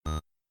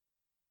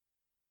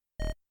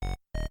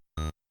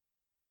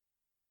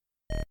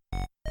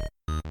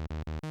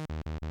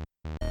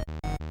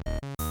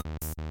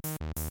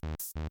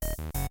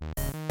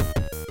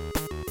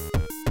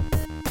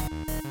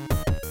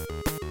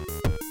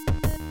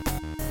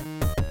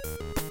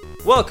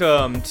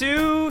Welcome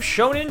to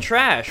Shonen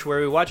Trash, where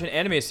we watch an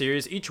anime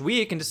series each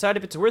week and decide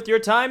if it's worth your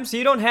time so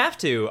you don't have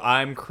to.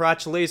 I'm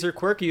crotch laser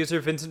quirk user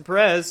Vincent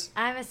Perez.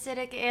 I'm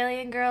acidic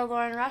alien girl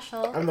Lauren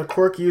Russell. I'm the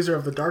quirk user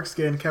of the dark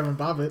skin Kevin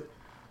Bobbitt.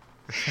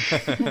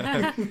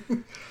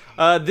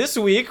 This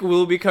week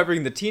we'll be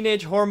covering the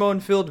teenage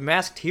hormone-filled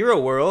masked hero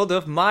world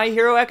of My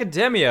Hero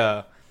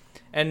Academia.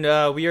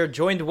 And we are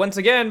joined once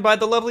again by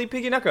the lovely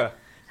Piggy Nuka.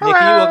 Hello.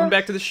 Nikki, welcome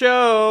back to the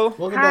show.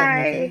 Welcome Hi.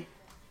 back, Nikki.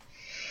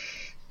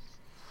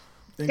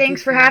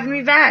 Thanks for having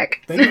me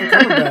back. Thank you for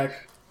coming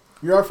back.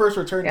 You're our first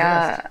return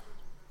guest.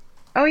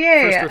 Oh,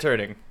 yeah, First yeah.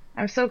 returning.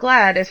 I'm so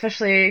glad,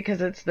 especially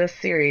because it's this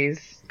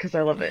series, because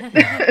I love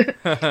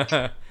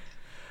it.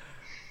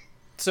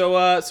 So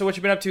what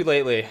you been up to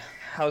lately?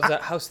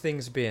 How's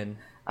things been?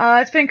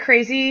 It's been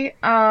crazy.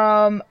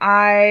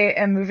 I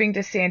am moving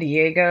to San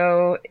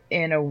Diego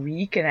in a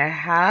week and a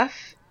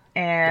half.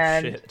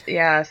 And shit.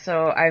 yeah,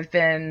 so I've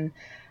been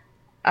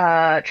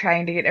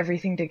trying to get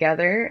everything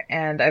together,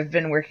 and I've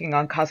been working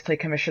on cosplay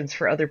commissions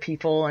for other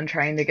people and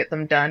trying to get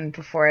them done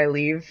before I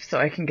leave so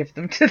I can give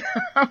them to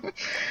them.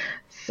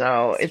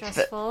 So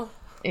Stressful.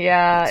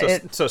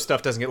 So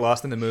stuff doesn't get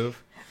lost in the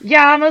move.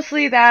 yeah,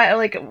 mostly that.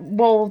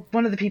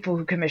 One of the people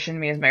who commissioned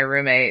me is my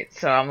roommate,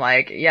 so I'm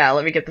like, yeah,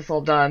 let me get this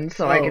all done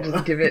so I can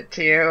just give it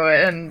to you.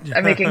 And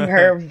I'm making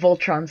her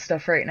Voltron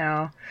stuff right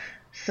now.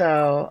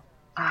 So,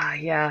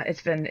 yeah,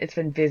 it's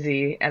been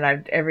busy,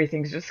 and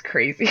everything's just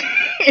crazy.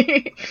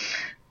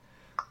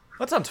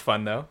 That sounds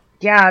fun though.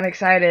 Yeah, I'm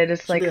excited.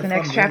 It's like be a the fun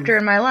next chapter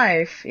move. in my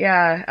life.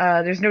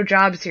 Yeah, there's no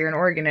jobs here in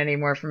Oregon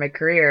anymore for my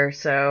career,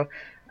 so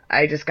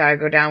I just gotta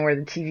go down where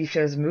the TV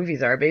shows and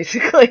movies are,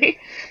 basically.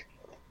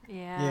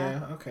 Yeah.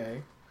 Yeah,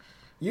 okay.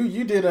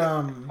 You did,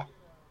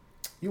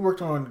 you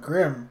worked on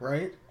Grimm,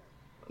 right?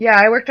 Yeah,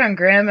 I worked on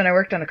Grimm, and I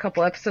worked on a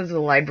couple episodes of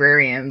The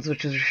Librarians,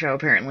 which is a show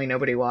apparently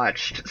nobody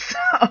watched.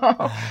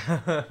 So,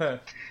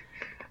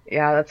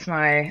 yeah, that's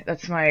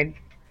my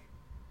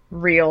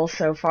reel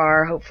so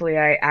far. Hopefully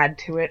I add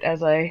to it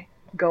as I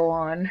go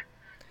on.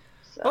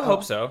 So. I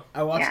hope so.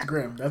 I watched Yeah.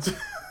 Grimm. That's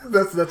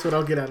what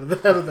I'll get out of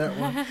that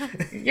one.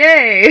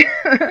 Yay!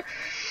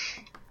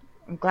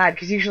 I'm glad,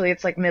 because usually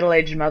it's like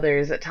middle-aged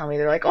mothers that tell me,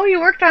 they're like, "Oh, you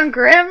worked on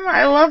Grimm?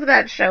 I love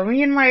that show.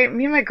 Me and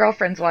my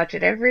girlfriends watch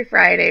it every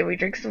Friday. We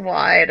drink some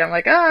wine." I'm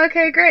like, "Oh,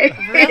 okay, great."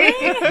 Really?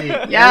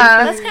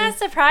 Yeah. That's kind of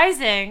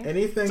surprising.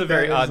 Anything It's a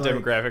very that odd is, like,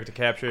 demographic to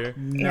capture.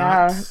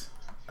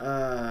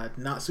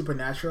 not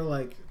supernatural,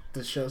 like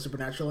the show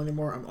Supernatural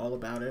anymore, I'm all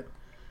about it.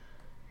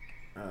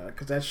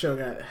 Because that show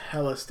got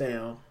hella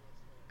stale.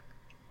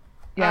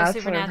 Yeah,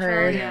 that's what I've Supernatural,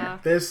 heard. yeah.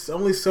 There's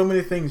only so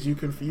many things you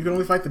can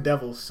only fight the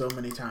devil so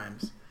many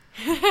times.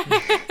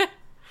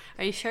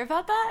 Are you sure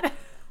about that?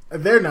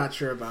 They're not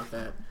sure about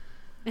that.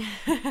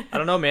 I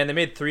don't know, man. They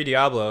made 3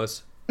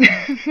 Diablos.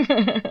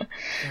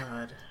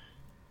 God.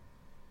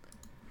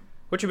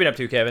 What you been up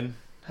to, Kevin?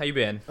 How you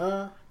been?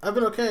 I've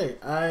been okay.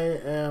 I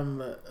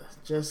am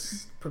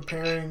just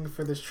preparing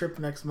for this trip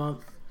next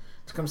month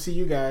to come see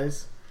you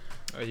guys.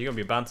 Oh, you're gonna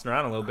be bouncing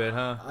around a little bit,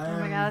 huh? Oh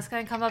my god, that's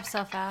gonna come up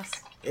so fast.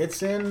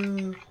 It's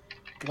in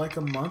like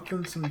a month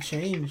and some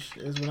change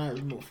is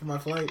for my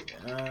flight.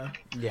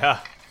 Yeah.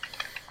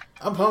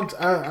 I'm pumped.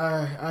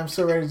 I'm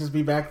so ready to just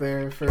be back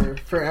there for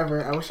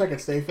forever. I wish I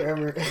could stay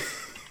forever.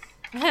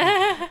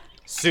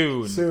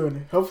 Soon.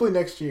 Soon. Hopefully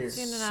next year.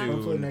 Soon enough.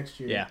 Hopefully next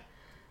year. Yeah.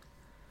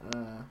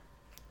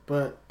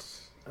 But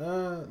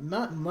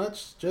not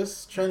much.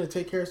 Just trying to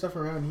take care of stuff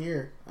around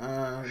here.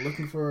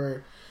 Looking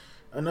for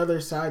another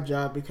side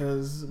job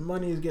because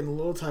money is getting a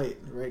little tight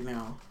right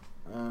now.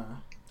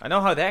 I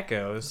know how that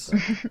goes.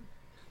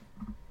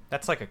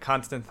 That's like a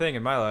constant thing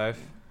in my life.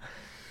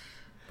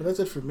 But that's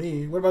it for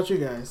me. What about you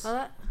guys?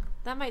 Well,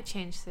 that might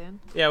change soon.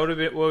 Yeah, what have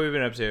we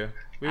been up to?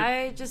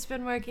 I just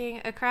been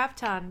working a crap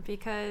ton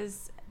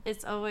because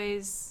it's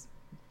always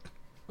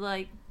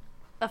like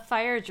a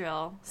fire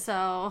drill.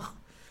 So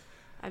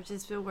I've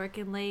just been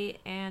working late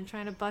and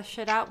trying to bust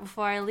shit out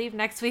before I leave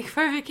next week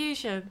for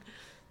vacation.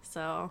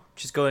 So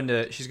She's going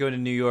to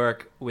New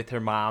York with her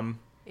mom.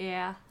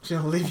 yeah. She's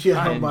gonna leave you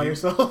at home And by you-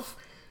 yourself.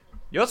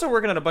 You're also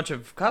working on a bunch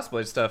of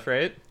cosplay stuff,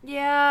 right?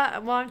 Yeah,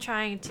 well, I'm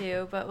trying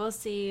to, but we'll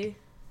see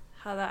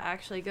how that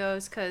actually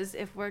goes, because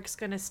if work's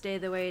going to stay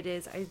the way it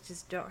is, I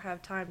just don't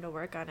have time to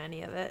work on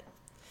any of it.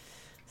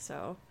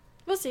 So,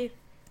 we'll see.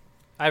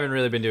 I haven't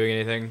really been doing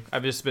anything.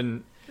 I've just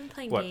been Been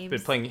playing games.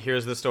 been playing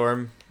Here's the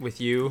Storm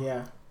with you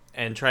Yeah.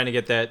 and trying to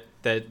get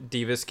that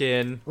diva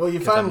skin. Well, you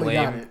 'cause I'm finally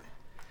got lame. it.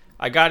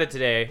 I got it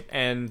today,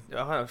 and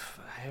I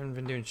haven't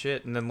been doing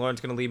shit. And then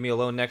Lauren's gonna leave me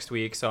alone next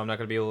week, so I'm not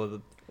gonna be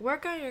able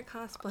Work on your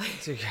cosplay.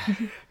 to.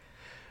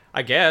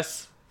 I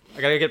guess I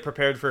gotta get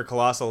prepared for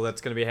Colossal.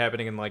 That's gonna be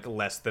happening in like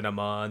less than a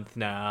month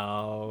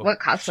now. What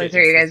cosplays Shit,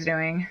 are you it's- guys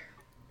doing?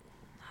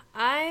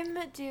 I'm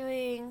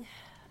doing...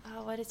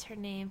 Oh, what is her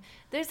name?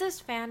 There's this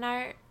fan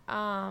art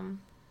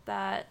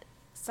that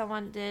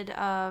someone did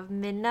of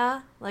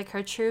Minna, like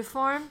her true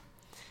form.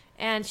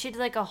 And she did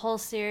like a whole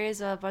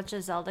series of a bunch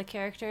of Zelda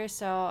characters.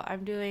 So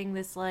I'm doing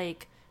this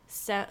like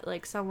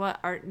somewhat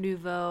Art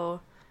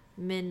Nouveau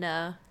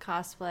Minna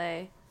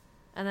cosplay.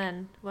 And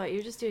then what?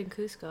 You're just doing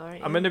Cusco, aren't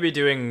you? I'm gonna be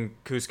doing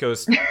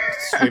Cusco's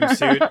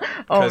swimsuit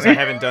Oh, because I man.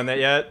 haven't done that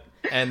yet.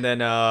 And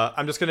then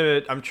I'm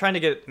trying to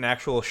get an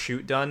actual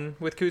shoot done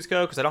with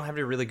Cusco because I don't have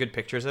any really good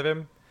pictures of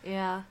him.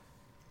 Yeah.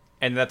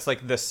 And that's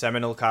like the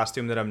seminal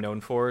costume that I'm known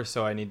for,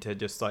 so I need to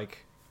just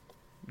like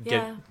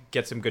Yeah.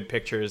 get some good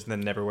pictures and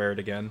then never wear it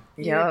again.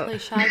 You Yeah. play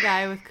Shy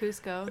Guy with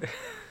Cusco.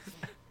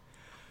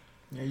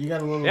 Yeah, you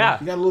got a little. Yeah.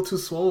 You got a little too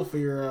swole for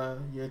your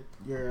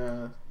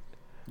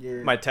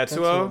My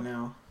Tetsuo?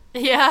 now.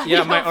 Yeah.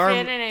 Yeah, you my don't arm.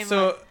 fit it anymore.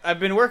 So I've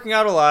been working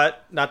out a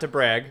lot, not to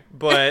brag,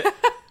 but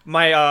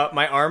my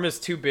arm is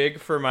too big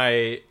for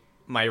my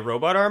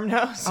robot arm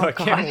now, so Oh, I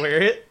can't God.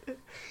 wear it.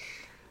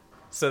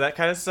 So that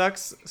kind of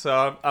sucks.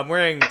 So I'm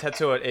wearing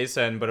Tetsuo at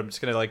Asen, but I'm just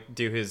gonna like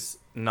do his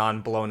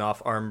non-blown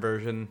off arm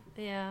version.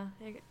 Yeah.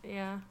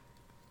 Yeah.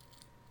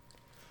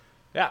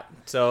 Yeah.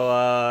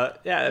 So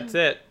yeah, that's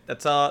it.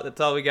 That's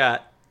all we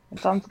got.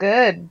 Sounds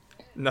good.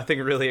 Nothing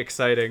really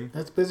exciting.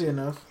 That's busy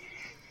enough.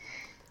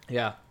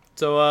 Yeah.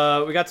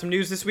 So we got some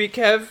news this week,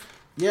 Kev.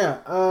 Yeah,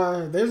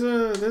 there's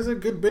a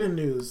good bit of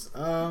news.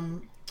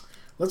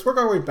 Let's work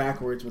our way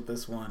backwards with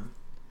this one.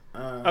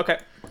 Okay.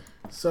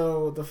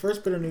 So the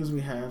first bit of news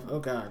we have. Oh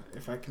God,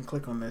 if I can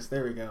click on this,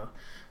 there we go.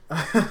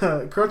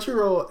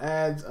 Crunchyroll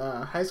adds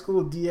High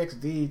School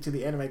DxD to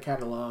the anime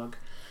catalog.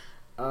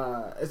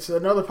 It's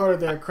another part of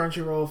their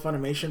Crunchyroll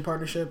Funimation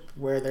partnership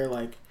where they're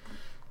like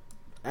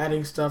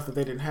adding stuff that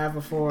they didn't have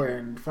before,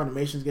 and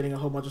Funimation's getting a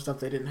whole bunch of stuff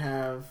they didn't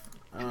have.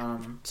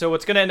 So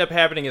what's going to end up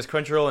happening is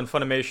Crunchyroll and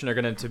Funimation are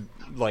going to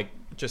like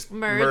just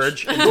Merge.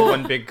 merge into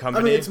one big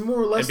company. I mean, it's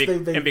more or less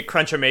and be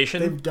Crunchimation.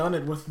 they've done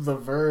it with the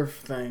Verve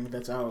thing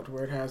that's out,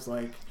 where it has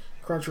like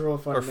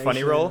Crunchyroll, Or Funimation,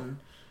 Funnyroll.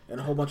 and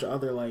a whole bunch of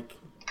other like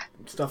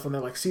stuff on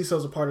there. Like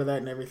CISO's a part of that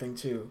and everything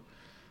too.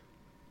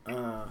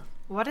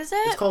 What is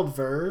It's it? called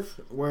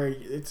Verve, where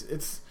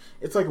it's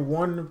like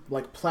one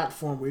like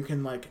platform where you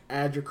can like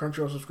add your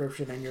Crunchyroll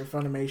subscription and your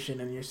Funimation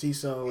and your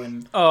CISO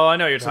and Oh, I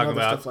know what you're and talking other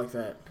about. stuff like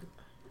that.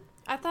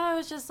 I thought it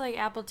was just like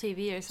Apple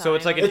TV or something. So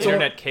it's like an It's on-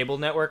 internet cable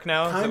network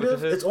now. Is that Kind what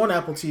of. this is? It's on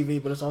Apple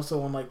TV, but it's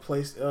also on like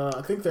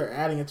I think they're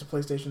adding it to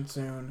PlayStation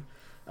soon.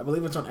 I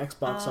believe it's on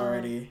Xbox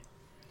already.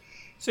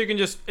 So you can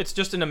it's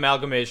just an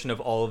amalgamation of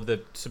all of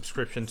the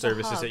subscription a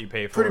services hub. that you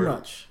pay for. Pretty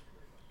much.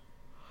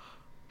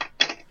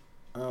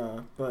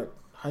 But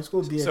High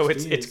School DxD. So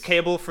it's is,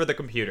 cable for the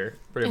computer,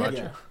 pretty much.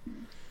 Yeah.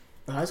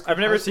 But I've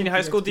never seen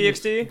High School is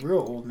DxD. real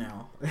old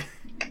now.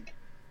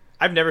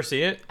 I've never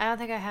seen it. I don't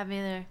think I have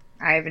either.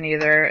 I haven't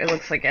either. It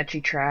looks like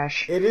etchy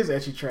trash. It is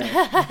etchy trash.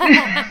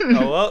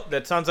 Oh well,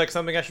 that sounds like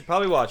something I should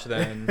probably watch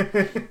then.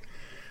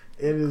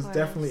 It is course.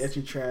 definitely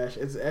etchy trash.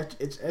 It's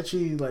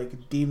etchy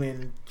like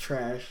demon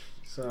trash.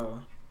 So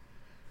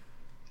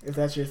if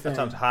that's your thing, That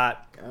sounds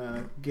hot.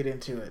 get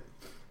into it.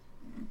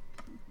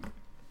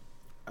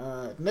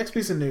 Next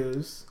piece of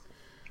news,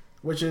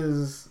 which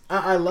is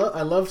I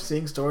love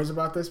seeing stories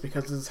about this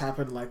because this has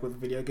happened like with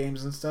video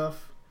games and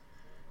stuff.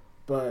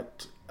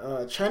 But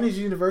Chinese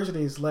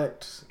universities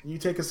let you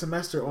take a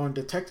semester on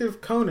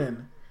Detective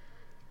Conan,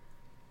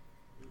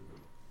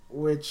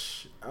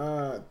 which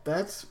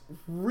that's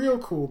real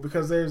cool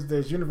because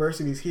there's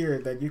universities here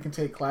that you can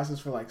take classes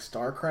for like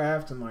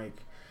StarCraft and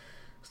like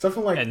stuff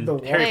from like And the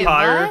Harry Wait,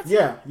 Potter. what?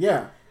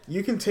 yeah.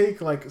 You can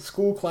take like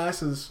school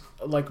classes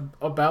like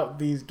about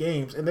these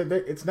games, and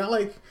it's not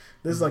like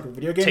this is like a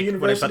video game Take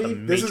what about the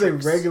university. This is a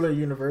Matrix? regular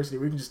university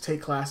where you can just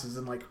take classes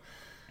and like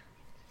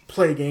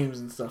play games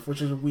and stuff,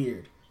 which is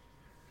weird.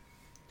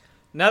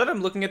 Now that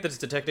I'm looking at this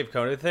Detective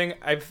Conan thing,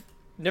 I've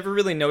never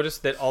really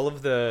noticed that all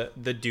of the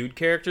dude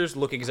characters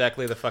look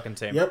exactly the fucking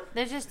same. Yep.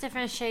 They're just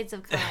different shades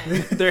of color.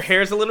 Their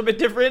hair's a little bit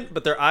different,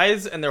 but their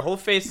eyes and their whole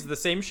face is the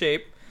same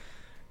shape.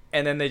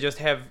 And then they just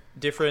have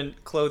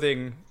different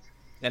clothing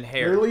and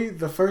hair. Literally,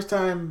 the first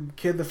time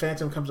Kid the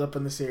Phantom comes up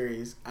in the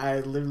series, I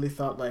literally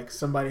thought like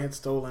somebody had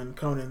stolen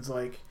Conan's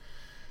like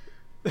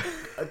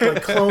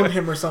cloned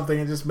him or something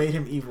and just made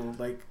him evil.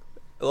 Like,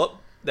 Oh,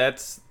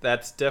 that's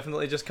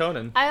definitely just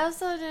Conan. I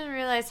also didn't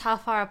realize how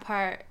far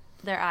apart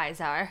their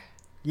eyes are.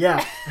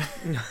 yeah,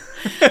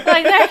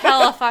 Like they're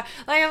hella far.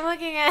 Like I'm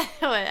looking at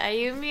what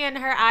Ayumi and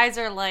her eyes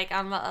are like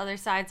on the other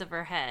sides of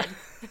her head.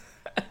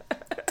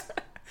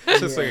 It's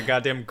just Yeah. like a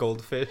goddamn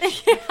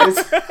goldfish.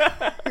 it's,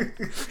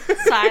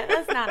 Sorry,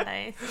 that's not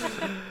nice.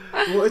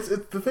 well, it's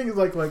the thing is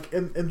like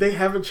and they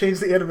haven't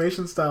changed the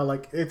animation style.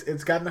 Like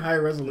it's gotten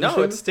higher resolution.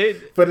 No, it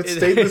stayed. But it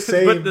stayed the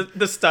same But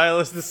the style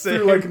is the same.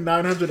 through like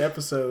 900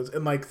 episodes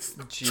and like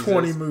Jesus.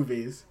 20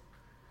 movies.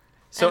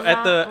 So And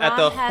at the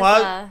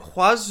Ron has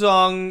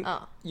Huazhong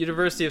Oh.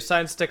 University of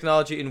Science and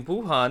Technology in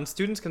Wuhan,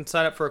 students can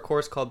sign up for a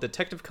course called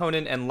Detective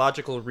Conan and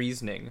Logical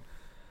Reasoning.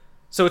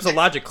 So it's a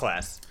logic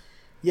class.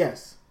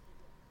 Yes.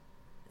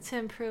 To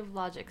improve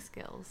logic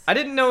skills. I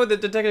didn't know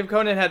that Detective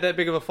Conan had that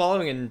big of a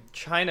following in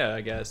China,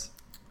 I guess.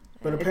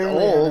 But It's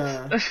apparently old.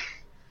 at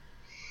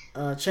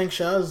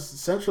Changsha's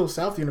Central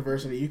South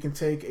University, you can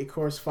take a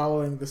course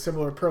following the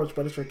similar approach,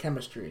 but it's for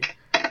chemistry.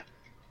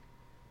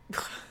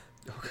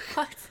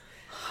 What?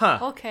 Huh.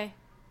 Okay.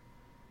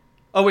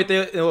 Oh wait,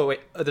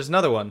 there's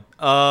another one.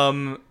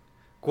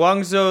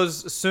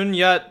 Guangzhou's Sun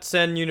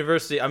Yat-sen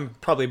University, I'm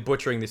probably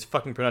butchering these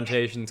fucking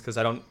pronunciations because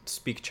I don't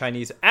speak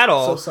Chinese at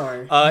all. So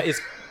sorry. Is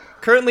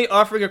currently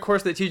offering a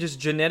course that teaches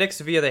genetics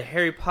via the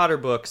Harry Potter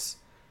books.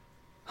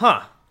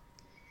 Huh.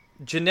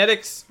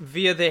 Genetics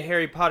via the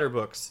Harry Potter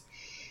books.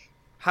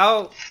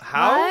 How?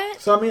 What?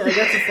 So I mean, I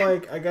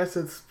guess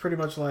it's pretty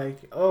much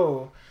like, if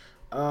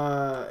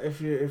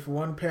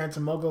one parent's a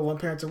Muggle, one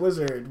parent's a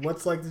wizard,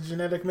 what's like the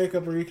genetic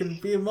makeup where you can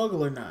be a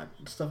Muggle or not?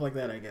 Stuff like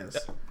that, I guess.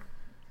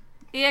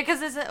 Yeah,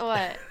 because is it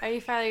what? Are you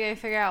finally going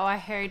to figure out why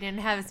Harry didn't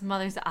have his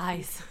mother's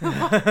eyes?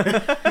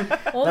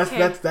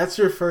 Okay. That's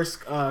your first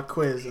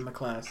quiz in the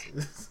class.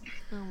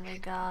 Oh my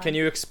god. Can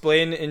you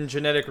explain in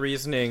genetic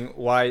reasoning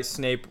why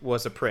Snape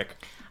was a prick?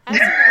 I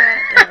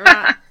just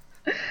forgot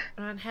that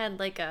Ron had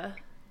like a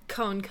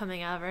cone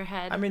coming out of her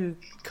head. I mean,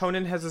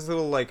 Conan has this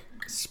little like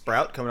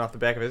sprout coming off the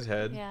back of his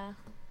head. Yeah.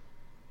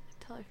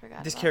 Totally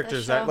forgot. These about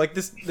characters, this show. like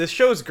this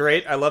show's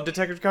great. I love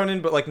Detective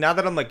Conan, but like now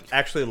that I'm like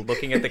actually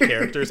looking at the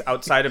characters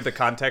outside of the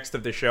context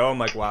of the show, I'm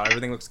like, wow,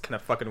 everything looks kind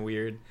of fucking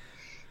weird.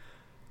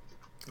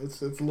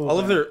 It's a little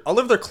All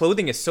of their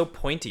clothing is so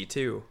pointy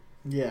too.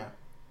 Yeah.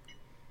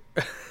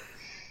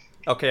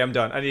 Okay, I'm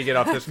done. I need to get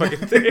off this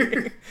fucking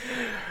thing.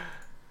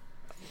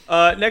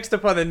 Next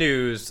up on the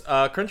news,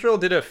 Crunchyroll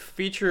did a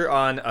feature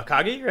on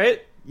Akagi,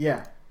 right?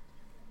 Yeah.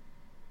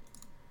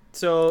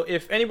 So,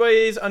 if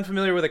anybody's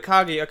unfamiliar with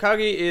Akagi,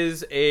 Akagi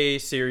is a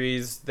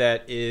series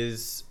that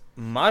is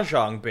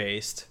mahjong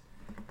based.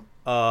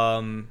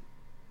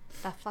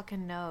 That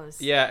fucking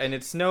nose. Yeah, and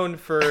it's known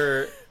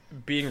for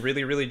being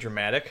really, really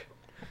dramatic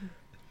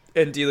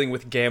and dealing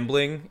with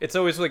gambling. It's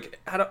always like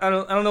I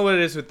don't know what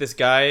it is with this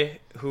guy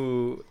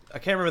who I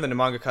can't remember the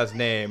mangaka's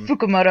name.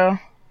 Fukumoto.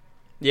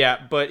 Yeah,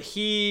 but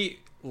he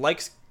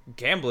likes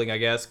gambling, I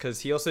guess, because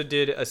he also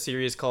did a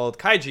series called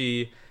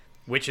Kaiji,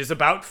 which is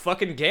about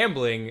fucking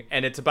gambling,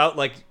 and it's about,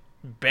 like,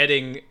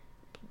 betting,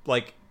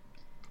 like,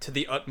 to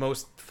the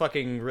utmost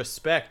fucking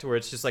respect, where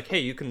it's just like, hey,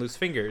 you can lose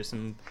fingers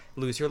and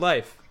lose your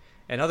life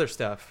and other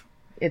stuff.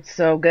 It's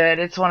so good.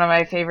 It's one of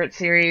my favorite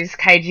series.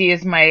 Kaiji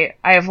is I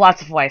have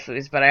lots of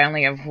waifus, but I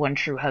only have one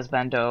true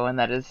husbando, and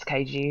that is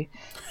Kaiji.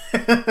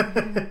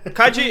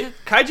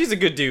 Kaiji's a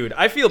good dude.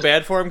 I feel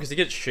bad for him because he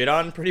gets shit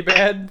on pretty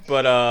bad,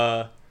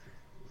 but,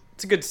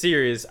 it's a good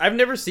series. I've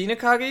never seen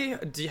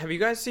Akagi. Have you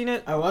guys seen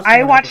it?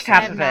 I watched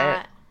half I'm of not.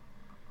 it.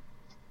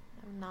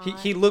 I'm not.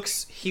 He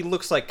looks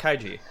like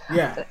Kaiji.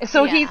 Yeah.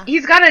 So Yeah.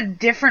 he's got a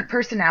different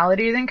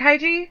personality than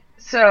Kaiji.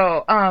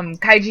 So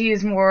Kaiji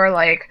is more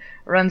like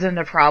runs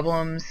into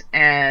problems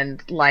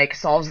and like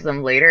solves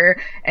them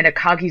later, and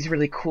Akagi's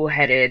really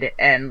cool-headed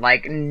and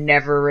like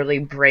never really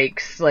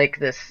breaks like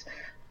this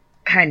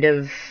kind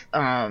of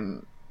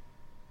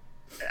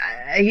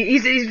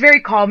he's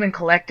very calm and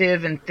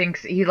collective and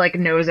thinks he like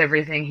knows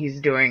everything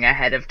he's doing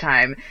ahead of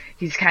time.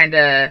 He's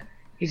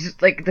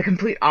just like the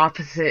complete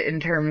opposite in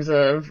terms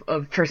of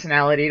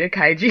personality to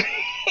Kaiji.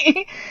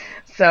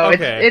 So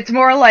Okay. it's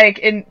more like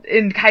in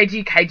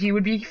Kaiji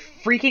would be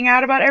freaking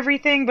out about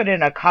everything, but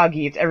in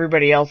Akagi it's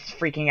everybody else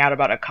freaking out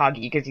about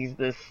Akagi because he's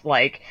this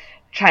like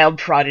child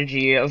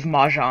prodigy of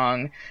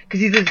mahjong,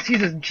 because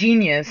he's a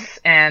genius,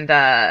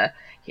 and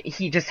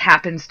he just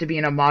happens to be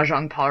in a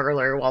mahjong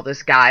parlor while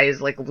this guy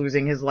is like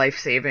losing his life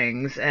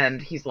savings,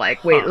 and he's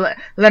like, wait,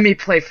 let me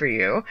play for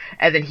you.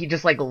 And then he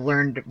just like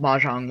learned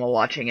mahjong while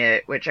watching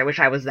it, which I wish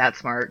I was that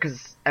smart,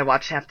 because I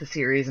watched half the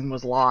series and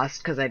was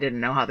lost because I didn't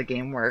know how the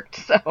game worked.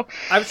 So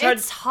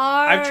It's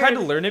hard. I've tried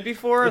to learn it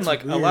before, and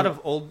like weird. a lot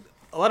of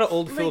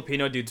old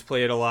Filipino dudes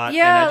play it a lot.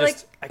 Yeah, and I like,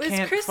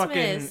 can't it's fucking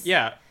Christmas.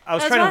 yeah. I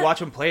was That's trying to what-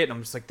 watch him play it, and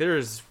I'm just like,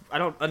 I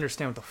don't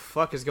understand what the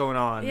fuck is going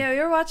on. Yeah, we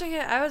were watching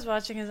it. I was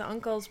watching his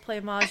uncles play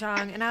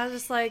mahjong, and I was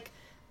just like,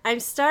 I'm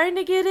starting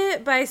to get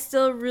it, but I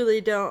still really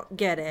don't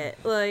get it.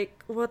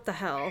 Like, what the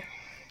hell?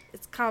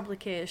 It's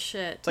complicated as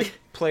shit. It's like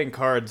playing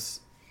cards,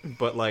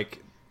 but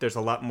like there's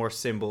a lot more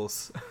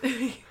symbols.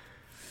 and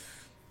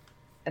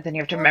then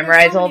you have to Well, memorize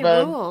there's so all many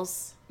the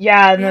rules.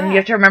 Yeah, and then you Yeah.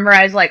 have to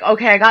memorize, like,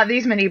 okay, I got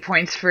these many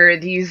points for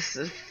these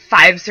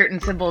 5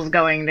 certain symbols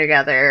going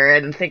together,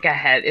 and think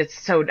ahead.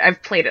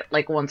 I've played it,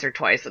 like, once or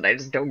twice, and I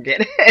just don't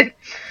get it.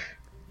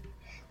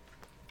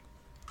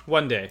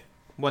 One day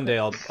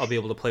I'll be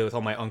able to play with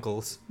all my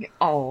uncles.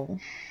 Oh.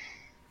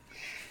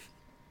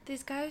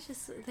 These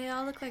guys they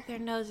all look like their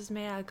nose is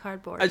made out of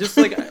cardboard. I just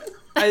like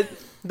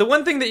the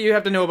one thing that you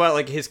have to know about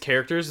like his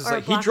characters is Or a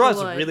like he block of draws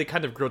wood. really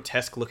kind of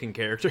grotesque looking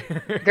characters.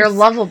 They're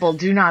lovable,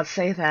 do not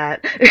say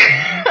that.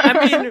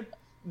 I mean,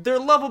 they're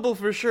lovable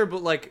for sure,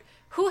 but like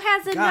Who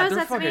has a God, nose they're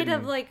that's made of,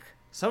 fucking- like,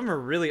 some are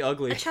really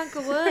ugly. a chunk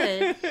of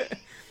wood?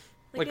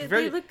 Like, they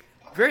very look...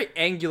 very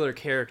angular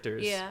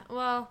characters. Yeah,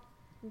 well,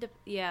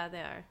 yeah, they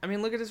are. I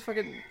mean, look at his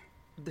fucking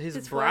his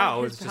His brow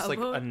forehead, is his just like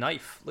brow a bone.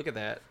 knife. Look at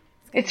that.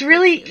 It's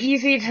really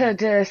easy to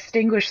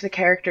distinguish the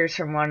characters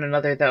from one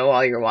another, though,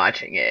 while you're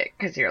watching it,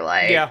 because you're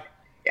like, Yeah.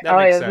 That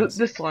makes yeah, sense.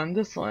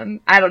 this one.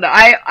 I don't know.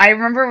 I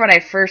remember when I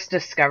first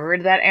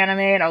discovered that anime,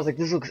 and I was like,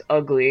 this looks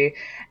ugly.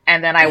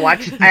 And then I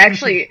watched.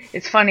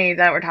 It's funny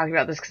that we're talking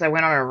about this because I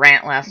went on a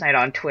rant last night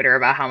on Twitter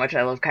about how much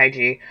I love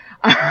Kaiji.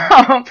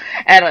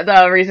 And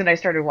the reason I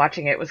started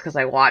watching it was because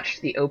I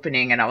watched the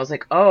opening, and I was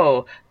like,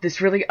 oh,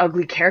 this really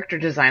ugly character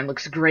design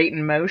looks great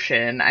in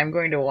motion. I'm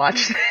going to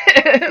watch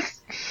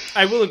this.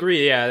 I will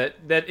agree. Yeah,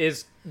 that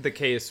is the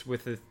case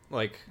with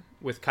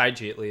with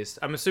Kaiji at least.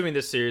 I'm assuming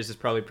this series is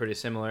probably pretty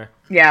similar.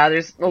 Yeah,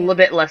 there's a little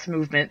bit less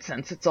movement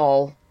since it's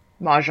all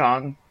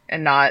mahjong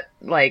and not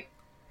like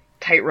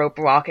tightrope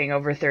walking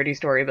over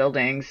 30-story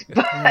buildings.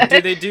 But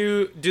Do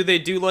they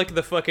do like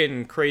the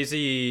fucking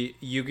crazy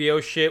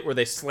Yu-Gi-Oh shit where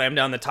they slam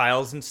down the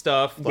tiles and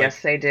stuff? Like,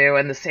 yes, they do,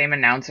 and the same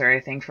announcer,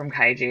 I think, from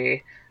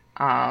Kaiji.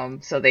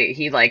 So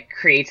he like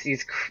creates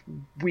these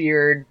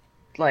weird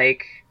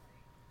like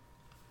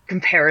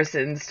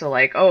comparisons to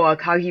like, oh,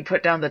 Akagi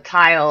put down the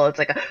tile. It's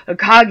like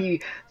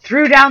Akagi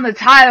threw down the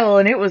tile,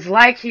 and it was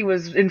like he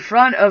was in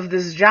front of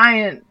this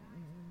giant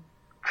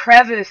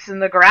crevice in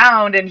the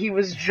ground, and he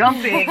was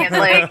jumping, and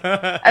like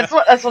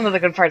that's one of the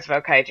good parts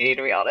about Kaiji,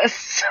 to be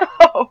honest.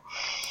 So,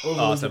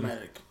 Awesome.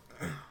 Dramatic.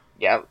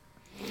 yeah.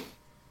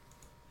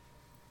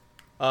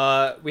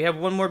 We have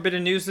one more bit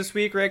of news this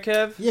week, right,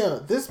 Kev? Yeah,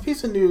 this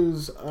piece of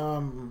news, I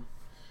don't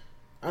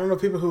know,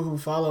 people who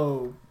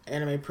follow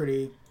anime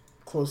pretty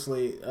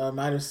closely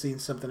might have seen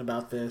something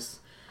about this,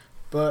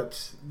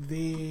 but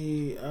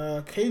the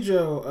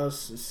Keijo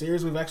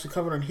series we've actually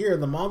covered on here,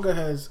 the manga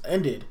has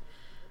ended.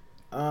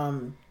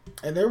 And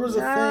there was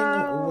a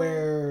thing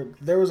where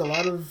there was a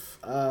lot of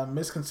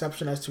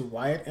misconception as to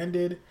why it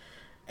ended,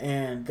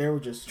 and there were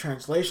just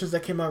translations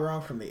that came out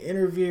wrong from the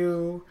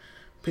interview.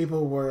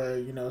 People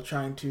were,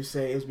 trying to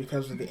say it was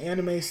because of the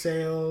anime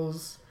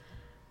sales.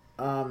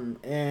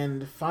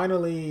 And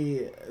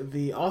finally,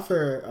 the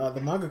author,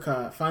 the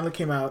mangaka, finally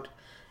came out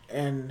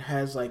and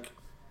has,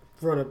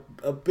 wrote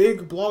a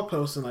big blog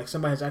post, and,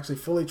 somebody has actually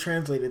fully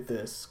translated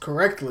this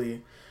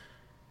correctly.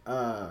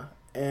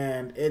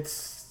 And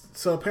it's...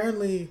 So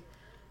apparently,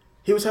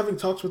 he was having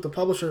talks with the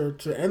publisher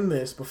to end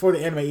this before the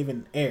anime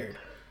even aired.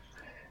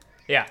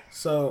 Yeah.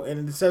 So,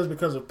 and it says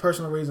because of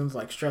personal reasons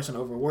like stress and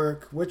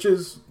overwork, which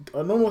is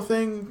a normal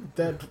thing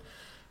that...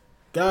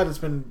 God, it's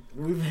been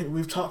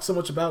we've talked so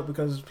much about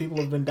because people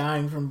have been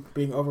dying from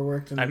being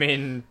overworked. And I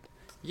mean,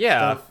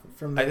 yeah,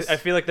 from this. I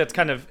feel like that's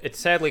it's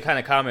sadly kind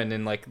of common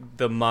in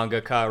the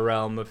mangaka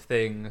realm of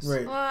things.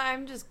 Right. Well,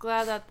 I'm just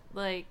glad that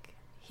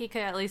he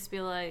could at least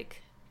be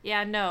like,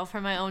 yeah, no,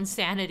 for my own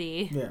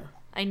sanity, Yeah.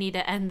 I need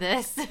to end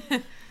this.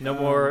 No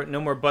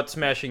more butt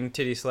smashing,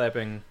 titty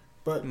slapping.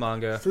 But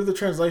manga. Through the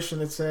translation,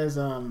 it says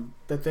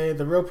that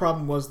the real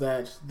problem was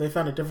that they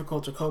found it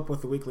difficult to cope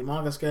with the weekly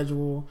manga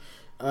schedule.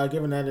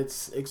 Given that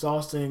it's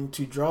exhausting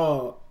to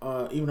draw,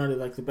 even under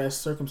the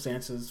best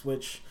circumstances,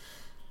 which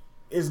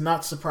is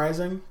not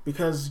surprising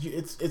because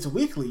it's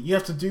weekly. You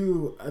have to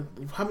do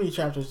how many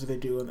chapters do they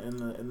do in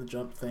the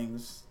Jump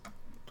things?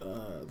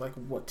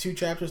 2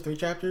 chapters, 3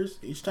 chapters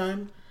each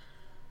time?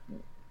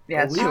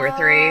 Yeah, it's 2 or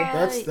 3.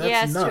 That's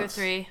yeah, it's nuts.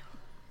 2 or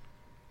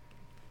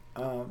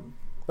 3.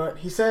 But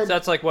he said So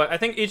that's what I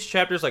think each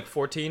chapter is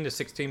 14 to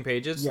 16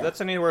 pages. Yeah. So that's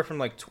anywhere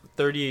from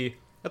 30.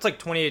 That's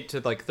 28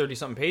 to 30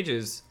 something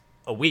pages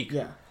a week.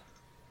 Yeah.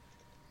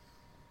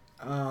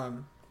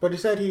 But he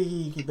said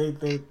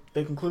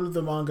they concluded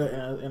the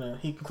manga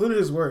he concluded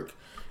his work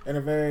in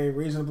a very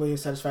reasonably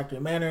satisfactory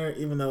manner,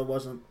 even though it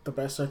wasn't the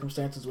best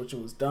circumstances which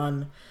it was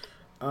done.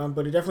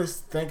 But he definitely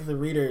thanked the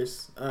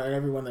readers and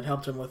everyone that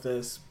helped him with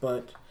this.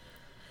 But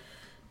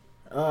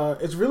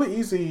it's really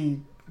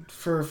easy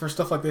for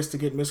stuff like this to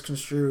get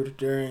misconstrued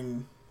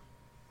during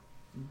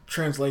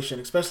translation,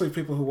 especially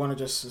people who want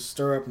to just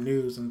stir up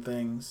news and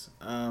things.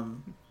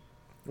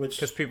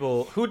 Because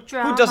people who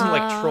doesn't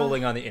like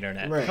trolling on the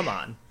internet? Right. Come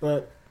on.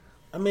 But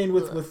I mean,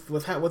 with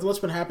what's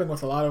been happening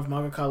with a lot of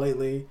mangaka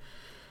lately,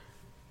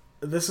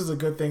 this is a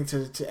good thing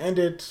to end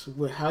it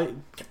with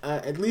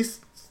at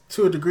least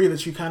to a degree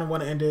that you kind of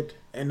want to end it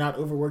and not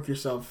overwork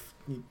yourself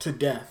to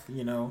death.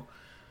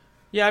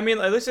 Yeah, I mean,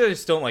 at least they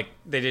just don't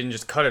they didn't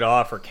just cut it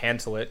off or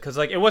cancel it because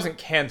it wasn't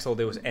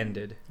canceled; it was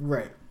ended.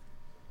 Right.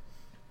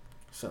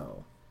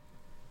 So.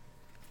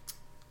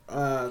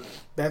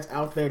 That's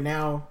out there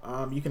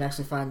now. You can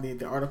actually find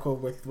the article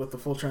with the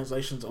full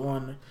translations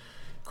on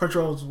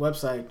Crunchyroll's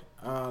website,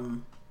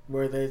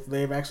 where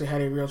they've actually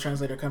had a real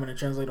translator come in and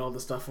translate all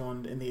the stuff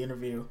in the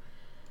interview.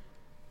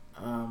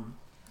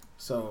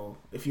 So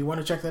if you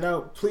want to check that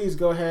out, please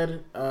go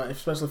ahead,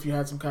 especially if you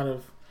had some kind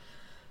of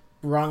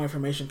wrong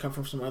information come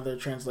from some other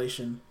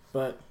translation.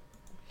 But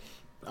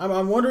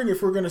I'm wondering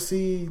if we're going to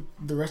see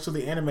the rest of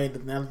the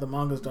anime now that the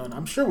manga's done.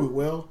 I'm sure we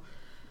will,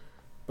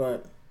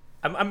 but...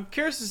 I'm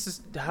curious as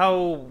to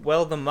how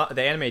well the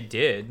anime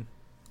did.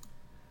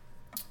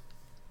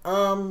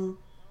 I know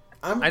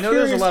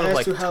there's a lot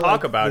of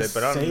talk about it,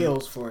 but I don't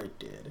sales for it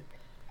did.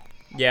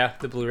 Yeah,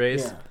 the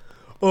Blu-rays. Yeah.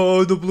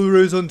 Oh, the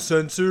Blu-rays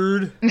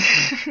uncensored.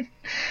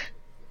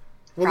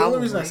 Well, the only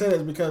reason I Probably. say that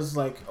is because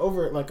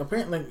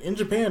apparently in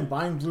Japan,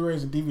 buying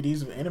Blu-rays and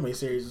DVDs of anime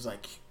series is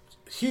like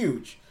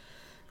huge,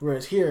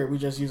 whereas here we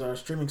just use our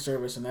streaming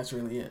service and that's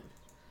really it.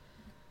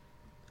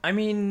 I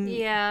mean,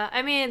 Yeah,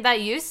 I mean that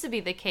used to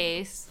be the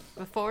case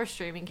before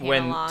streaming came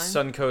when along.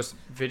 Suncoast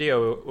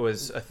Video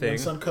was a thing. When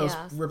Suncoast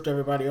Yeah. ripped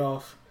everybody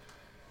off.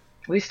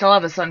 We still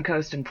have a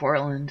Suncoast in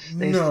Portland.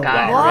 They No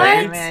got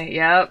way. anime.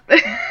 Yep.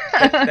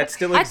 that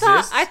still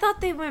exists. I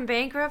thought they went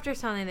bankrupt or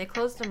something. They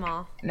closed them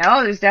all.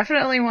 No, there's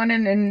definitely one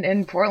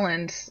in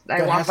Portland. I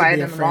That walk has by to it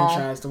be a in the mall.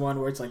 franchise, the one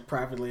where it's like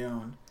privately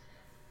owned.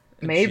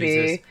 Maybe.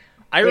 Jesus.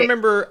 I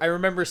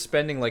remember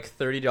spending like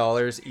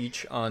 $30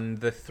 each on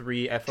the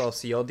 3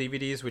 FLCL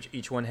DVDs, which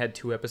each one had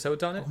 2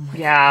 episodes on it.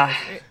 Yeah.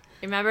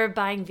 Remember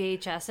buying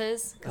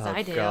VHSs? Because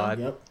I do. God.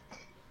 Yep.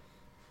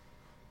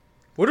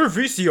 What are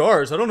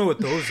VCRs? I don't know what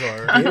those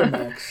are.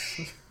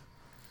 Betamax.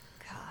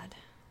 God.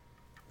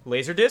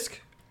 Laserdisc?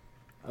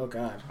 Oh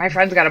god. My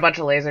friend's got a bunch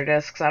of laser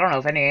discs. I don't know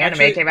if any anime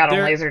Actually, came out on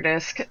there- laser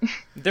disc.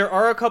 There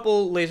are a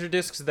couple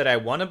Laserdiscs that I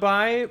want to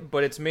buy,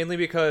 but it's mainly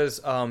because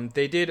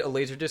they did a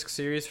Laserdisc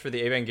series for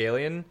the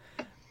Evangelion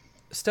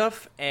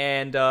stuff,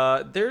 and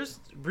there's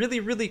really,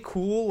 really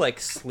cool like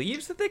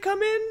sleeves that they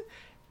come in,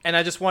 and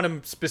I just want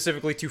them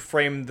specifically to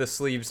frame the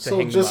sleeves to So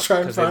hang just them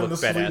up try and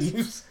because they find look the badass.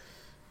 sleeves.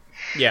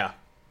 Yeah,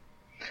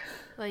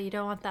 Well, you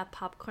don't want that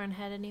popcorn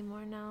head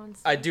anymore now. And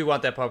I stuff. do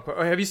want that popcorn.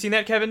 Oh, have you seen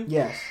that, Kevin?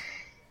 Yes.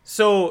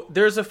 So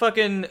there's a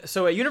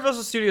so at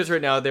Universal Studios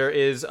right now there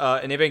is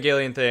an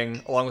Evangelion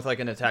thing along with like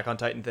an Attack on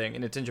Titan thing,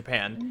 and it's in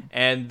Japan.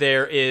 And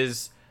there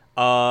is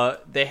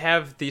they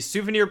have these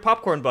souvenir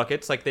popcorn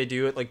buckets like they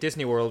do at like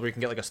Disney World where you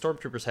can get like a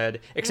Stormtrooper's head.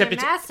 Except they're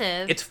it's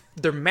massive.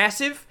 they're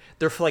massive.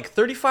 They're for like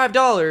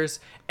 $35,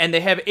 and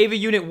they have Ava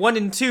Unit 1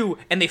 and 2,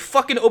 and they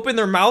fucking open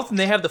their mouth and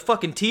they have the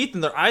fucking teeth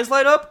and their eyes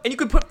light up, and you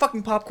can put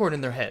fucking popcorn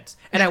in their heads.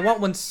 And I want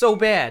one so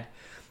bad.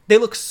 They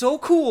look so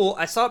cool.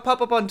 I saw it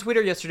pop up on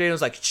Twitter yesterday and I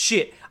was like,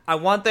 shit, I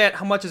want that.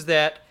 How much is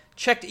that?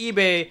 Checked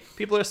eBay.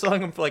 People are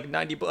selling them for like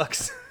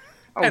 $90.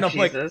 Oh, and I'm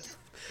like, Jesus.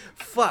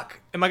 fuck.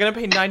 Am I going to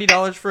pay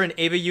 $90 for an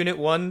Ava Unit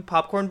 1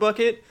 popcorn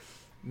bucket?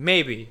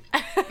 Maybe.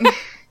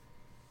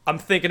 I'm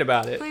thinking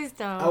about it. Please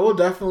don't. I will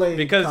definitely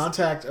Because-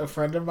 contact a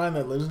friend of mine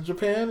that lives in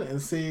Japan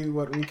and see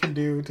what we can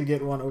do to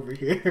get one over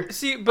here.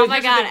 See, but Oh my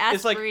here's the god, thing, ask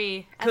it's like,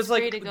 Bree. because Ask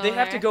like Bree to go they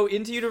have to there. go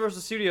into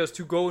Universal Studios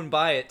to go and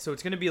buy it, so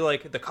it's going to be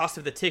like the cost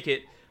of the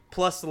ticket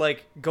plus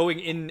like going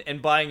in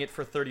and buying it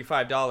for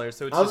 $35.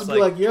 So it's I'll just just be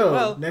like, yo,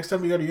 well, next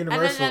time you go to And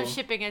Universal. then them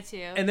shipping it to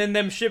you. and then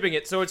them shipping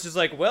it. So it's just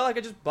like, well, I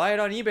could just buy it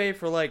on eBay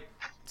for like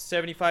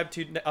 $75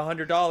 to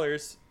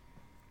 $100,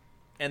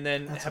 and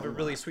then That's have a a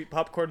really lot. sweet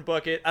popcorn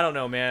bucket. I don't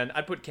know, man.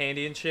 I'd put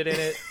candy and shit in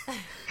it.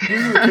 This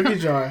is a cookie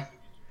jar.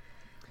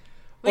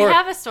 We or-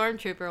 have a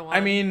stormtrooper one.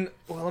 I mean,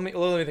 well, let me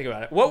think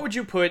about it. What would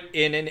you put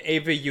in an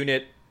Ava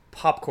Unit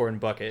popcorn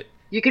bucket?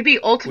 You could be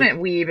ultimate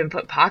weeb and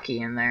put Pocky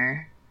in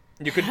there.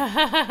 You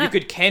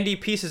could candy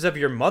pieces of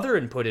your mother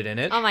and put it in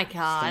it. oh my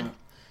god.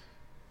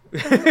 You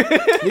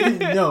can,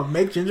 no,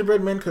 make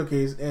gingerbread men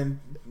cookies and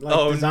like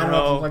Oh, design them no.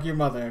 up to look like your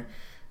mother,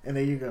 and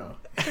there you go.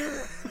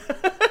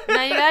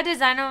 No, you gotta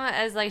design them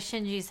as like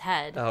Shinji's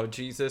head. Oh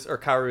Jesus! Or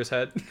Kaoru's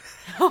head.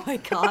 Oh my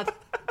god.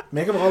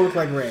 Make them all look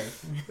like Ray.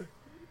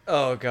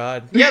 Oh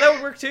God. Yeah, that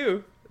would work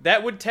too.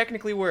 That would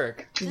technically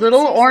work. Little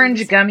seriously orange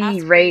just gummy ask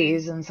me.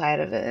 rays inside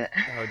of it.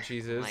 Oh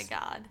Jesus. Oh my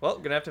god. Well,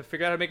 gonna have to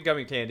figure out how to make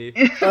gummy candy.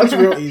 That's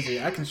real easy.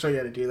 I can show you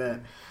how to do that.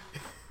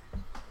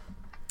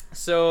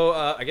 So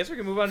I guess we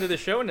can move on to the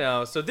show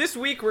now. So this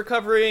week we're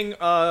covering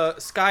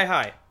Sky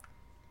High,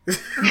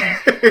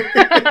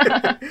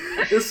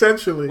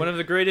 Essentially, one of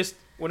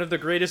the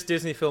greatest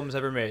Disney films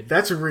ever made.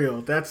 that's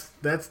real. That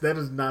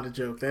is not a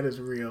joke. That is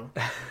real.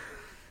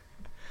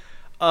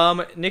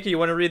 Nikki, you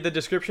want to read the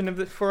description of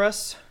it for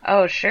us?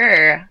 Oh,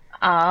 sure.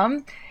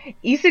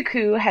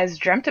 Izuku has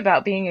dreamt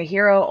about being a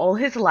hero all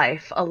his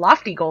life, a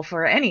lofty goal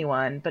for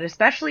anyone, but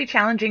especially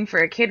challenging for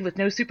a kid with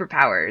no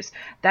superpowers.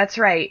 That's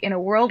right, in a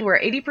world where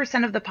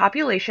 80% of the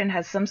population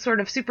has some sort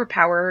of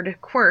superpowered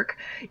quirk,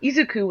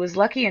 Izuku was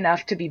lucky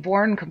enough to be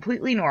born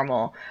completely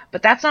normal.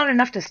 But that's not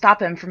enough to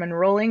stop him from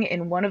enrolling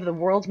in one of the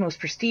world's most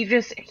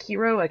prestigious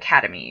hero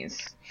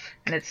academies.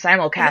 And it's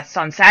simulcast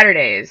on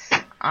Saturdays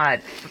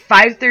at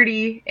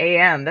 5:30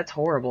 a.m. That's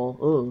horrible.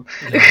 Ooh.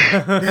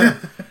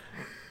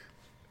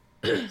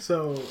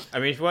 So I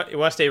mean, if you want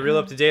to stay real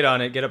up to date on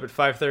it, get up at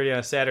 5:30 on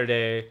a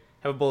Saturday,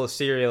 have a bowl of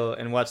cereal,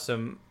 and watch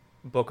some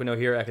Boku no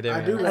Hero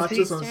Academia. I do watch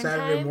this on Eastern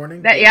Saturday time?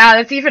 morning.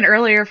 That's even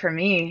earlier for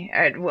me.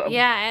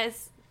 Yeah,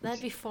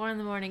 that'd be 4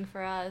 a.m.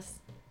 for us.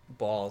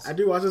 Balls. I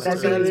do watch this on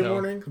That's easy. Saturday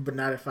morning, but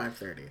not at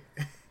 5:30.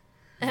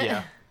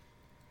 Yeah.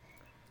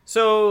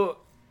 So,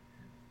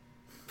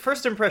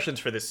 first impressions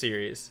for this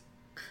series.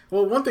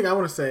 Well, one thing I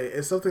want to say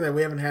is something that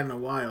we haven't had in a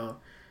while.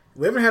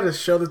 We haven't had a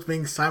show that's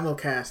being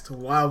simulcast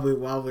while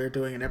we're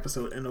doing an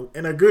episode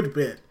in a good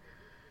bit.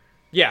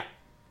 Yeah.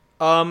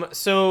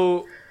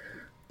 So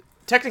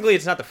technically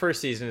it's not the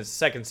first season, it's the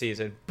second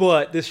season,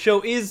 but this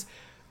show is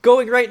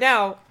going right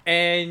now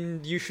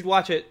and you should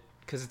watch it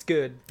cuz it's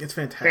good. It's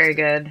fantastic. Very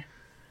good.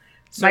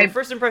 So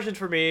first impressions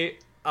for me,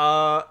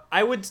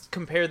 I would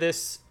compare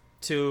this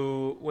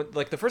to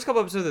like the first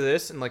couple episodes of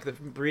this and like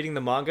reading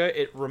the manga.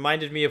 It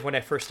reminded me of when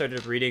I first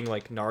started reading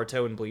like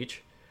Naruto and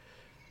Bleach.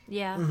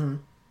 Yeah, Mm-hmm.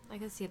 I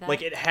can see that.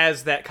 Like it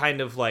has that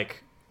kind of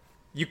like,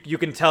 you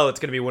can tell it's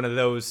gonna be one of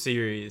those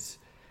series.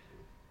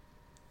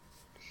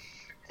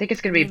 I think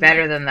it's gonna be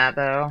better than that,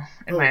 though,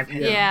 in my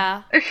opinion.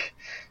 yeah.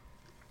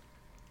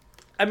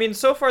 I mean,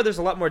 so far there's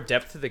a lot more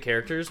depth to the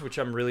characters, which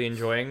I'm really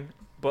enjoying.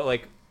 But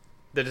like,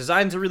 the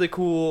designs are really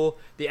cool.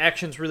 The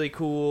action's really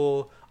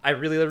cool. I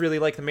really, really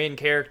like the main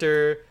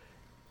character,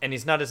 and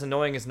he's not as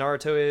annoying as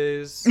Naruto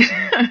is.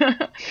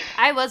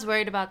 I was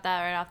worried about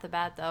that right off the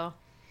bat, though,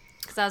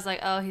 because I was like,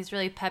 "Oh, he's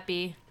really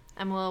peppy."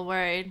 I'm a little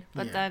worried,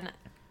 but Yeah. then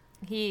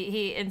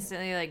he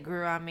instantly like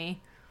grew on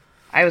me.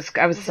 I was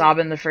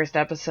sobbing the first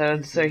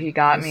episode, so he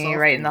got He's a me soft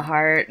right in the boy.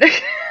 heart.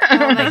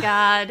 Oh my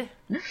god!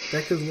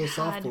 Deku's a little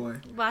soft boy.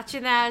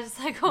 Watching that, I was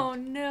like, "Oh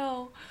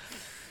no."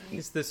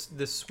 He's the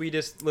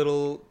sweetest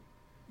little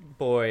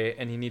boy,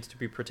 and he needs to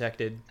be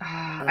protected.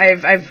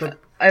 I've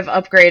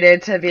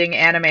upgraded to being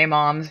anime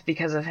moms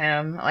because of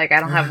him. Like, I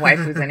don't have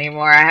waifus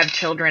anymore. I have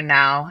children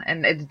now,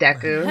 and it's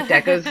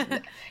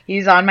Deku.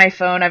 He's on my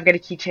phone. I've got a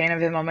keychain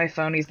of him on my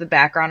phone. He's the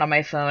background on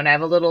my phone. I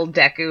have a little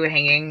Deku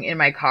hanging in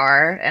my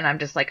car, and I'm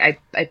just like, I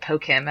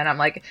poke him, and I'm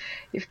like,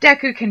 if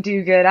Deku can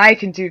do good, I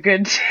can do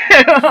good too.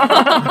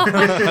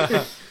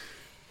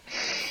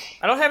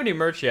 I don't have any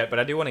merch yet, but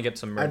I do want to get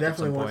some merch I at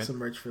definitely some want point. some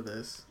merch for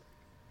this.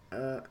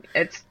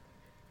 It's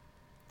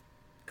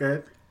Go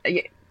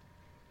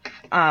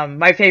ahead.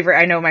 my favorite.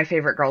 I know my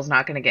favorite girl's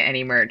not going to get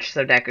any merch,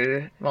 so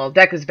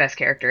Deku's best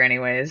character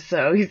anyways,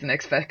 so he's the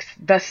next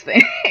best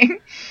thing.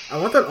 I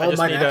want that All just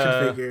Might need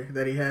action a- figure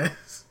that he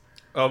has.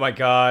 Oh my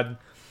god.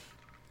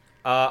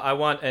 I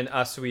want an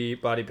Asui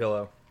body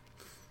pillow.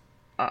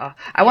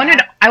 I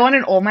want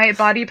an All Might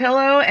body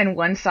pillow, and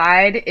one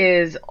side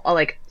is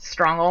like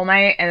strong All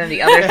Might, and then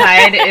the other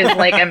side is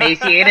like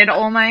emaciated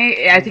All Might.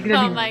 I think that'd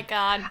Oh be. my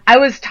god! I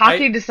was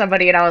talking to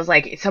somebody, and I was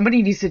like,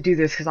 somebody needs to do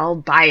this because I'll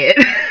buy it.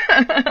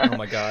 Oh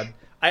my god.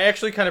 I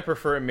actually kind of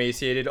prefer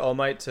emaciated All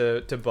Might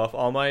to buff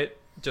All Might,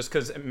 just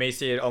because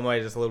emaciated All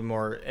Might is a little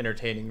more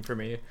entertaining for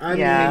me. I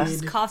Yeah.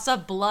 need Coughs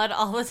up blood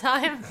all the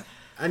time.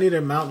 I need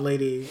a Mount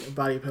Lady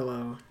body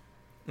pillow.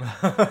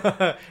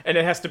 And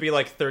it has to be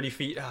like 30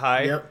 feet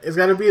high. Yep, it's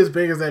got to be as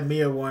big as that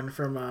Mia one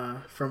from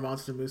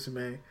Monster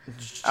Musume.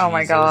 Oh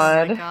my Jesus. Oh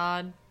god. my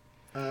god!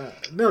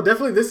 No,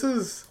 definitely this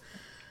is.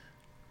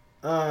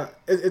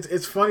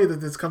 It's funny that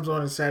this comes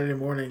on Saturday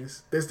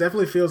mornings. This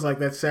definitely feels like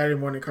that Saturday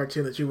morning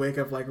cartoon that you wake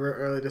up like real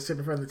early to sit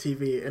in front of the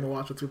TV and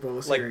watch with two bowls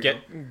of cereal.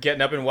 Like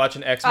getting up and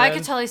watching Oh, X-Men. I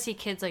could totally see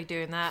kids like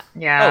doing that, Oh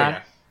Yeah.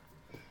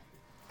 yeah.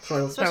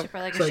 So, especially for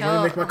like it's a like, show. let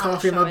me make my how the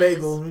coffee and show my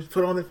bagel. is. Let me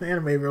put on the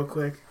anime real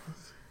quick.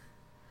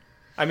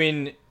 I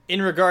mean,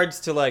 in regards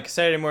to like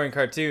Saturday morning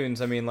cartoons,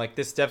 I mean, like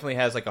this definitely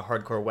has like a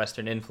hardcore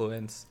Western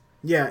influence.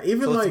 Yeah,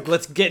 even So like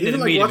let's get into even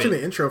the like meat of watching it.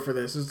 the intro for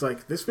this is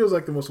like this feels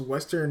like the most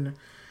Western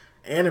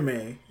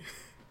anime.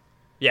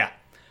 Yeah.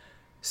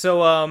 So,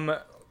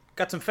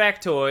 got some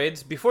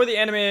factoids. Before the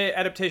anime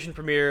adaptation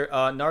premiere,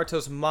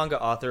 Naruto's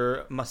manga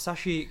author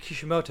Masashi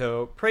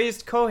Kishimoto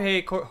praised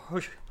Kohei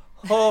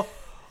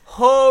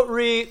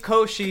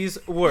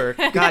Horikoshi's work.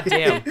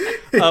 Goddamn,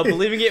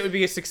 believing it would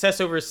be a success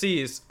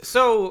overseas.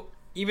 So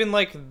even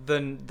like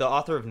the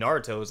author of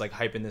Naruto is like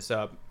hyping this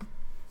up.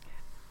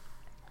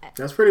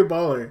 That's pretty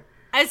baller.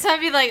 I just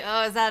want to be like,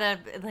 oh, is that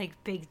a like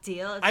big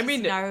deal? It's I just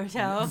mean,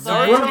 Naruto. It's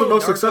But one of the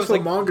most Naruto's successful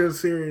like- manga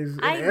series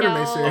and I anime know.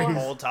 The series.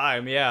 whole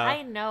time, yeah.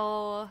 I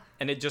know.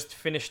 And it just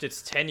finished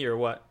its tenure.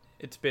 What?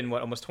 It's been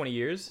what? Almost 20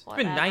 years. It's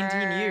been 19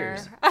 Whatever.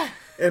 years.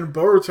 And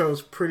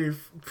Boruto's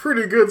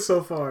pretty good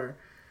so far.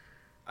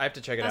 I have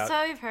to check it That's out.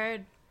 what we've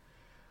heard.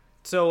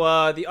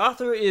 So, the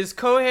author is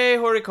Kohei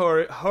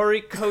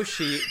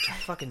Horikoshi.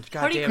 Fucking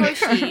goddamn.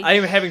 Horikoshi. I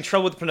am having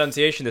trouble with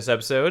pronunciation this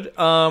episode.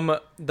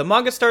 The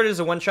manga started as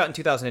a one-shot in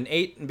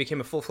 2008 and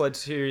became a full-fledged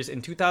series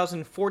in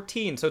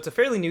 2014, so it's a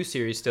fairly new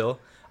series still.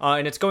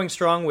 And it's going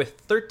strong with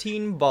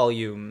 13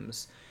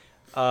 volumes.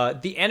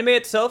 The anime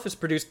itself is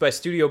produced by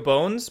Studio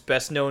Bones,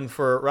 best known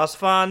for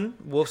Rasfan,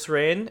 Wolf's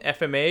Rain,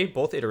 FMA,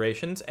 both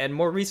iterations, and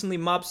more recently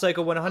Mob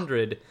Psycho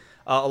 100,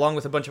 along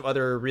with a bunch of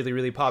other really,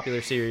 really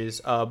popular series.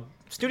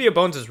 Studio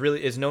Bones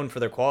is known for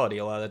their quality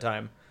a lot of the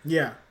time.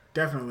 Yeah,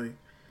 definitely.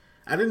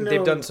 I didn't know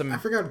They've done some I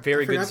forgot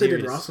very good they did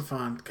series.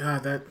 Rossifon.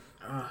 God,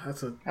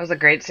 that's a That was a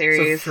great it's a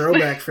series.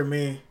 throwback for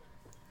me.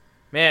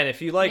 Man,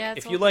 if you like Yeah,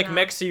 it's if you old like now.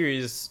 mech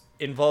series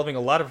involving a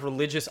lot of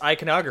religious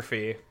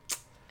iconography,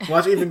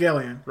 Watch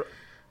Evangelion.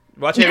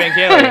 watch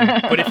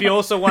Evangelion. But if you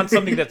also want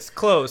something that's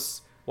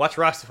close, watch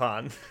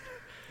Rasfan.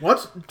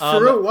 Watch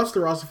watch the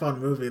Rossifon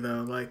movie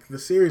though. Like the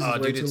series is Oh,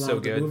 way dude, too it's long. so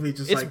The good. movie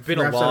just It's like been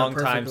a wraps that up long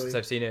time perfectly. since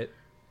I've seen it.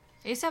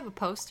 I used to have a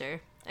poster.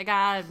 I got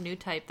out of New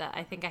Type that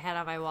I think I had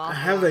on my wall. I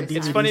have that for a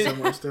long DVD time. funny-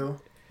 somewhere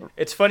still.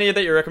 It's funny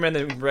that you recommend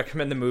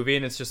the movie,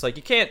 and it's just like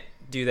you can't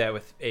do that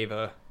with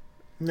Ava.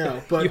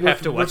 No, but You with,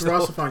 have to watch with the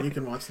whole Rossifon, you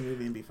can watch the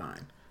movie and be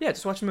fine. Yeah,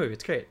 just watch the movie.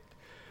 It's great.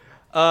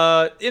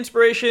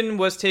 Inspiration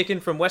was taken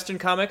from Western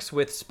comics,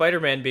 with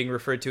Spider-Man being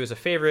referred to as a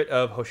favorite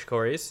of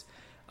Hoshikori's.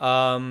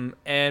 And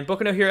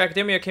Boku no Hero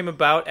Academia came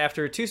about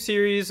after 2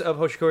 series of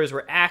Hoshikoris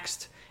were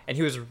axed, and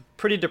he was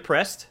pretty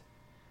depressed.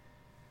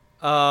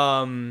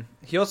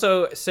 He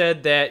also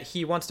said that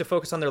he wants to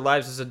focus on their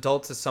lives as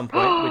adults at some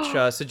point,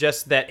 which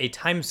suggests that a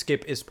time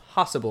skip is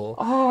possible.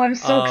 Oh, I'm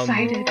so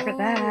excited for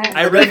that.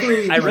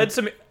 I read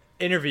some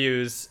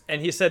interviews,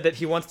 and he said that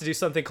he wants to do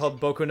something called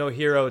Boku no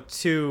Hero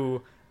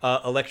 2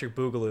 Electric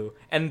Boogaloo,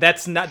 and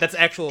that's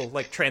actual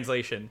like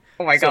translation.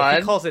 Oh my so god! If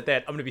he calls it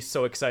that, I'm gonna be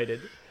so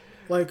excited.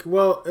 Like,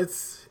 well,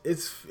 it's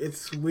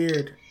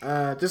weird.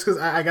 Just because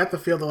I got the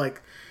feel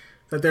that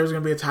there was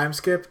gonna be a time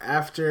skip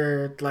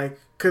after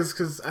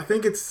because I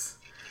think it's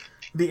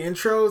the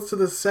intro to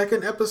the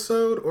second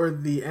episode or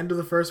the end of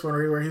the first one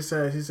where he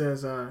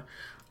says,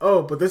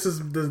 "Oh, but this is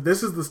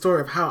the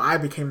story of how I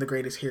became the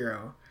greatest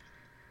hero."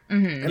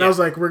 Mm-hmm, and I was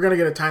like, we're gonna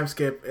get a time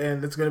skip,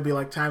 and it's gonna be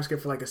like time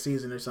skip for like a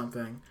season or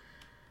something,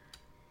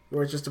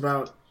 where it's just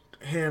about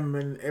him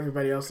and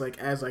everybody else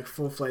as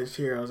full-fledged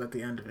heroes at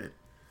the end of it.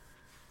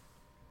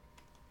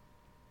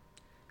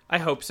 I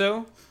hope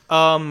so.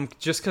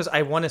 Just because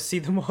I want to see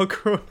them all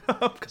grown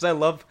up, because I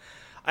love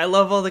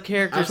all the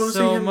characters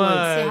so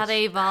much. See how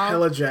they evolve.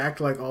 Hella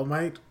jacked like All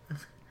Might.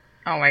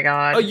 Oh my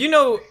god. Oh, you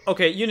know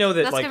that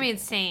That's like gonna be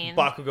insane.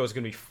 Bakugo's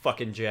gonna be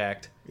fucking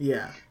jacked.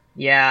 Yeah.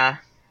 Yeah.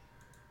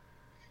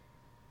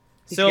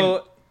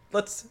 So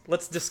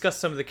let's discuss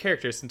some of the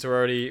characters since we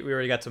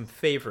already got some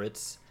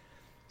favorites.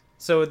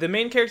 So the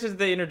main characters that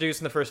they introduced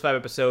in the first 5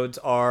 episodes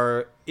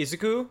are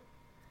Izuku,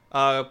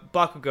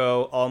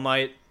 Bakugo, All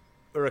Might,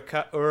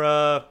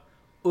 Uraraka,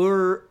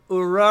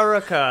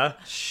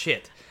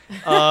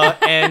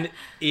 and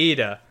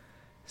Ida.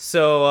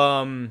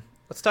 So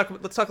let's talk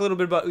a little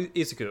bit about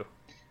Izuku.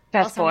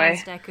 Best also boy.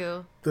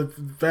 Deku. The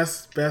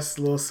best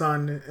little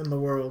son in the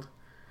world.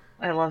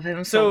 I love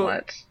him so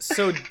much.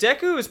 So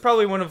Deku is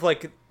probably one of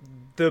like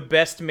the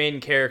best main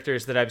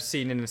characters that I've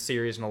seen in a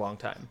series in a long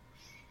time.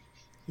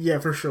 Yeah,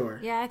 for sure.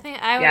 Yeah, I think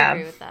I would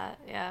agree with that.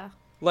 Yeah.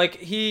 Like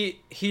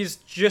he's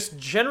just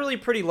generally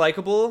pretty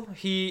likable.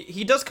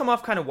 He does come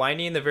off kind of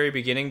whiny in the very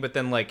beginning, but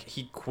then like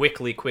he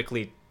quickly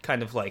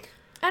kind of like.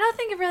 I don't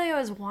think it really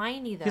was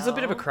whiny though. He's a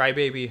bit of a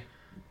crybaby.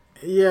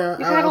 Yeah,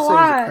 he's got a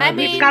lot. I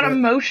mean, he's got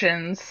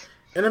emotions.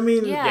 And I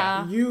mean,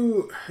 yeah.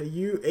 you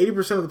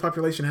 80% of the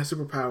population has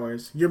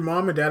superpowers. Your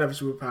mom and dad have a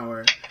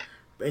superpower,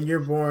 and you're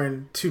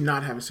born to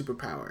not have a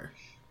superpower.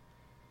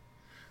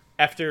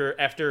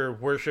 After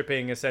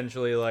worshiping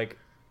essentially like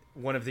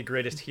one of the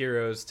greatest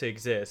heroes to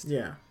exist.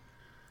 Yeah.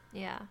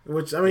 Yeah.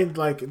 Which I mean,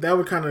 like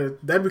that'd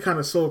be kind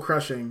of soul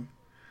crushing.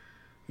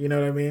 You know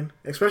what I mean?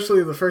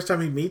 Especially the first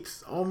time he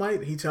meets All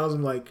Might, he tells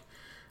him like,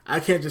 "I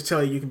can't just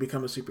tell you can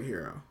become a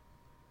superhero."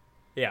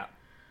 Yeah.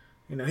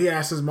 You know, he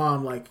asks his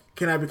mom like,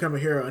 "Can I become a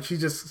hero?" And she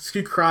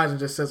cries and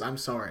just says, "I'm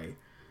sorry."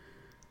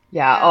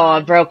 Yeah. Oh,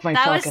 it broke my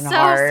that fucking was so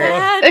heart.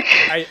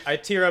 Sad. I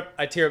tear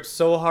up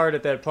so hard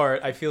at that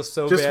part. I feel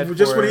so bad for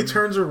just when him. he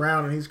turns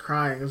around and he's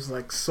crying, it was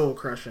like soul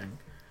crushing.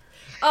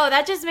 Oh,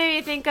 that just made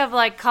me think of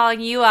like calling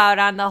you out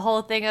on the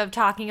whole thing of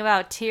talking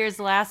about tears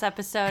last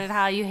episode and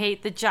how you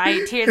hate the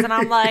giant tears. And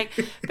I'm like,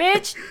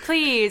 bitch,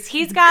 please.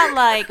 He's got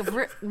like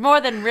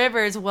more than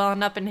rivers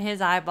welling up in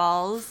his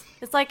eyeballs.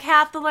 It's like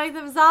half the length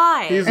of his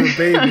eye. He's a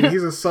baby.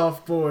 He's a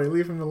soft boy.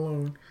 Leave him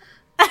alone.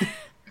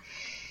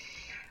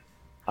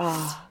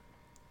 Oh.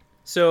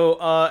 So,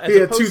 as he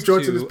had 2 opposed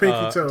joints to, in his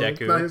pinky toe.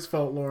 Deku, Not his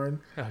fault,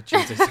 Lauren. Oh,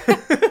 Jesus.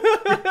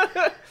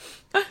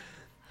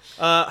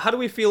 How do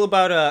we feel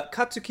about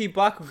Katsuki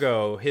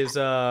Bakugo,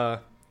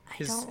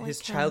 his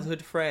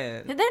childhood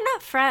friend? They're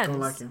not friends. Don't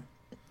like him.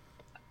 They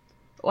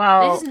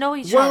Well, just know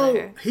each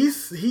other.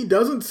 He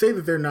doesn't say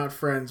that they're not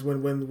friends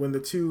when the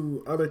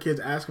 2 other kids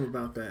ask him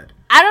about that.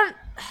 I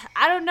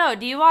don't know.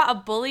 Do you want a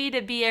bully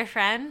to be your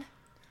friend?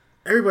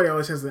 Everybody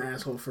always has an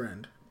asshole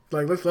friend.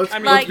 Like let's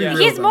Like be real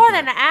he's about more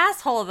that. than an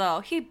asshole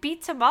though. He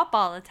beats him up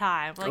all the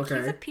time. Like Okay.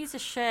 he's a piece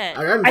of shit.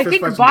 I got in I fist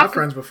think fights with my Baku-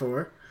 friends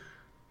before.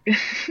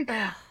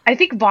 I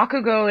think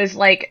Bakugo is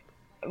like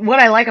what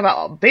I like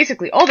about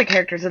basically all the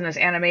characters in this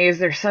anime is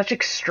they're such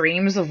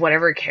extremes of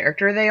whatever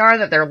character they are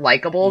that they're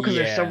likable because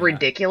they're so Yeah.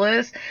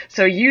 ridiculous.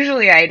 So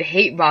usually I'd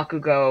hate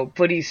Bakugo,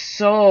 but he's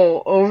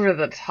so over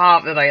the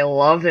top that I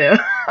love him.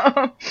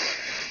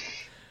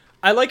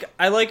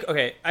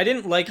 Okay, I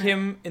didn't like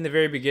him in the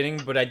very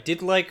beginning, but I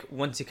did like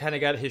once he kind of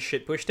got his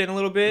shit pushed in a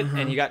little bit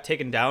and he got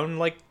taken down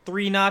like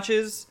 3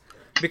 notches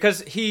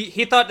because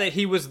he thought that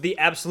he was the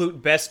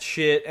absolute best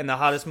shit and the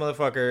hottest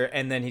motherfucker,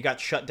 and then he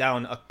got shut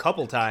down a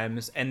couple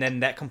times, and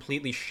then that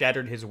completely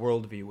shattered his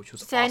worldview, which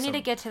was See, awesome. I need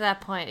to get to that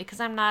point because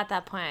I'm not at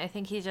that point. I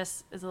think he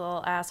just is a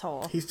little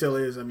asshole. He still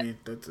is. I mean,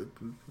 that's it.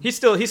 He's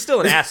still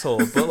an asshole,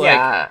 but like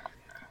Yeah.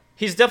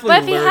 he's definitely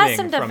But if he learning has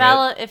some from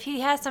it. if he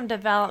has some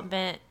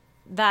development,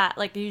 that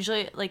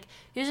usually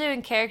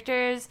when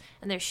characters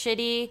and they're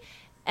shitty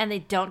and they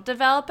don't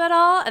develop at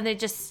all and they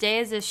just stay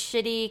as this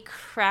shitty,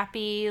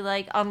 crappy,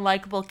 like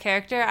unlikable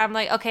character, I'm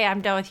like, okay,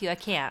 I'm done with you. I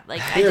can't.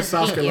 Like I Yeah, just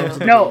hate Sasuke loves you.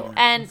 to No. be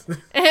And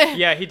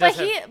Yeah, he does.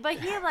 but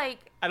he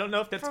like. I don't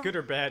know if that's good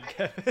or bad,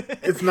 Kevin.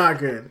 It's not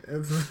good.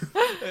 It's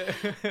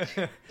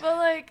But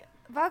like,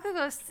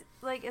 Bakugo's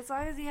like, as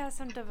long as he has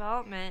some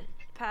development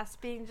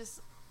past being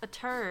just a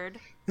turd.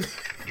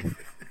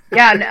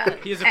 Yeah, no,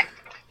 He's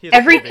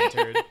every- a big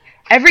turd.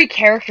 every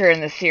character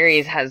in the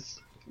series has,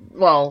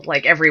 well,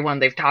 like everyone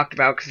they've talked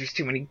about, because there's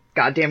too many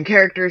goddamn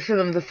characters for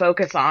them to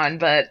focus on,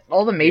 but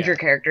all the major Yeah.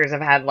 characters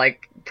have had,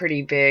 like,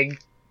 pretty big,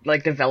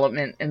 like,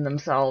 development in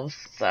themselves,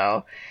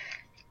 so.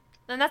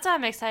 And that's what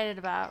I'm excited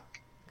about.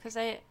 Because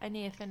I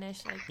need to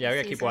finish, like, Yeah, we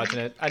the gotta keep season. watching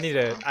it.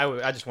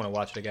 I just want to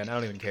watch it again. I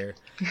don't even care.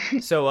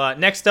 So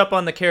next up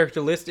on the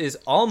character list is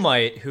All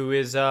Might, who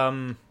is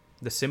the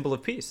symbol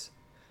of peace.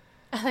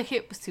 I like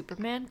it.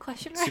 Superman?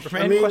 Question mark?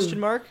 Superman? I mean- Question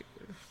mark.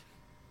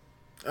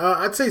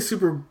 I'd say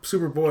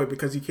Superboy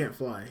because he can't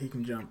fly. He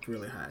can jump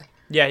really high.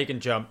 Yeah, he can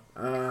jump.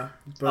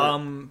 But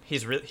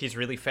He's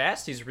really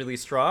fast. He's really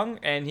strong,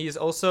 and he's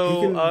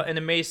also He can- an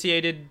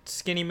emaciated,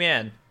 skinny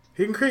man.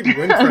 he can create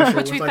wind pressure,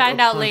 Which with, we like, find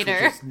a out punch, which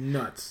later. is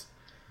nuts.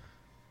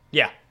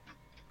 Yeah.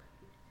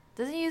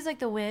 Doesn't he use, like,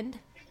 the wind?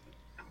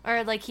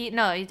 Or, like, he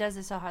does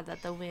it so hard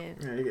that the wind.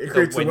 Yeah, it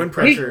creates the wind- wind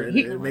pressure and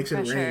he- it makes it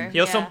wind pressure. rain. He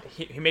also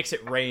Yeah. he makes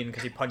it rain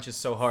because he punches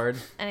so hard.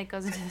 And it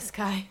goes into the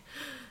sky.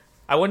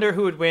 I wonder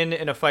who would win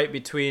in a fight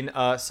between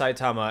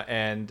Saitama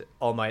and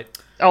All Might.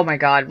 Oh my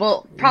god,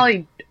 well,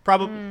 probably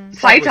Probably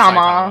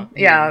Saitama.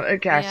 Yeah,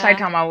 okay, Yeah.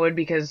 Saitama would,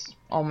 because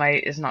All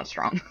Might is not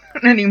strong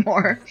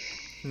anymore.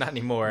 Not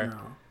anymore.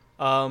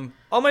 No.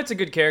 All Might's a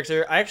good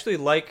character. I actually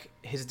like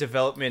his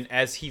development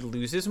as he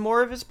loses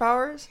more of his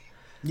powers.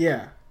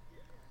 Yeah.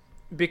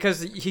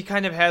 Because he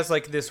kind of has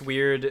like this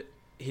weird,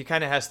 he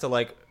kind of has to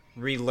like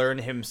relearn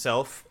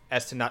himself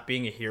as to not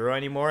being a hero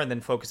anymore, and then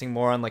focusing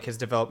more on like his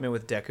development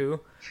with Deku.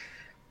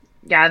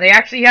 Yeah,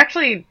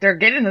 they're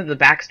getting into the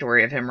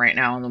backstory of him right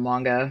now in the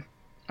manga.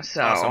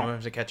 So, Some of them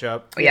have to catch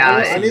up. Yeah,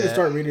 I need to that.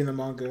 start reading the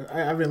manga.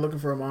 I've been looking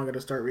for a manga to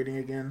start reading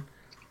again.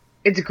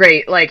 it's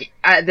great. Like,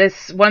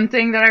 this one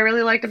thing that I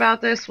really liked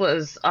about this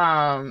was,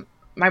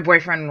 my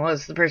boyfriend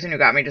was the person who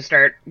got me to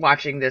start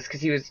watching this,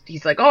 because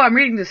he's like, oh, I'm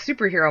reading this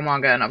superhero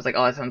manga, and I was like,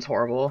 oh, that sounds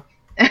horrible.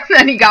 And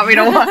then he got me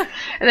to watch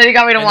And then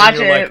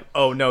you're it. like,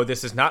 oh no,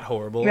 this is not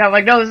horrible. Yeah, I'm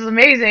like, no, this is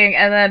amazing.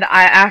 And then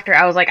after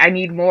I was like, I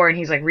need more, and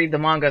he's like, read the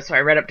manga. So I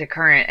read up to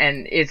current,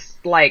 and it's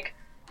like,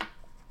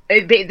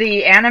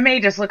 the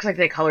anime just looks like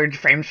they colored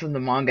frames from the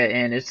manga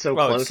in. It's so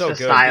Oh, close it's so to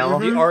good. style.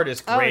 The art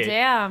is Oh, great.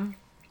 damn.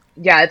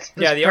 Yeah, it's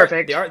the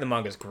perfect. art in the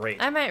manga is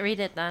great. I might read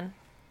it then.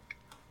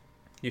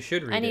 You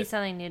should read I need it.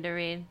 something new to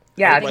read.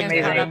 Yeah, I it's think I'm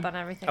amazing. caught up on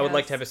everything I would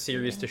like to else. have a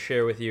series to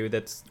share with you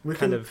that's We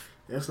kind can- of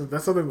Yeah, so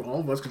that's something all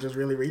of us could just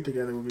really read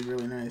together. Would be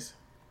really nice.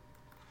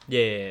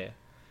 yeah.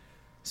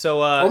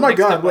 So Oh my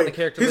next up god! on the Wait,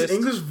 character his list.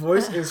 English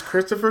voice is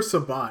Christopher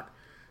Sabat.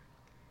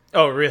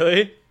 Oh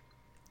really?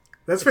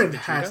 That's It's a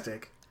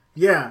fantastic.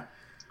 Yeah.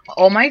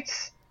 All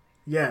Mights?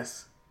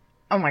 Yes.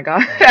 Oh my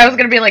god. I was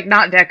gonna be like,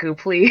 not Deku,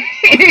 please.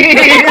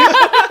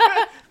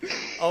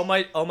 All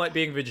Might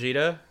being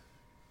Vegeta.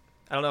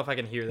 I don't know if I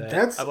can hear that.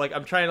 That's-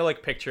 I'm trying to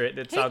like picture it.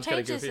 It He sounds kind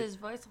of changes goofy. his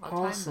voice all the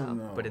time, Awesome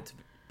though. though.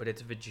 But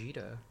it's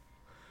Vegeta.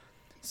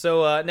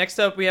 So next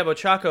up we have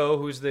Ochako,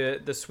 who's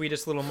the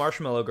sweetest little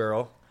marshmallow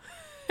girl.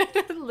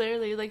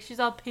 Literally, like, she's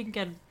all pink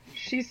and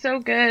She's so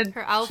good.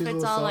 her She's a outfit's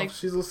little all soft. like.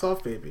 She's a little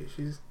soft baby.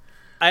 She's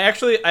I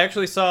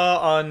actually saw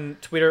on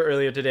Twitter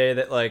earlier today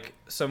that like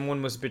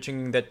someone was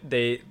bitching that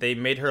they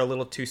made her a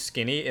little too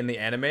skinny in the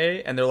anime,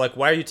 and they're like,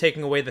 why are you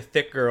taking away the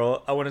thick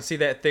girl? I want to see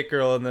that thick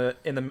girl in the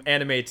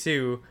anime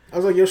too. I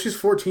was like, yo, she's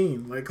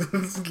 14. Like,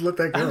 let's let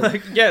that go.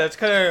 Like, yeah, that's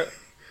kind of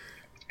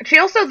They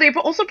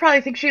also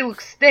probably think she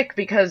looks thick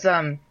because,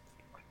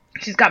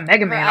 she's got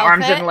Mega Man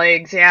arms outfit? and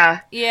legs,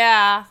 yeah.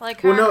 Yeah, like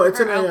her, Well, no, it's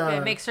her in a,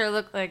 outfit makes her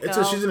look like.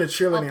 She's in a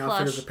cheerleading all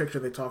outfit. Is plush. the picture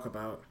they talk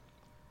about.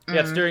 yeah.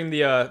 It's during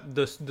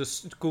the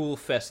school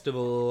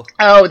festival.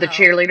 Oh, the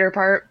cheerleader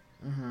part?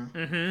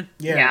 Mm-hmm.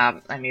 Yeah,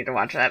 I need to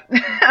watch that.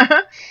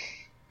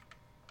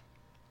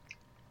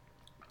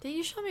 Did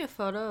you show me a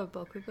photo of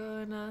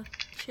Bokugo in a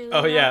cheerleader?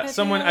 Oh yeah, outfit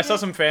someone the I other saw day?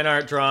 some fan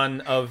art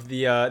drawn of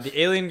the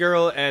alien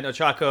girl and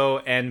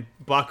Ochako and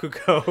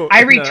Bakugo.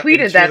 I in the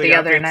retweeted that the cheerleading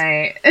other outfits.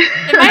 night.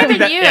 It might have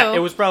been you. Yeah, it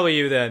was probably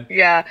you then.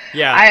 Yeah.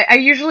 Yeah. I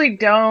usually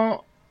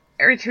don't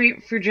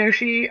retweet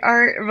Fujoshi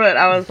art, but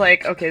I was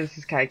like, okay, this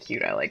is kind of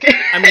cute. I like it.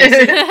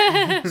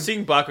 I mean,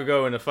 seeing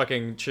Bakugo in a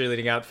fucking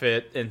cheerleading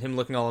outfit and him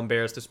looking all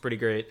embarrassed is pretty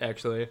great,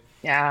 actually.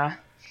 Yeah.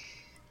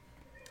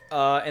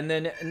 And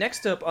then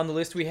next up on the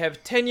list we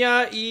have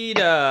Tenya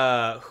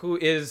Ida, who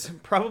is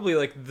probably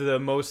like the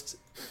most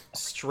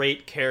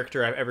straight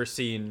character I've ever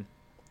seen.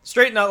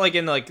 Straight, not like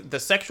in like the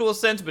sexual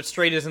sense, but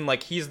straight as in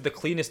like he's the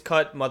cleanest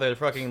cut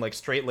motherfucking like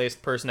straight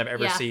laced person I've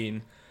ever Yeah.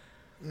 seen.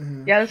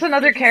 Yeah, that's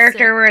another He's character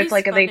sick. where it's He's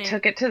like they funny.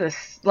 took it to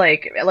this,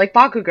 like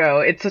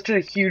Bakugo, it's such a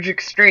huge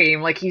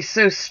extreme. Like, he's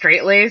so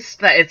straight-laced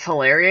that it's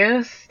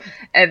hilarious.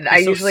 And I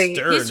He's so usually...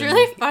 stern He's and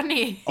really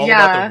funny. all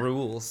Yeah. about the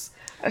rules.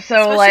 So,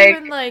 Especially like...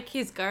 when like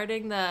he's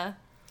guarding the.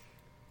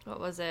 What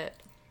was it?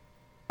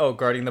 Oh,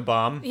 guarding the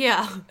bomb.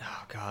 Yeah.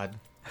 Oh God.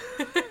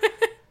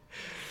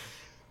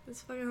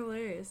 It's fucking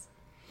hilarious.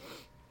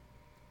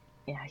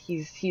 Yeah,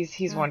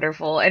 he's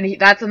wonderful, and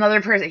that's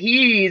another person.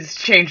 He's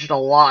changed a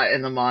lot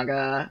in the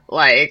manga.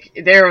 Like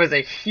there was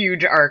a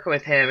huge arc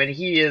with him, and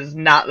he is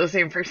not the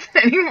same person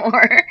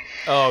anymore.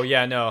 Oh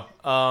yeah, no.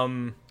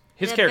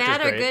 His In a character's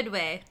bad or great. good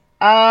way?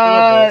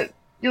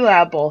 You'll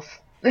have both.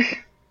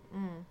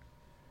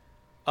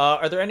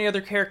 Are there any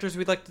other characters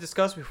we'd like to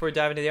discuss before we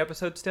dive into the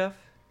episode, Steph?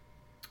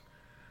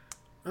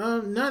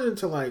 Not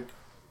into like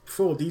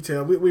full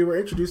detail. We were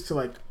introduced to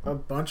like a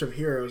bunch of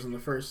heroes in the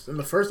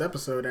first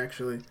episode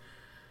actually.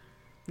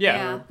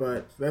 Yeah.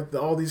 But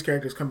all these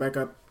characters come back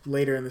up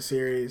later in the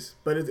series.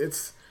 But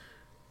it's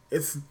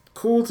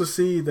cool to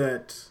see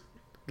that,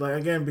 like,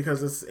 again,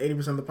 because it's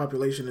 80% of the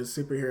population is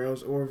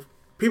superheroes or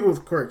people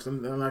with quirks.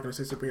 I'm not going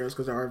to say superheroes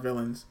because there are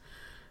villains.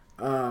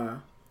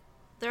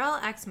 They're all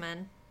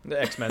X-Men.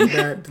 The X-Men.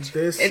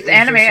 It's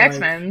anime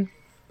X-Men.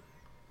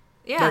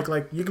 Yeah.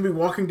 Like you can be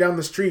walking down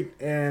the street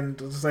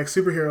and it's like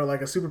superhero,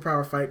 like a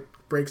superpower fight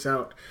breaks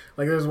out.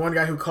 Like there's one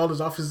guy who called his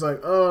office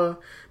like, the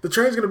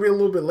train's gonna be a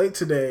little bit late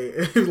today.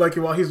 Like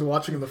while he's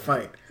watching the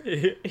fight.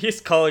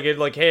 He's calling it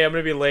like, hey, I'm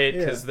gonna be late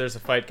because there's a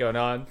fight going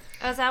on.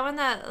 Oh, is that when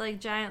that like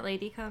giant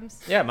lady comes?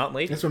 Yeah, Mountain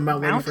Lady. That's when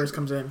Mountain Lady first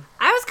comes in.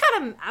 I was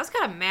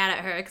kind of mad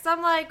at her because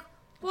I'm like,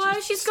 why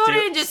is she going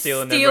in and just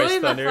stealing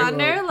stealing the everybody's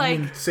thunder?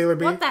 Like, Sailor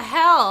B. what the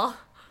hell?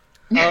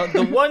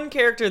 The one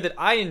character that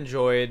I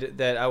enjoyed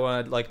that I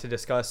would like to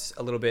discuss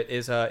a little bit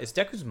is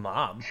Deku's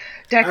mom.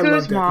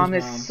 Deku's mom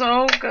is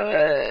so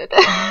good.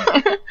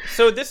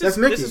 So this That's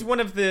is one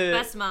of the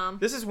Best mom.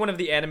 This is one of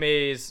the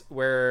animes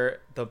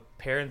where the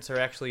parents are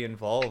actually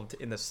involved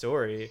in the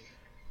story,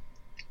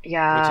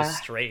 Yeah. which is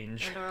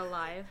strange. And are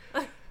alive.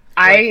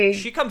 Like,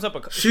 she comes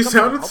up. She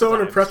sounded so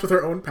unimpressed with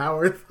her own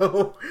power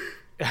though.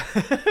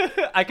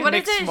 I can What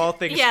make is it? small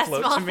things Yeah,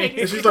 float small to me.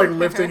 things. And she's like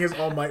lifting his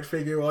All Might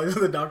figure while he's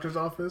in the doctor's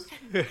office.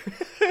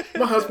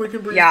 My husband can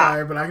breathe Yeah.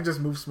 fire, but I can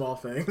just move small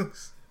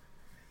things.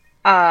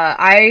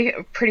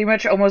 I pretty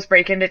much almost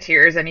break into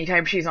tears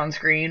anytime she's on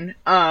screen.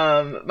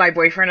 My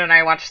boyfriend and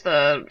I watch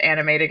the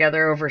anime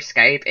together over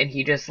Skype, and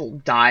he just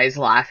dies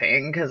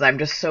laughing because I'm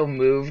just so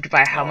moved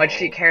by how much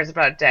she cares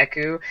about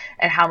Deku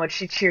and how much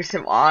she cheers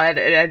him on,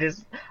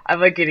 and I'm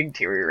like getting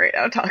teary right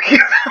now talking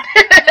about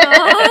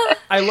it.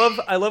 I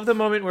love the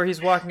moment where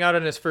he's walking out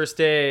on his first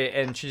day,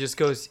 and she just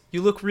goes,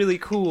 "You look really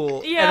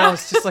cool." Yeah. And I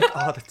was just like,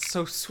 "Oh, that's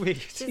so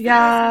sweet." She's the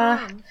Yeah.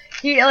 best mom.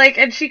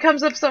 And she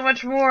comes up so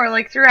much more,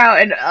 like,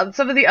 throughout, and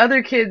some of the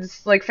other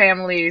kids, like,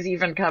 families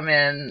even come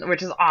in,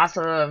 which is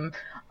awesome.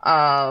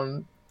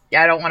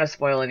 Yeah, I don't want to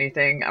spoil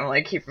anything. I'm,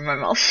 like, keeping my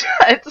mouth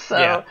shut, so.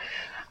 Yeah.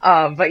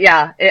 But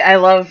yeah, I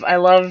love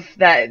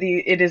that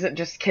it isn't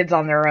just kids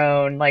on their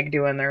own, like,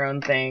 doing their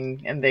own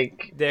thing, and They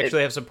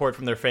actually have support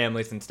from their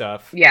families and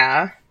stuff.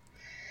 Yeah.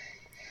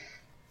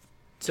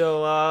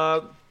 So,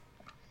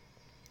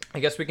 I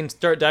guess we can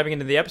start diving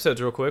into the episodes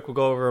real quick. We'll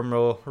go over them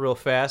real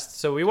fast.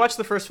 So we watched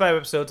the first 5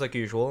 episodes like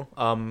usual.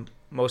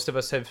 Most of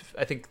us have,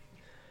 I think,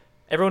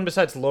 everyone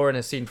besides Lauren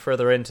has seen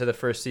further into the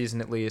first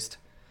season at least.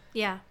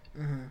 Yeah.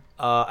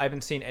 I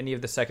haven't seen any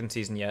of the second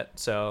season yet.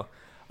 So,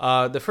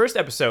 the first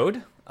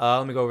episode,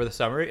 let me go over the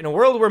summary. In a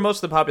world where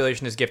most of the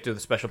population is gifted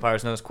with special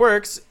powers known as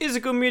quirks,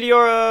 Izuku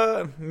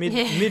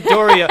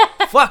Midoriya,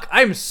 fuck,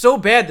 I'm so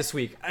bad this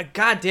week.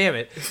 God damn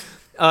it.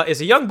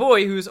 Is a young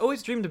boy who has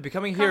always dreamed of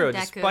becoming a hero Deku.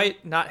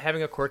 despite not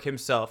having a quirk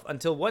himself,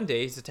 until one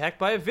day he's attacked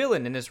by a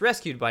villain and is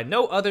rescued by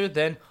no other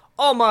than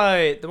All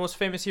Might, the most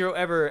famous hero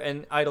ever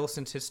and idol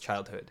since his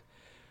childhood.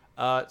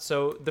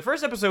 So the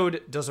first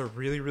episode does a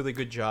really, really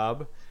good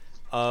job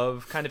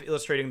of kind of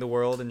illustrating the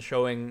world and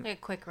showing... Like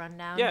a quick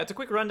rundown. Yeah, it's a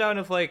quick rundown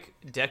of, like,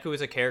 Deku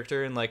as a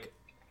character and, like,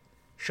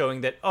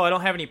 showing that, oh, I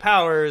don't have any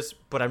powers,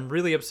 but I'm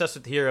really obsessed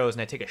with heroes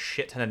and I take a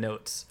shit ton of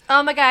notes.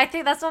 Oh my god, I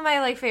think that's one of my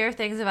like favorite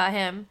things about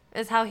him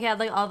is how he had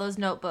like all those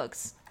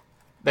notebooks.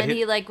 But And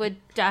he like would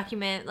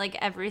document like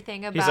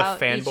everything about He's a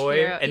each fanboy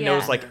hero. and Yeah.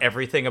 knows, like,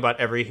 everything about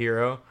every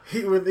hero.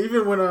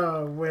 Even when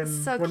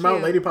So when Mount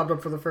cute. Lady popped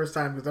up for the first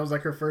time, because that was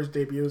like her first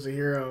debut as a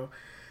hero,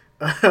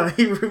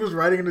 he was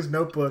writing in his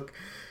notebook,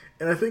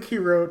 and I think he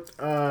wrote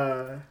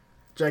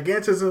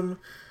Gigantism.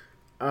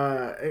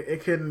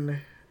 It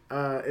can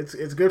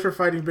it's good for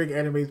fighting big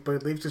enemies, but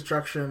it leaves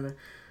destruction.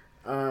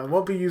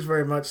 Won't be used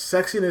very much.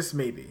 Sexiness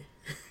maybe.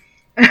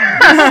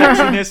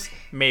 Sexiness,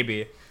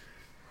 maybe.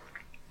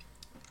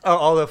 Oh,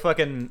 all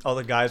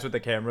the guys with the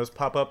cameras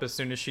pop up as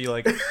soon as she,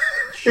 like,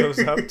 shows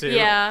up, too.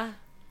 Yeah.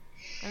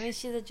 I mean,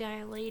 she's a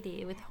giant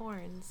lady with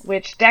horns.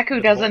 Which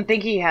Deku doesn't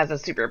think he has a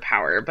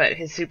superpower, but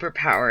his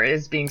superpower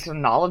is being so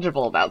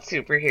knowledgeable about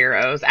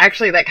superheroes.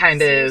 Actually, that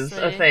kind of is a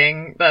Seriously.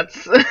 thing.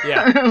 That's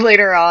Yeah.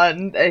 later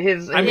on. I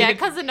mean, Yeah, it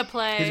comes into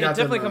play. He's It got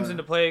definitely them, comes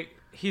into play.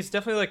 He's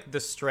definitely, like, the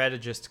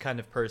strategist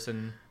kind of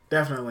person.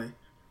 Definitely.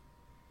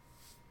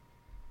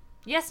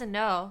 Yes and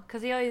no,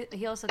 because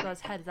he also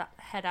goes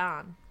head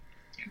on.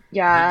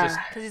 Yeah. He just-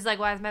 Because he's like,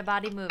 why is my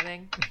body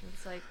moving?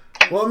 It's like,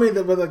 Well, I mean,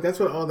 but like that's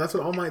what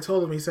All Might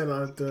told him. He said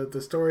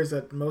the stories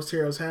that most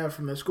heroes have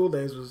from their school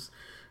days was,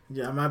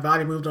 yeah, my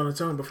body moved on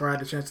its own before I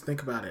had a chance to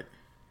think about it.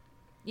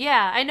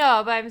 Yeah, I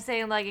know, but I'm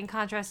saying like in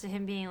contrast to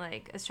him being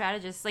like a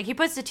strategist, like he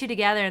puts the two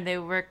together and they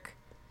work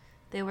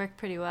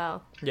pretty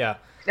well. Yeah.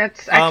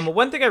 That's actually,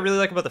 One thing I really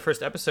like about the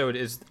first episode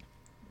is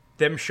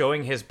them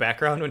showing his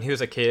background when he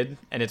was a kid,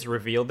 and it's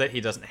revealed that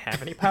he doesn't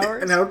have any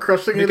powers. And how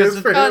crushing it Because is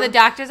of- for Oh, him. the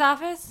doctor's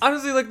office?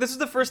 Honestly, like, this is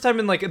the first time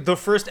in, like, the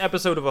first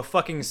episode of a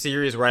fucking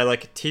series where I,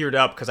 like, teared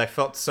up because I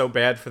felt so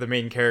bad for the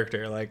main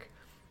character. Like,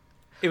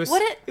 it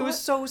was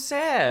so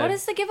sad. What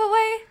is the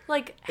giveaway?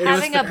 Like It was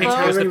having the a pink- It was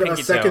the bone? having a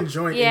pinky second toe.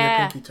 joint Yeah.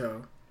 in your pinky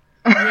toe.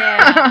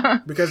 Yeah.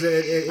 Because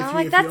if I'm you,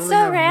 like, if that's you only so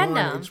have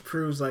random. one, it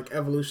proves like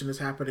evolution is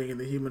happening in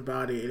the human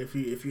body, and if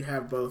you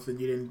have both, then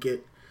you didn't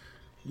get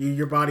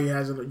your body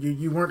hasn't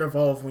you weren't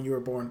evolved when you were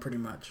born, pretty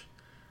much.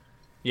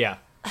 Yeah.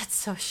 That's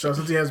so shitty. So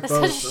since he has That's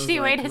both, such a I was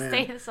shitty way like, to man.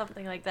 say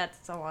something like that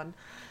to someone.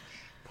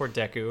 Poor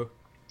Deku.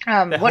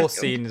 That what, whole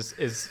scene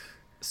is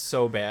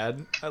so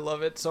bad. I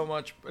love it so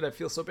much, but I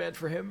feel so bad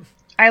for him.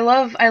 I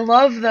love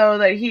though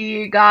that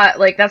he got,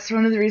 like, that's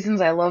one of the reasons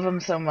I love him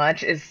so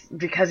much is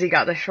because he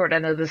got the short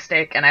end of the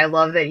stick, and I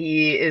love that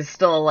he is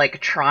still, like,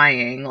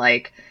 trying,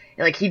 like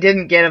he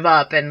didn't give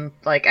up, and,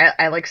 like,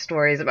 I like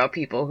stories about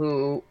people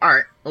who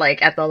aren't,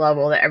 like, at the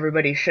level that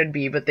everybody should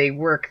be, but they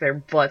work their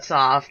butts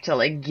off to,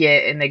 like,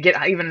 and they get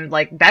even,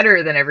 like,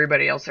 better than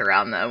everybody else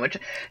around them, which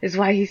is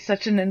why he's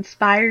such an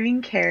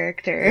inspiring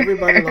character.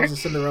 Everybody loves a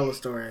Cinderella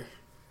story.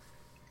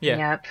 Yeah.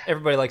 Yep.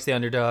 Everybody likes the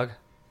underdog.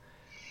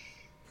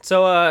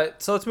 So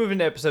let's move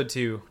into episode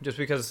 2, just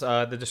because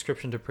the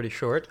descriptions are pretty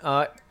short.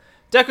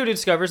 Deku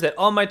discovers that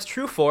All Might's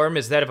true form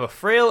is that of a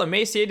frail,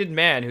 emaciated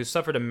man who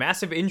suffered a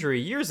massive injury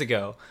years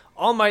ago.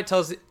 All Might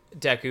tells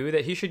Deku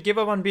that he should give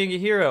up on being a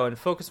hero and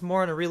focus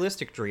more on a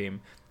realistic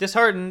dream.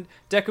 Disheartened,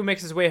 Deku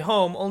makes his way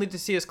home only to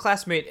see his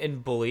classmate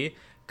and bully,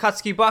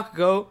 Katsuki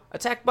Bakugo,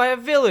 attacked by a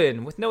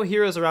villain. With no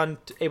heroes around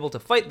able to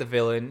fight the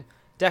villain,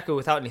 Deku,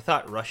 without any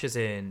thought, rushes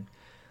in.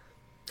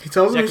 He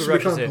tells him he Deku should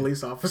become rushes a in.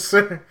 police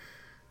officer.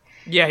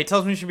 Yeah, he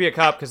tells me he should be a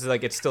cop because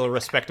like it's still a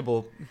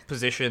respectable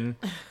position.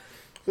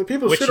 So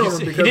people Which shit on he's-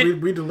 him he because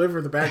did- we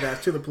deliver the bad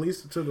guys to the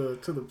police to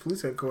the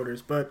police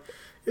headquarters, but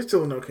it's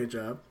still an okay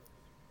job.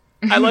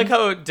 I like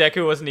how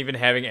Deku wasn't even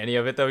having any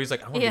of it though. He's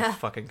like, I want to be Yeah. a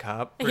fucking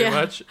cop, pretty Yeah.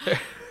 much.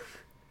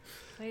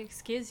 Like,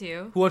 excuse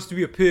you. Who wants to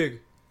be a pig?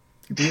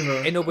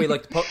 Diva, Ain't nobody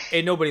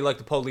like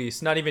the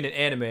police, not even in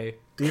anime.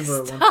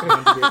 Diva wants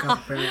to be a cop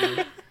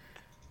apparently.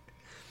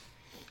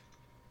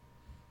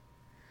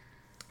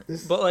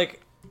 This, But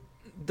like,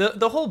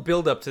 the whole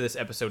build up to this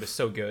episode is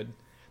so good.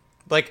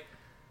 Like,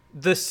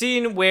 the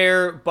scene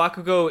where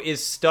Bakugo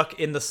is stuck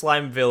in the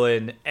slime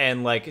villain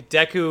and like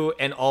Deku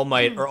and All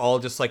Might are all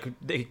just like,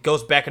 it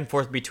goes back and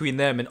forth between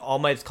them, and All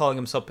Might's calling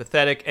himself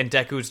pathetic, and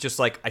Deku's just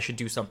like, I should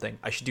do something,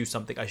 I should do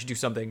something, I should do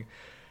something.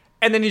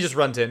 And then he just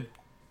runs in.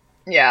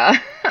 Yeah.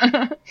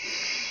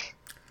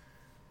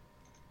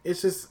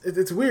 it's just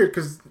it's weird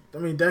because I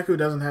mean Deku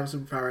doesn't have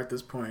superpower at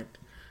this point,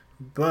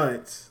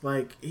 but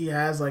like he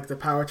has like the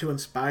power to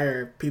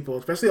inspire people,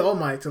 especially All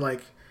Might, to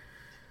like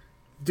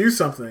do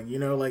something. You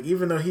know, like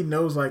even though he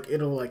knows like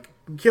it'll like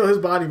kill his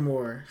body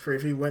more for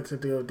if he went to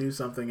go do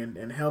something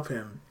and help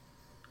him.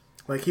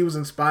 Like he was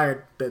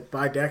inspired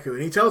by Deku,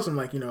 and he tells him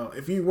like, you know,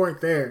 if you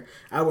weren't there,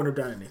 I wouldn't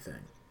have done anything.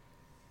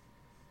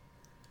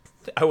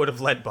 I would have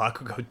let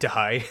Bakugo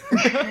die. Oh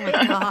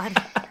my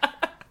god.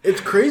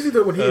 It's crazy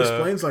though when he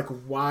explains like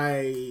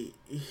why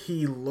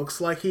he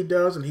looks like he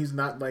does, and he's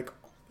not like,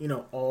 you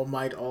know, All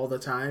Might all the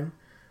time.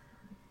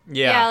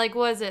 Yeah, like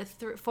what is it?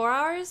 4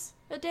 hours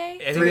a day?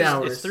 I think 3 it's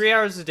hours. 3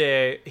 hours a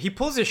day. He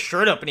pulls his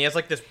shirt up and he has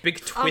like this big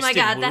twisted Oh my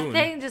god, wound. that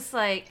thing just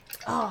like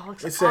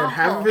looks It said awful.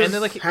 half of his And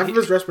then, like, half he- of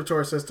his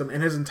respiratory system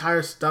and his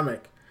entire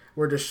stomach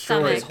were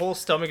destroyed. His whole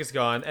stomach is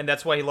gone, and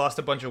that's why he lost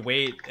a bunch of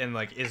weight and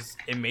like is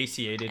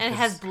emaciated. and it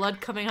 'cause- has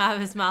blood coming out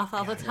of his mouth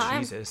all the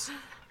time. Jesus.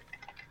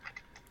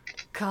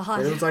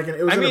 God. It was like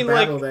it was I in mean, a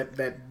battle like-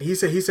 that he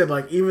said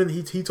like even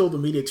he told the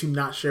media to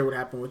not share what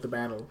happened with the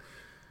battle,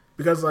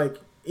 because like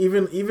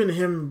even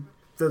him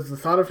the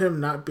thought of him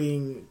not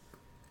being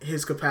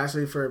his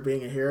capacity for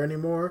being a hero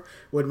anymore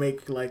would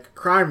make like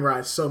crime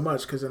rise so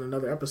much, because in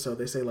another episode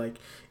they say like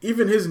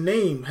even his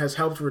name has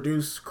helped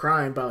reduce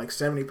crime by like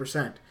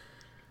 70%.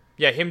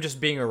 Yeah, him just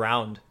being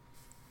around.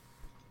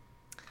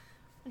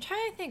 I'm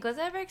trying to think. Was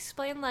it ever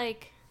explained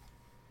like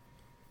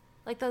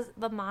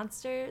the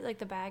monster, like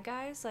the bad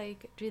guys,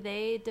 like do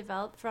they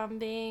develop from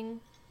being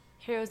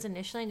heroes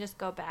initially and just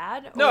go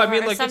bad? No, I Or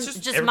mean, are like, some it's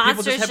just- just people just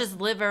monsters have- just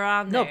live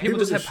around No, there. people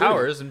just are have shitty.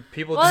 powers, and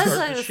people Well, just that's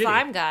are like the shitty.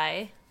 slime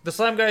guy. The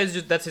slime guy is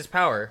just that's his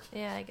power.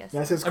 Yeah, I guess.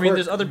 That's his I mean, quirk.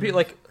 there's other people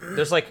like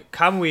there's like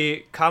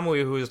Kamui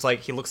who's like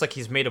he looks like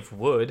he's made of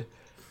wood.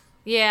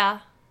 Yeah.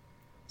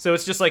 So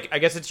it's just like I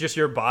guess it's just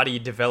your body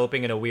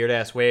developing in a weird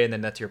ass way, and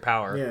then that's your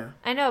power. Yeah.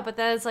 I know, but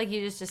that's like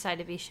you just decide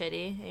to be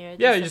shitty. And you're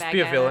Yeah, the you just bad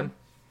be a guy villain.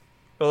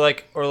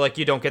 then. Or like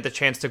you don't get the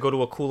chance to go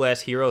to a cool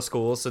ass hero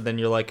school, so then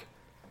you're like,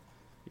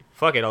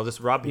 fuck it, I'll just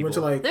rob He people. went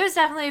to like There's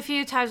definitely a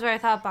few times where I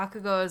thought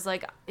Bakugo is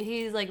like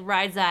he like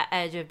rides that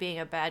edge of being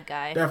a bad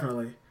guy.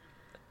 definitely.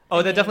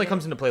 Oh, that definitely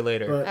comes into play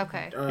later. But,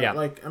 Okay. Yeah.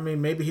 Like, I mean,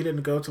 maybe he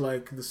didn't go to,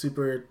 like, the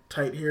super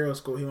tight hero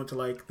school. He went to,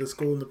 like, the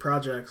school in the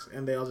projects,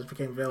 and they all just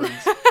became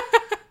villains.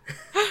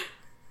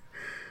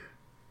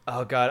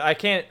 Oh god, I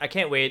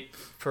can't wait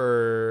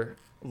for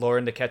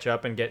Lauren to catch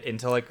up and get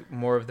into like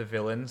more of the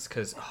villains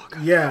because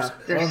Yeah.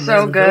 They're man,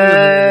 so the villains in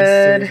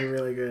this good. series are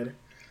really good.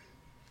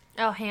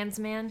 Oh,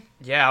 Handsman.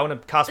 yeah, I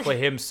want to cosplay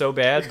him so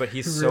bad, but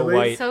he's so Really?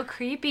 white. So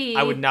creepy.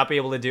 I would not be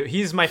able to do.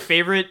 He's my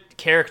favorite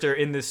character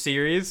in this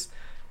series,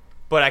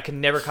 but I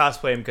can never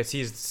cosplay him because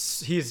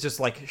he's just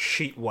like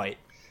sheet white.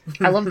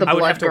 I love the I would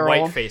blood have to girl.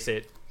 white face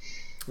it.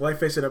 White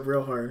face it up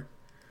real hard.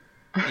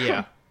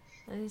 Yeah.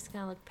 He's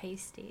gonna look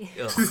pasty.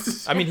 Ugh.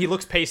 I mean, he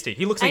looks pasty.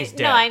 He looks like he's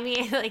dead. No, I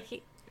mean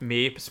like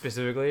Me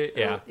specifically,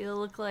 yeah. You'll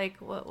look like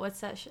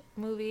what's that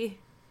movie?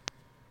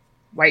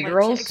 White White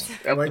girls. chicks.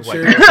 Oh, White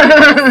White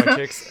shirt. White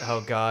chicks.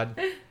 Oh god.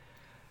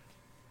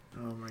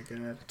 Oh my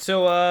god.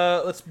 So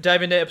let's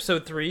dive into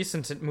episode 3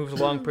 since it moves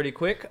along pretty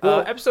quick.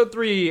 Well- Episode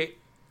 3.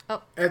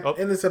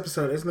 In this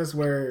episode, isn't this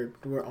where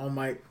All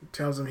Might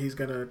tells him he's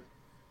gonna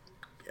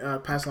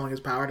pass along his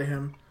power to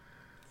him?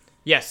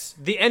 Yes,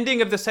 the ending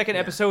of the second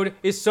episode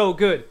is so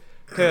good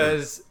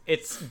because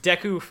it's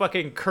Deku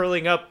fucking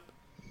curling up,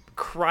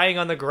 crying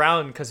on the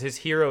ground because his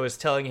hero is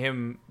telling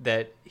him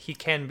that he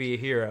can be a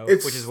hero,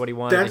 which is what he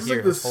wanted to That's hear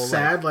like the his whole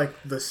sad, life. like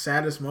the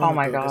saddest moment. Oh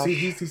my though, 'cause gosh.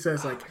 He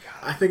says like,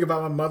 I think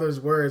about my mother's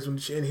words when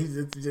she,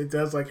 and it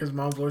does like his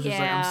mom's words. Just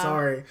like, I'm Yeah.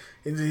 sorry.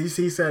 And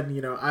he said,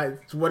 you know,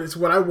 it's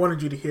what I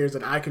wanted you to hear is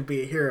that I could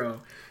be a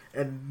hero,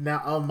 and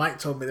now All Might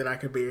told me that I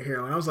could be a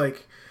hero, and I was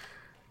like,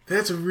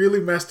 that's really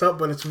messed up,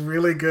 but it's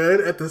really good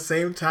at the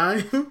same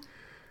time.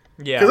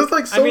 Yeah, Because it's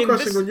like soul I mean,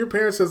 crushing this- when your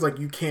parent says like,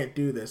 you can't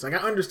do this. Like, I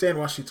understand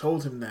why she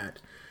told him that,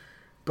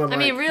 but like, I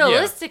mean,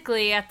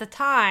 realistically, at the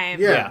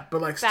time, yeah,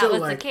 but like that still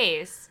was like the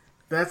case.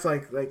 that's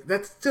like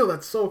that's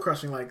soul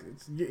crushing. Like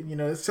it's, you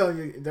know, it's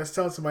telling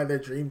somebody their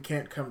dream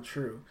can't come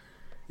true.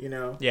 You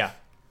know, yeah,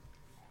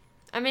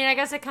 I mean, I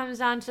guess it comes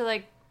down to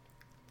like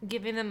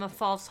giving them a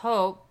false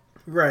hope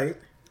right?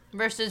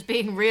 versus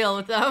being real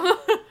with them.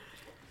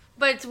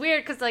 But it's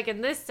weird because, like,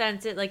 in this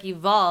sense, it like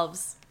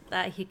evolves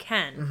that he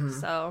can. Mm-hmm.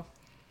 So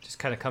just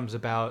kind of comes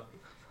about.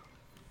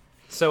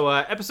 So,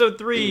 episode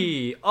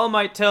 3, All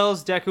Might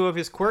tells Deku of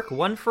his quirk,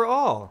 One for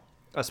All.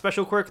 A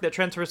special quirk that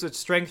transfers its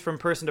strength from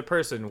person to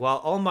person. While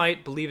All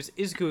Might believes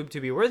Izuku to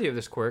be worthy of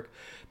this quirk,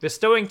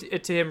 bestowing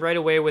it to him right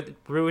away would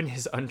ruin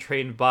his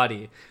untrained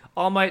body.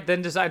 All Might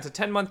then designs a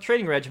 10-month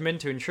training regimen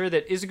to ensure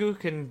that Izuku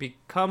can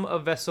become a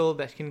vessel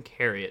that can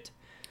carry it.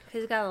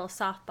 he's got a little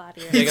soft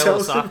body. He got a little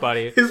tells soft him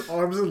body. His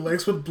arms and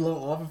legs would blow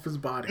off of his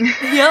body.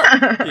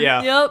 Yep.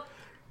 Yeah. Yep.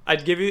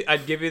 I'd give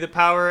you the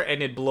power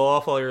and it'd blow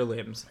off all your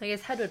limbs. Like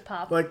his head would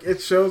pop. Like it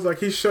shows, like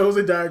he shows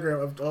a diagram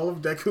of all of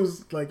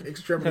Deku's like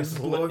extremities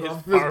blowing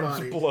off his arms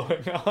body.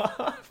 blowing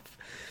off.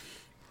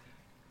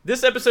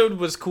 This episode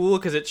was cool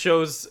because it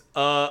shows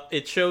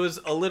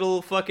a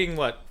little fucking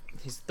what?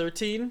 He's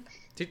 13?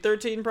 He's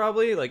 13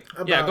 probably? Like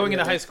yeah, About, going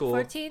into yeah. high school.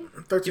 14?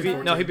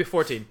 13, No, he'd be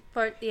 14.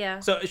 Yeah.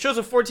 So it shows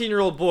a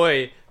 14-year-old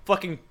boy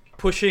fucking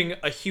pushing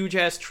a huge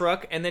ass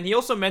truck, and then he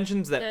also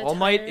mentions that They're All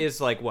Might tired.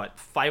 is like what,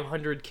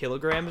 500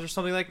 kilograms or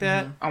something like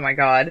that. Oh my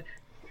god.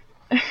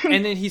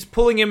 And then he's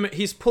pulling him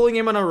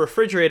on a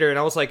refrigerator, and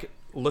I was like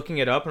looking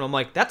it up, and I'm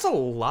like, that's a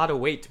lot of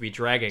weight to be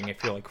dragging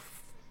if you're like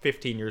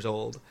 15 years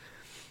old.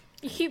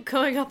 You keep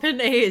going up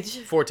in age.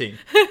 14.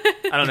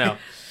 I don't know.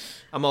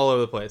 I'm all over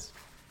the place.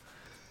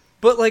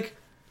 But like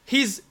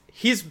he's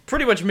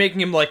pretty much making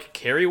him like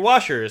carry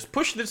washers,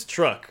 push this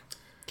truck,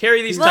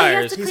 carry these Well, you have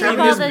tires, to He's clean up having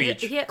all his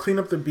the beach. Clean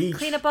up the beach.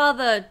 clean up all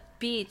the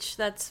beach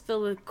that's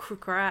filled with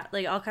crap,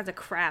 like all kinds of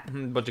crap. A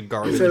bunch of He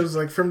garbage. said it was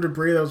like from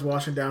debris that was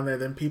washing down there.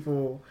 Then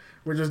people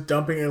were just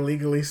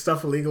dumping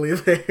stuff illegally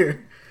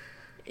there.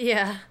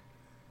 Yeah.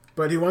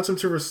 But he wants him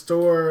to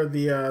restore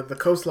the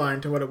coastline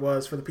to what it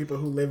was for the people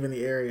who live in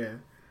the area.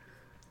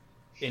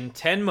 In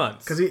 10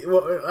 months. Because I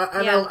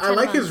 10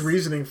 like his months.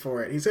 reasoning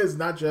for it. He says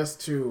not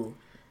just to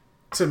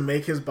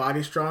make his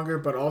body stronger,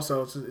 but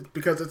also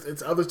because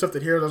it's other stuff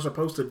that heroes are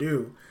supposed to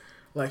do.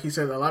 Like he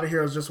said, a lot of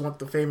heroes just want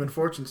the fame and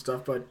fortune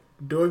stuff, but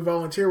doing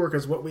volunteer work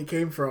is what we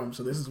came from.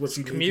 So this is what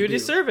you need Community to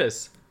do.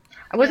 service.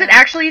 Was it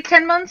actually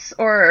 10 months?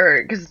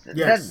 Or, because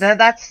Yes.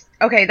 that's,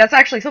 okay, that's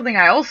actually something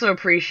I also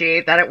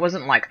appreciate, that it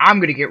wasn't like, I'm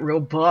gonna get real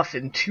buff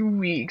in 2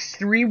 weeks,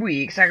 3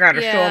 weeks, I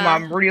gotta show him Yeah.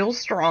 I'm real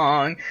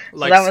strong. So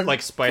Like that was,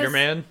 like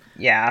Spider-Man.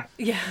 yeah.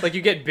 Yeah. Like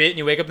you get bit and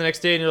you wake up the next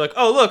day and you're like,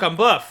 oh look, I'm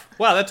buff.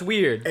 Wow, that's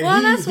weird. And Well,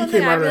 he- that's he one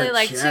came thing I out of really that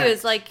like too. chat.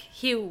 Is like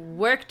he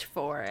worked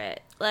for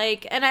it.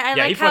 Like, and I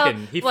Yeah, like he how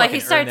fucking he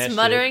earned starts that shit.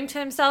 muttering to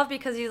himself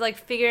because he's like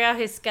figuring out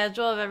his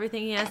schedule of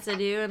everything he has to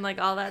do and like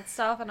all that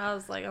stuff. And I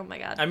was like, oh my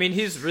god. I mean,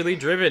 he's really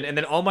driven, and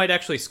then All Might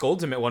actually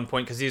scolds him at one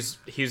point because he's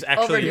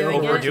actually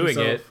Overdoing it. overdoing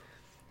it. Himself.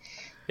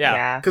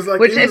 Yeah. Because like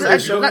Which even is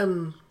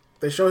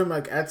they show him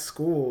like at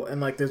school, and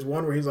like there's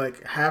one where he's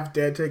like half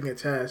dead taking a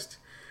test.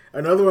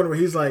 Another one where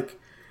he's like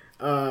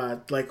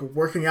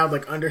working out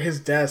like under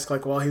his desk,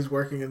 like while he's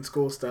working in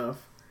school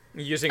stuff.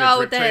 Using a oh,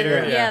 grip the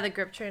trainer. yeah, the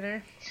grip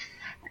trainer.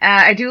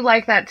 I do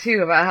like that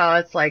too, about how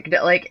it's like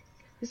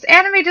This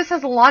anime just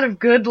has a lot of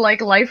good, like,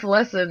 life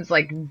lessons.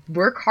 Like,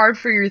 work hard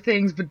for your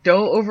things, but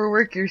don't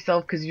overwork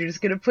yourself because you're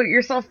just gonna put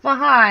yourself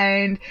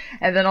behind.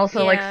 And then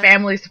also, like, Yeah.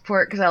 family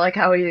support, because I like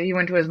how he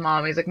went to his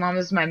mom. He's like, Mom,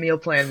 this is my meal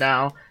plan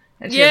now.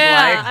 And she's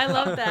Yeah, like, I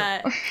love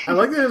that. I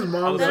like that his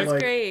mom That's was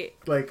like great.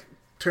 like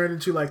turned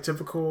into like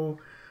typical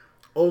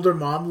older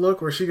mom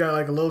look, where she got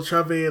like a little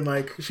chubby and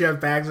like she had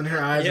bags in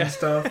her eyes Yeah. and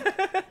stuff.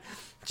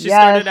 She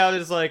Yes. started out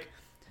as like,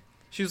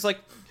 she was like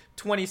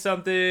 20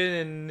 something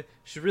and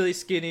she's really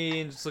skinny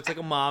and just looks like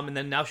a mom, and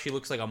then now she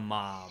looks like a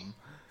mom.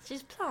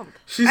 She's plump.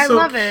 She's I so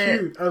love cute.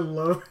 it. I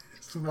love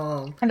his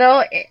mom.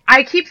 Though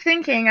I keep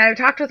thinking, I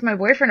talked with my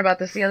boyfriend about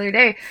this the other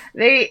day.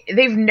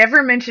 They've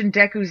never mentioned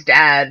Deku's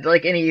dad,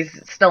 like, and he's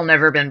still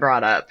never been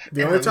brought up.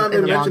 The only time they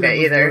in the mentioned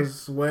manga it either.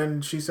 was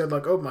when she said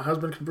like, "Oh, my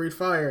husband can breathe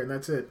fire," and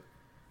that's it.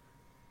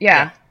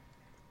 Yeah.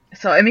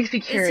 So it makes me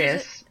he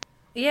curious.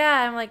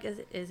 Yeah, I'm like,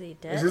 is he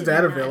dead? Is his dad he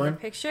a not in the villain?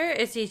 picture?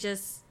 Is he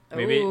just...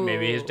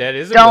 Maybe his dad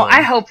is a Don't. villain.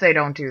 I hope they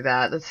don't do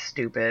that. That's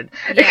stupid.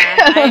 Yeah,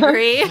 I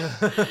agree. I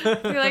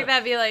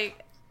feel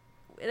like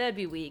that'd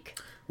be weak.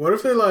 What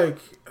if they like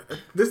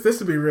this? This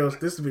would be real.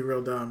 This would be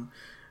real dumb.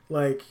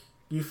 Like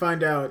you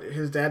find out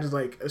his dad is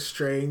like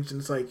estranged, and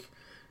it's like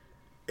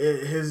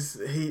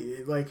he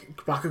like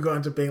Bakugo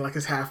ends up being like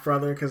his half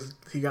brother because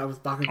he got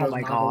with Bakugo's Oh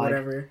my mom or God.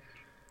 whatever.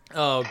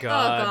 Oh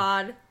god. Oh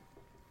God,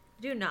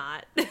 do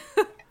not.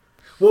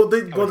 Well,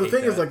 would the hate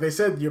thing is, that. like they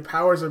said, your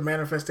powers are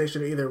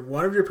manifestation of either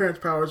one of your parents'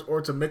 powers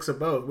or to mix of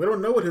both. We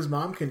don't know what his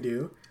mom can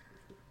do.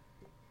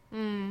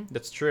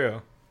 That's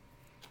true.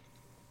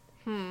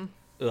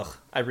 Ugh,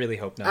 I really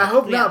hope not. I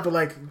hope Yeah. not, but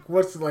like,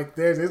 what's like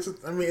I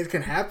mean, it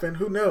can happen.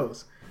 Who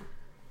knows?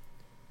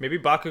 Maybe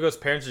Bakugo's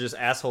parents are just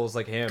assholes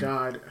like him.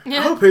 God, I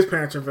Yeah. hope his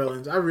parents are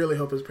villains. I really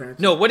hope his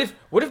parents. No, what if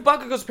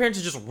Bakugo's parents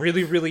are just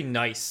really, really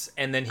nice,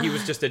 and then he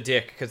was just a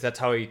dick because that's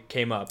how he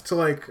came up? So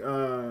like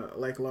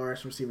Lars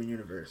from Steven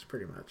Universe,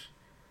 pretty much.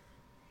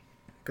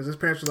 Because his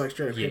parents were like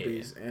straight up Yeah.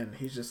 hippies, and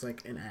he's just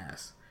like an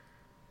ass.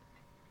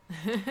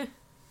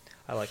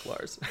 I like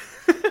Lars.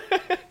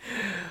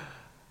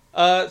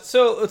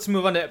 So let's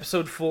move on to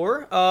episode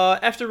 4.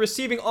 After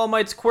receiving All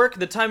Might's quirk,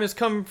 the time has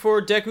come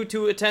for Deku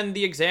to attend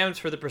the exams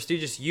for the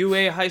prestigious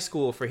UA High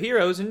School for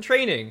Heroes in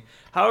Training.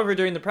 However,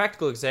 during the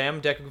practical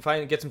exam, Deku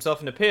finally gets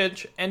himself in a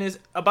pinch and is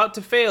about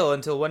to fail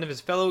until one of his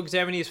fellow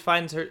examinees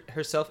finds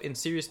herself in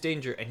serious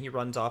danger and he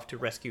runs off to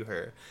rescue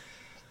her.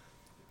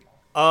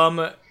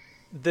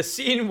 The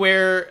scene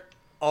where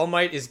All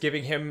Might is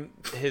giving him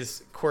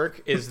his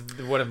quirk is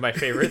one of my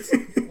favorites.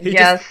 He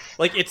Yes. just,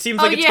 like, it seems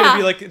Oh, like it's yeah. gonna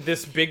be like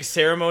this big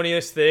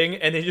ceremonious thing,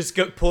 and he just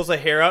pulls a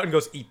hair out and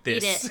goes, "Eat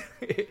this." Just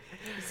eat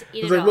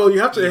He's it like, all. well, you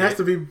have to. Eat It has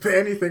it. to be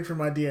anything from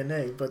my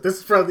DNA, but this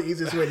is probably the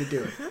easiest way to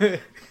do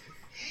it.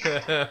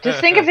 Just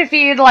think if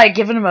he'd like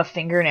given him a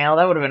fingernail,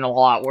 that would have been a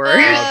lot worse.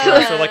 Oh,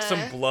 God, so like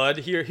some blood.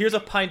 Here's a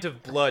pint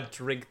of blood.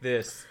 Drink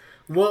this.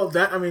 Well,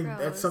 that's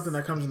Gross. something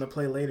that comes into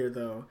play later,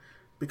 though,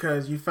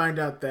 because you find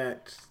out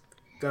that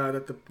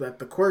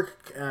the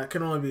quirk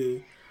can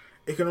only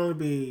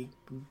be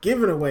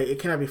given away. It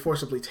cannot be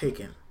forcibly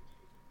taken.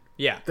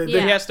 Yeah, The- he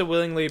Yeah. has to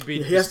willingly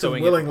be He has to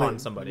bestowing it upon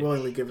somebody.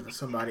 willingly give it to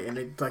somebody,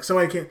 and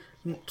somebody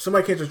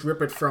can't just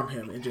rip it from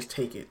him and just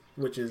take it,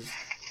 which is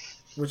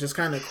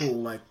kind of cool.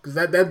 Like, cause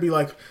that'd be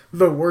like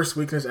the worst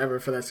weakness ever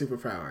for that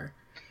superpower.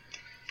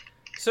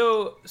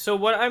 So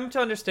what I'm to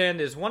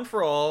understand is One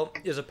for All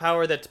is a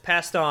power that's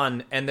passed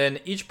on, and then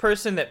each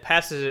person that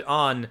passes it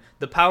on,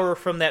 the power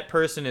from that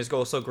person is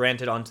also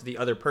granted onto the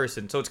other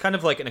person. So it's kind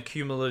of like an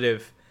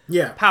accumulative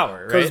Yeah,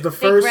 power, because right? the They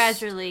first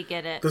gradually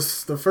get it.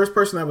 the first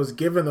person that was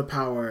given the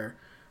power,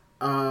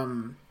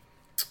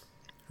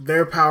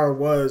 their power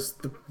was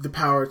the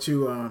power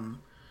to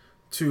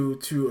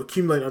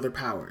accumulate other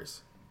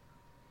powers.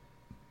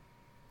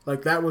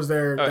 Like that was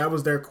their Alright. that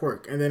was their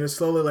quirk, and then it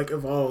slowly like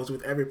evolves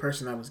with every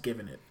person that was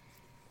given it.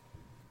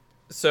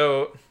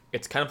 So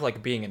it's kind of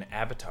like being an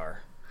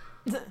avatar.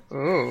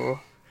 Ooh.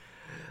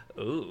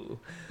 Ooh.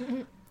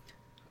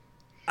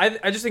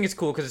 I just think it's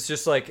cool because it's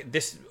just like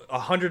this.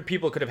 100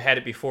 people could have had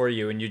it before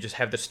you, and you just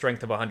have the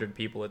strength of 100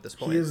 people at this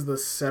point. He is the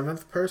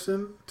 7th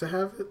person to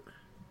have it.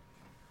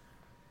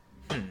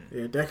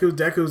 Yeah,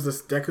 Deku is the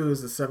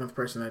 7th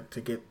person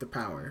to get the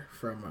power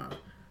from.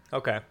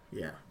 Okay.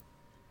 Yeah.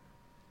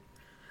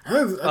 I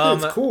think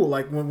it's cool.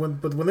 Like when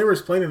they were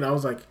explaining it, I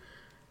was like,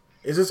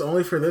 "Is this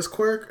only for this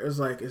quirk?" It was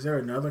like, "Is there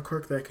another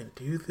quirk that can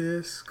do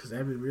this? Because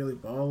that'd be really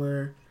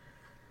baller."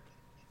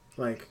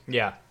 Like,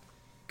 Yeah.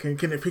 can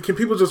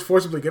people just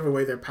forcibly give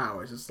away their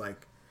powers? It's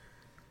like,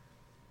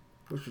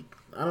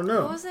 I don't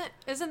know. What was it?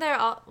 Isn't there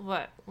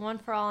One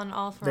for All and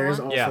All for There's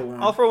One? all Yeah. for one.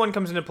 All for One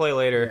comes into play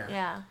later.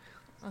 Yeah.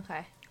 Yeah.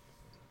 Okay.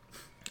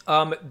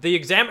 The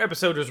exam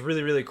episode was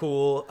really, really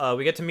cool.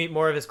 We get to meet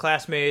more of his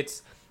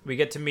classmates. We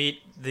get to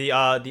meet the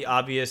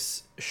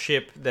obvious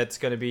ship that's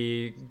going to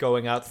be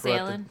going out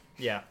throughout Sailing.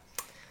 Yeah.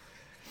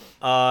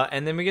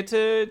 And then we get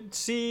to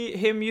see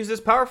him use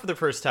his power for the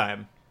first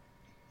time.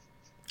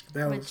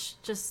 That was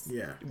which just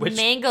yeah.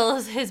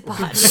 mangles his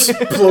body.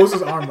 Blows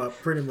his arm up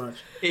pretty much.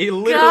 He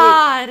literally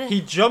God. he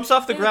jumps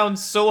off the ground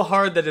so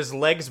hard that his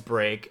legs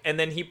break, and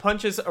then he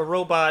punches a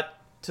robot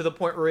to the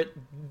point where it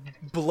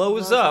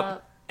blows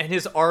up, and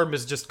his arm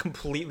is just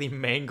completely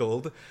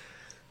mangled.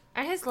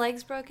 Are his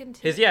legs broken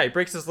too? He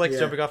breaks his legs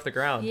Yeah. jumping off the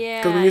ground. Yeah.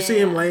 Because when you see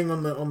him laying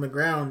on the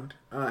ground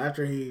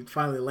after he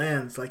finally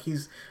lands, like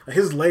his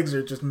legs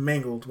are just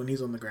mangled when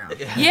he's on the ground.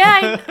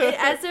 Yeah,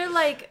 as they're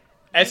like,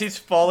 As he's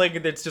falling,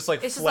 it's just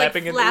like it's just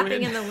flapping, like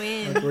flapping in the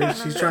wind. in the wind. Like,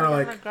 where he's trying to Oh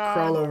my like God.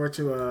 crawl over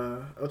to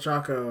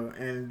Ochako,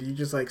 and you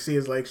just like see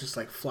his legs just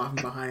like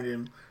flopping behind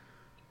him.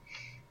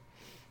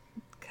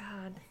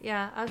 God,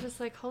 yeah, I was just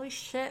like, holy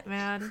shit,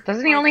 man.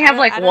 Doesn't he Like, only I have don't-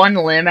 like I don't- one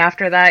limb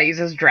after that? He's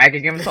just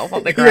dragging himself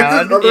on the He has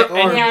his ground. other Yeah, and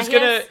arm. he Yeah, was he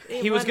gonna has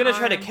he was one gonna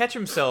try to arm. catch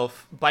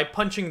himself by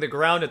punching the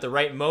ground at the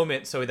right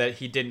moment so that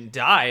he didn't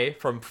die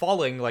from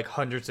falling like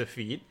hundreds of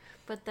feet.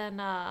 But then,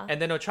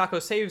 And then Ochako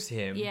saves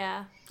him.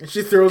 yeah. And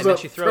she throws And then up.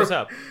 she throws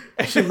up.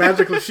 She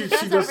magically she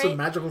Throws does up some rain-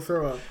 magical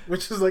throw up,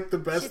 which is like the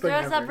best She thing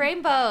throws ever. up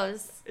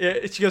rainbows. Yeah,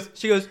 she goes,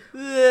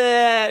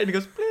 "Bleh," and he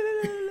goes.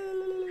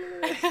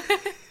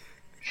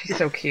 She's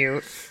so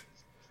cute.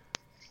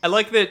 I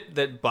like that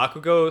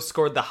Bakugo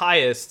scored the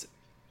highest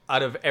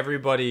out of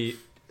everybody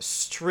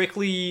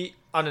strictly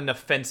on an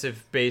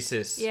offensive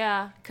basis.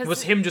 Yeah, It because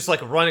was him just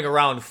like running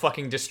around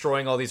fucking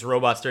destroying all these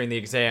robots during the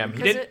exam. He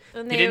 'Cause didn't it-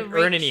 when he they didn't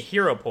earn reach- any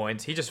hero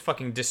points. He just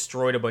fucking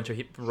destroyed a bunch of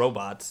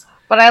robots.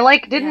 But I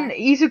like, didn't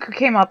Izuku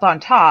came up on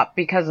top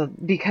because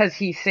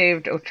he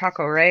saved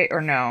Ochako, right? Or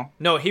no?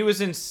 No, he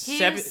was in was-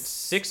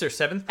 6th or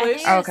 7th I think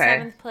place. he was Okay.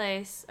 7th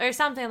place or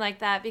something like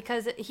that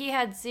because he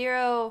had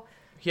 0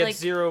 He had like,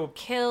 0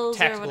 kills or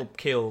tactical whatever.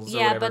 kills. or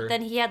Yeah, whatever. but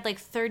then he had like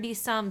 30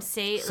 some like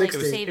 60. it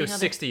was, saving it was other.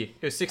 60.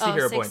 It was 60 Oh,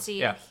 hero 60. points.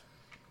 Yeah.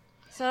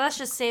 So that's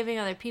just saving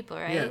other people,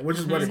 right? Yeah, which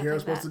is what a Something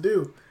hero's like supposed that.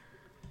 to do.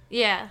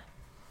 Yeah.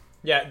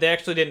 Yeah, they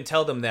actually didn't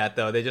tell them that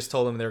though. They just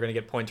told them they were going to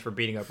get points for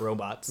beating up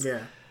robots. Yeah,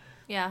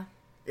 Yeah.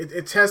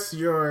 it tests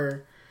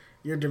your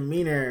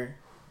demeanor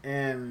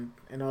and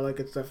all that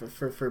good stuff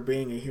for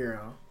being a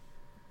hero.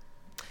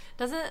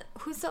 Doesn't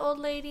who's the old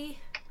lady?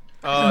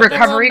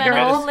 Recovery the little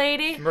girl? old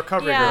lady.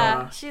 Recovery yeah,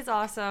 girl. she's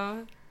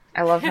awesome.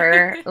 I love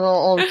her. Little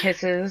old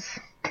kisses.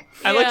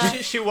 I like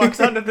Yeah. she walks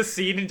onto the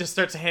scene and just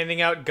starts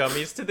handing out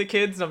gummies to the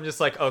kids. And I'm just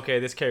like, okay,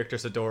 this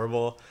character's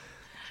adorable.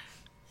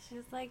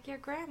 She's like your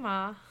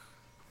grandma.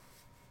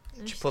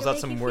 And She she's pulls gonna out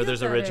make some you feel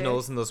Werther's better.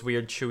 Originals and those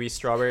weird chewy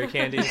strawberry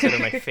candies that are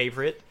my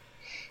favorite.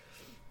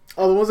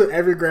 Oh, the ones that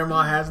every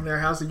grandma has in their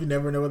house and you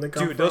never know where they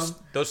come Dude, from.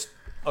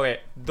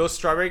 those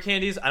strawberry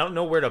candies, I don't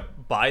know where to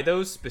buy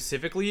those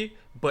specifically,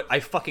 but I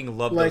fucking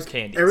love those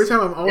candies. Every time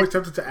I'm always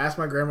tempted to ask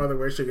my grandmother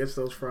where she gets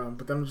those from,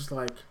 but then I'm just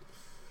like,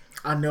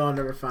 I know I'll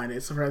never find it.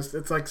 It's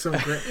like some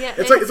Yeah,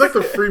 it's like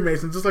the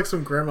Freemasons, it's like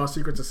some grandma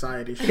secret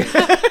society shit.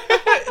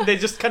 They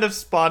just kind of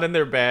spawn in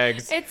their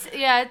bags. It's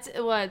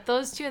what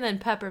those two and then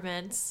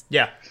peppermints.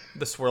 Yeah,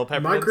 the swirl My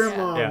peppermints.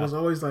 grandma Yeah. was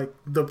always like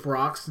the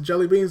Brock's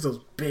jelly beans, those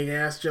big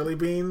ass jelly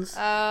beans.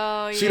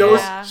 Oh She'd yeah.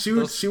 always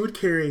Those- she would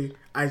carry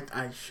I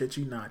shit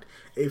you not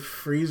a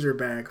freezer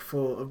bag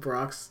full of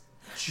Brock's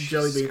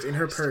jelly beans in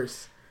her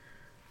purse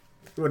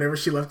whenever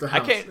she left the I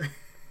house. can't-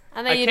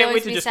 And I then you'd can't always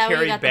wait to be just sad when you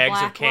carry got the bags of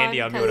black candy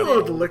one, on me 'cause when Oh,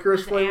 I'm the old. licorice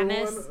with flavored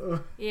anise. one.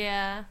 Ugh.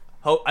 Yeah.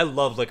 Oh, I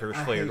love licorice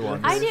I flavored hate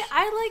ones. licorice.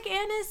 I like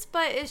anise,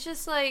 but it's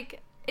just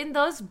like in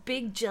those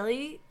big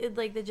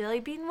like the jelly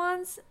bean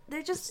ones,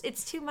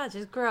 it's too much.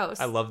 It's gross.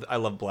 I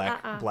love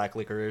black Uh-uh. black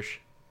licorice.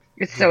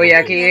 It's so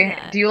Yeah.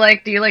 yucky. Do you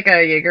like a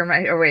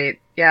Jägermeister? Oh wait,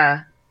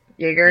 yeah,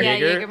 Jaeger. Yeah.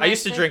 Jaeger. I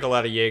used to Jägermeister. drink a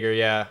lot of Jaeger.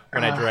 Yeah,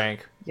 when I Ugh.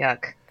 drank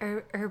Yuck.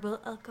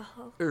 Herbal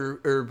alcohol.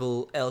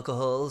 herbal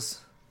alcohols.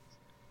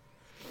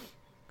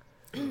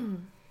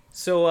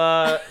 So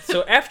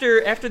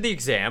after the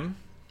exam,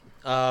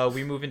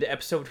 we move into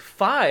episode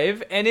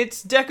 5, and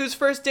it's Deku's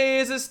first day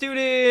as a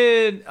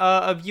student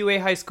of UA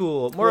High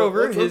School.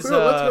 Moreover, let's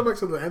go back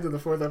to the end of the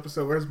 4th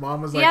episode where his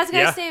mom was like, Yeah, I was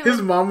gonna yeah. say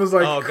his mom was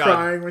like Oh, God.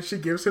 crying when she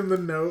gives him the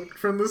note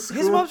from the school.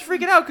 his mom's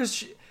freaking out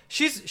because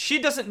she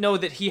doesn't know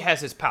that he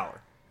has his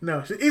power,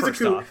 No, First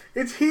Izuku, off.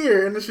 it's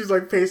here, and then she's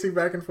like pacing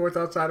back and forth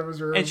outside of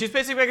his room. and she's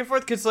pacing back and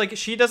forth because like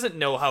she doesn't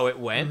know how it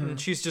went, Mm-hmm. and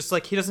she's just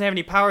like, he doesn't have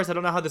any powers. I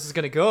don't know how this is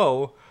gonna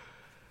go.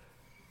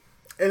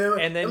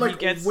 and then he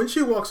gets- when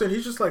she walks in,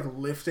 he's just like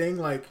lifting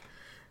like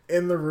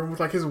in the room with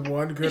like his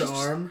one good He's just-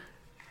 arm.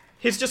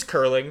 He's just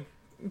curling,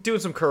 doing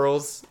some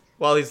curls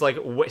while he's like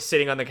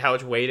sitting on the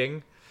couch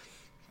waiting.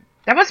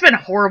 That must have been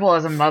horrible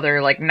as a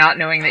mother, like not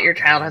knowing that your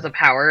child has a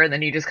power, and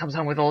then he just comes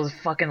home with all his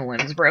fucking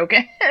limbs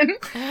broken.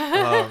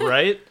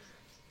 Right?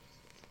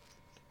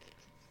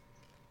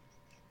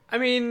 I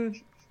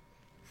mean,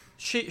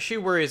 she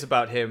worries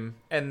about him,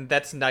 and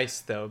that's nice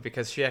though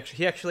because he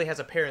actually has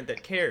a parent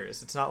that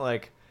cares. It's not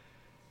like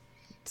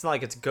it's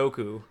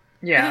Goku.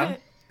 Yeah.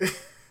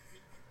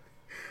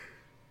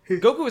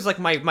 Goku is like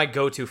my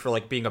go-to for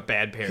like being a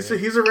bad parent.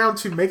 He's around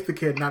to make the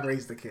kid, not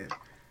raise the kid.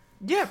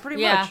 Yeah,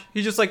 pretty Yeah. much.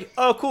 He's just like,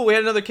 oh cool, we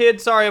had another kid.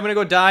 Sorry, I'm gonna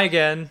go die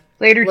again.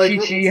 Later, Like,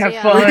 Chi-Chi, have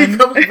yeah. When he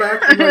fun. comes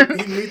back and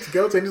like, he meets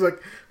Goten, and he's like,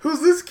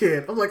 "Who's this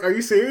kid?" I'm like, "Are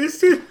you serious,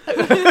 dude?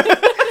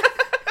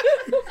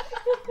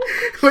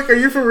 Like, are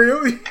you for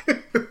real?"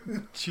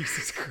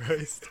 Jesus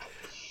Christ.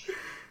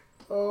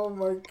 Oh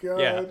my god.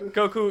 Yeah,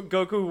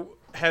 Goku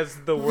has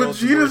the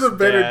world's Vegeta's a worst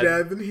better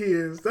dad than he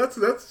is. That's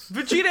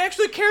Vegeta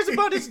actually cares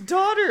about his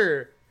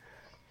daughter.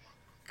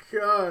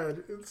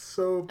 God. It's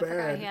so I forgot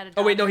bad. he had a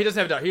Oh wait, no, daughter. he doesn't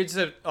have a daughter. He just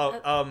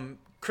have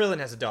Krillin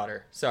has a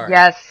daughter. Sorry.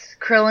 Yes,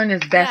 Krillin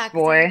is best 'cause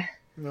boy.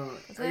 No, gonna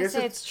I guess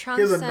say it's it's he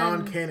has a Trunks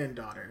and- non-canon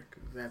daughter.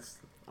 'Cause that's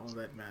all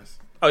that mess.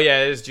 Oh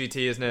yeah, it is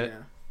GT, isn't it?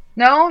 Yeah.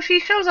 No, she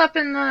shows up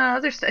in the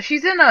other stuff.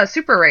 She's in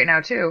Super right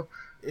now too.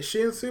 Is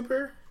she in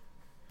Super?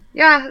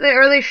 Yeah,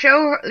 they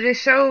show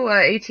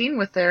 18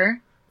 with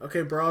her.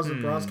 Okay, Braw's a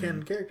Braw's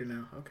canon character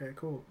now. Okay,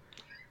 cool.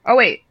 Oh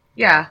wait,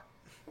 yeah.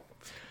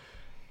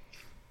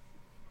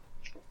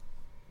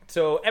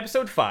 So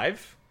episode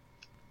 5,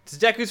 it's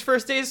Deku's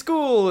first day of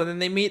school, and then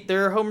they meet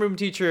their homeroom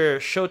teacher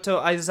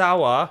Shoto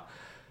Aizawa,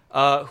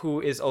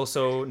 who is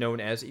also known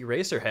as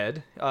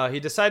Eraserhead. He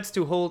decides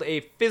to hold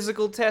a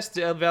physical test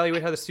to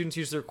evaluate how the students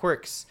use their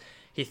quirks.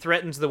 He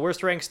threatens the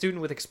worst-ranked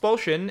student with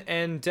expulsion,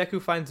 and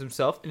Deku finds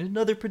himself in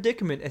another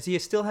predicament as he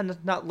still has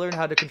not learned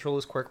how to control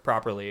his quirk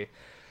properly.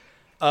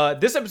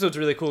 This episode's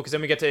really cool because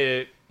then we get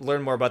to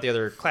learn more about the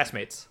other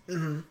classmates.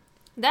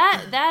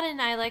 That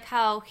and I like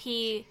how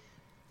he,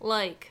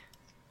 like,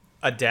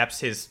 Adapts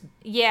his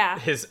yeah,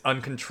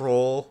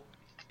 uncontrol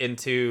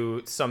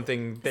into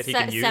something that he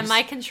can use.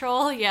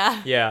 Semi-control,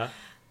 yeah. Yeah.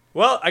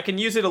 Well, I can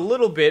use it a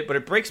little bit, but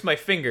it breaks my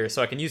finger,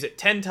 so I can use it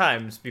 10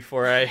 times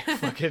before I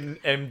fucking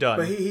am done.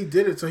 But he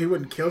did it so he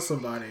wouldn't kill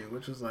somebody,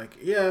 which was like,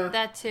 yeah.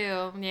 That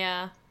too,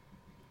 yeah.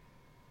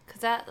 Cause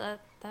that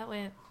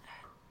went.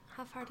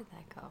 How far did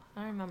that go?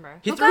 I don't remember.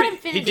 He Who threw got it.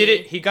 Infinity? He did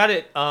it. He got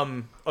it.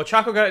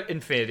 Ochako got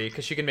Infinity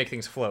because she can make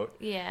things float.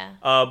 Yeah.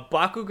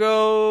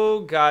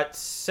 Bakugo got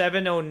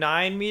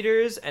 709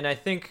 meters, and I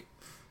think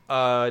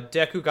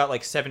Deku got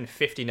like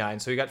 759,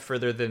 so he got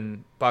further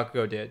than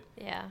Bakugo did,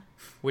 Yeah.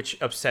 which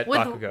upset With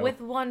Bakugo.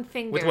 with one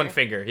finger. With one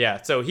finger,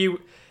 yeah. So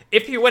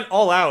if he went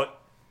all out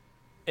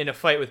in a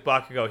fight with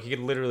Bakugo, he could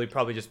literally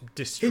probably just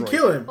destroy He'd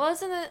kill him. Well,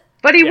 isn't it?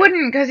 But he Yeah.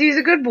 wouldn't because he's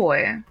a good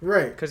boy.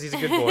 Right. because he's a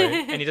good boy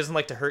and he doesn't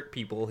like to hurt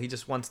people. He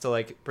just wants to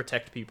like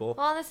protect people.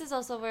 Well, this is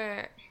also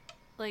where,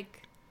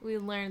 like, we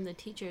learn the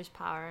teacher's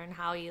power and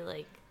how you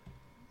like.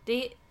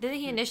 Didn't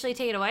he initially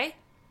take it away?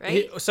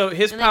 Right. So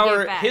his And then give it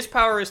power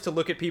back. is to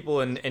look at people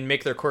and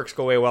make their quirks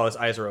go away while his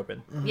eyes are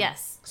open.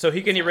 Yes. So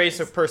he can That's erase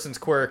a nice. person's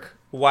quirk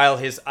while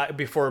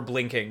before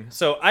blinking.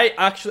 So I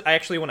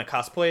actually want to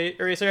cosplay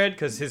Eraserhead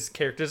because his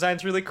character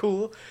design's really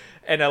cool,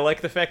 and I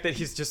like the fact that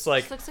he's just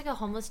like This looks like a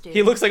homeless dude.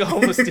 he looks like a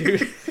homeless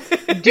dude.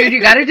 Dude,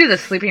 you gotta do the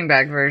sleeping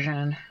bag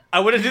version. I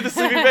want to do the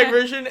sleeping bag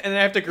version, and then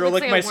I have to grow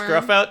Looks like like my a worm.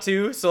 scruff out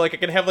too, so like I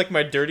can have like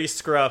my dirty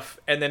scruff,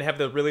 and then have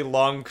the really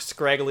long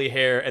scraggly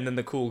hair, and then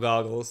the cool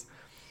goggles.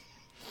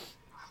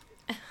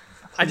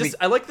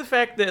 I like the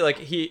fact that like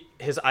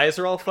his eyes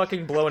are all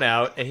fucking blown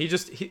out, and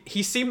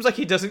he seems like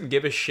he doesn't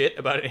give a shit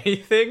about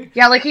anything.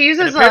 Yeah, like he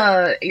uses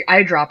And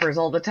eyedroppers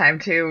all the time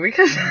too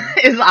because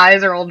his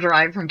eyes are all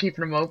dry from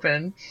keeping them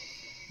open.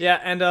 Yeah,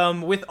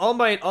 and with All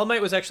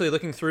Might was actually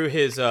looking through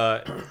his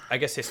I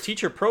guess his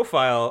teacher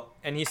profile,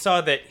 and he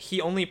saw that he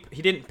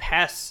didn't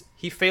pass.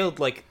 He failed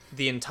like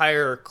the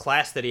entire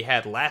class that he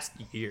had last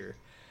year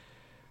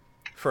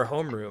for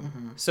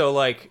homeroom. So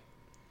like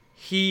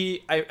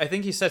I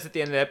think he says at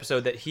the end of the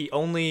episode that he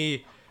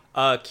only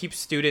keeps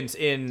students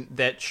in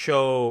that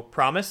show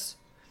promise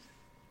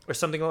or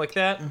something like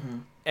that.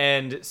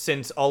 And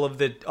since all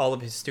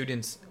of his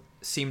students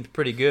seemed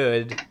pretty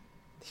good,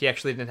 he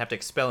actually didn't have to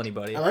expel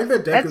anybody. I like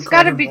that Deku That's called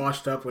gotta him be-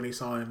 washed up when he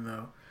saw him,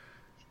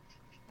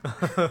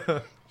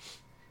 though.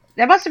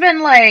 That must have been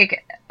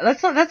like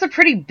that's a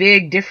pretty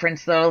big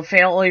difference though.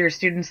 Fail all your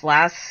students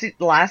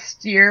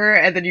last year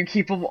and then you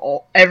keep them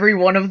every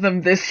one of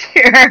them this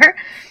year.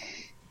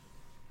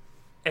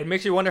 It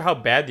makes you wonder how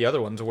bad the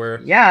other ones were.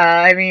 Yeah,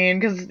 I mean,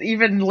 because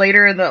even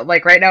later in the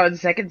right now in the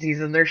second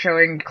season, they're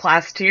showing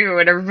Class 2,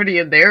 and everybody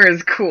in there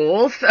is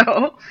cool.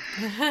 So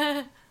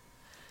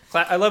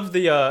I love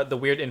the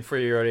weird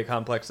inferiority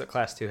complex that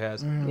Class 2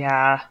 has.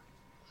 yeah,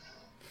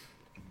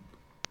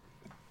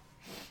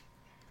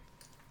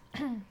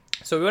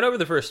 So we went over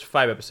the first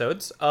 5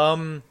 episodes. Is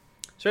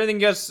there anything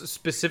you guys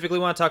specifically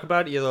want to talk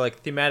about, either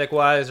like thematic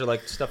wise or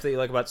like stuff that you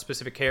like about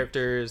specific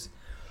characters?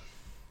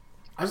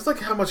 I just like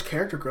how much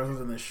character growth is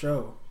in this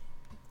show.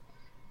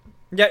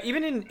 Yeah,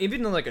 even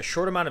in like a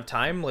short amount of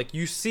time, like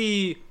you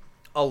see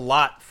a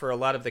lot for a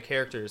lot of the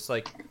characters.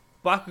 Like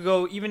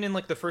Bakugo, even in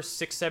like the first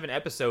 6-7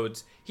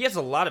 episodes, he has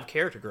a lot of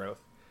character growth.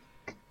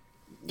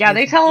 yeah,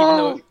 they Even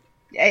tell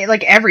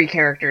like every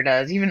character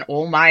does. Even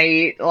All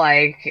Might,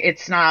 like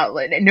it's not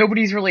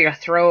nobody's really a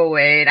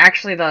throwaway. And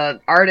actually, the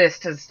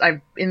artist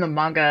in the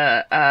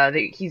manga,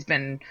 he's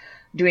been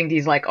doing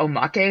these like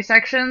omake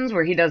sections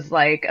where he does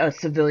like a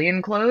civilian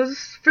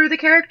clothes for the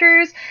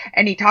characters,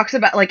 and he talks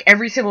about like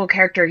every single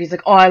character. He's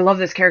like, oh, I love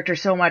this character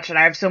so much, and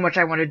I have so much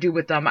I want to do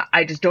with them.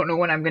 I just don't know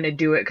when I'm going to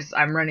do it because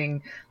I'm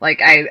running,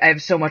 like, I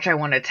have so much I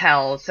want to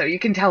tell. So you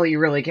can tell he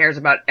really cares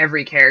about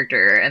every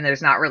character, and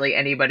there's not really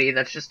anybody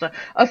that's just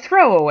a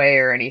throwaway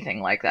or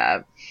anything like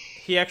that.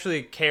 He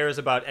actually cares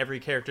about every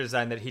character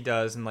design that he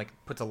does and like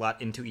puts a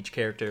lot into each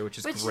character, which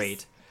is great.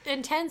 Is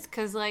intense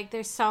because like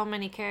there's so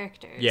many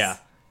characters. Yeah.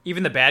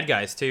 Even the bad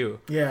guys, too.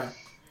 Yeah.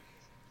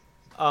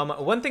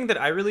 One thing that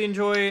I really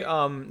enjoy,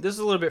 this is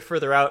a little bit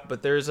further out,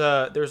 but there's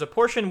a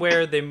portion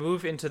where they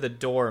move into the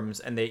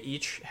dorms, and they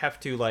each have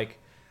to, like,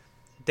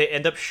 they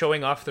end up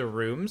showing off their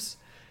rooms.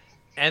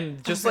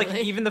 And just, like,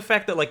 even the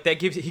fact that, like,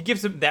 he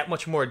gives them that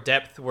much more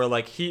depth, where,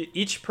 like,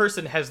 each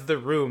person has the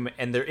room,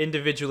 and they're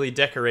individually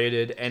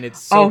decorated, and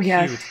it's so cute.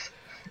 Yes.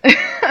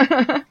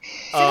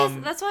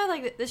 That's why I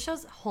like it. This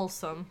show's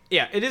wholesome.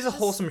 Yeah, it is a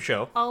wholesome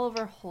show. All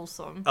over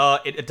wholesome.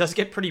 It does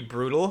get pretty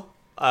brutal,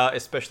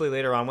 especially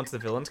later on once the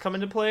villains come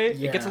into play.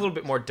 Yeah. It gets a little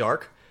bit more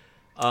dark.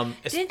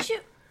 Didn't you?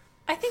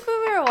 I think when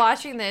we were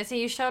watching this,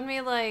 and you showed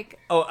me like,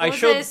 I was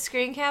showed it a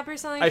screen cap or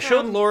something. I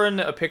showed Lauren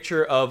a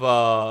picture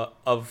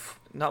of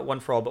not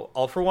One for All, but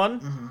All for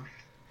One,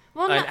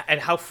 Well,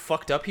 and how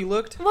fucked up he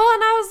looked. well,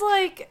 and I was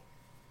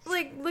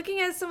like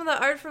looking at some of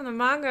the art from the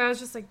manga. I was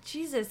just like,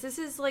 Jesus, this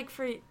is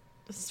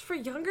for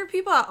younger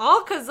people at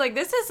all, because like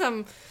this is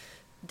some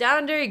down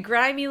and dirty,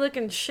 grimy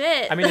looking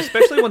shit. I mean,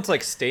 especially once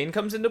like Stain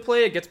comes into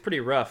play, it gets pretty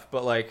rough.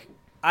 But like,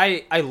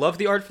 I love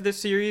the art for this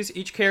series.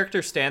 Each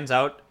character stands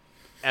out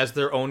as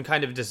their own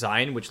kind of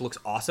design, which looks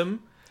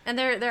awesome. And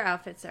their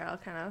outfits are all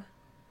kind of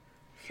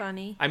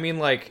funny. I mean,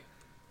 like,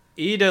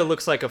 Ida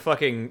looks like a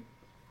fucking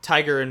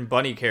tiger and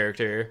bunny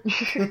character.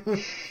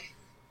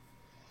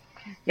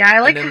 Yeah, I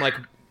like. And then like,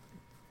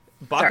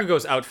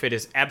 Bakugo's outfit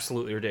is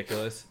absolutely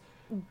ridiculous.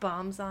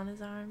 Bombs on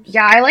his arms.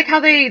 Yeah, I like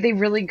how they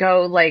really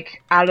go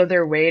like out of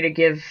their way to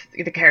give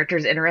the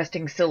characters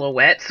interesting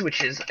silhouettes,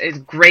 which is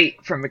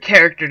great from a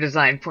character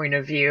design point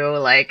of view.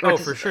 Like,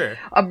 For sure.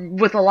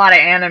 With a lot of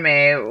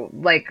anime,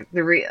 like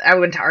I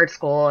went to art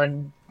school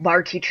and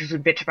our teachers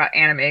would bitch about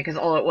anime because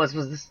all it was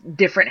this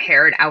different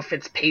hair and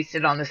outfits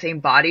pasted on the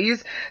same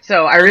bodies.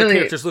 So I really, the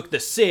characters look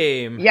the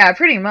same. Yeah,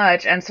 pretty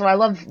much. And so I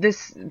love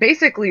this.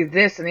 Basically,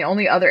 this and the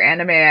only other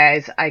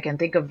anime I can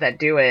think of that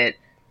do it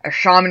are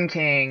Shaman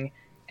King.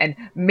 And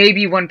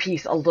maybe One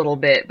Piece a little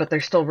bit, but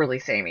they're still really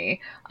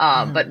samey.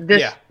 But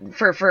this,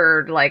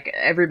 for like,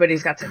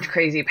 everybody's got such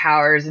crazy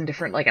powers and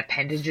different, like,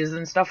 appendages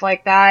and stuff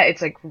like that.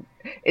 It's, like,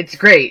 it's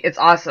great. It's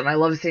awesome. I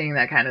love seeing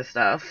that kind of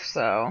stuff,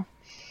 so.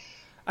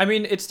 I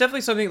mean, it's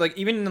definitely something, like,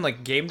 even in,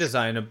 like, game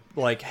design,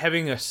 like,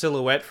 having a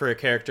silhouette for a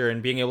character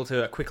and being able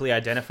to quickly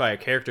identify a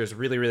character is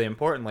really, really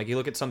important. Like, you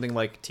look at something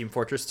like Team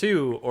Fortress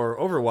 2 or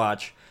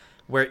Overwatch,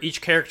 where each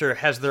character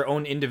has their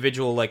own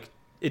individual, like,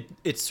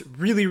 it's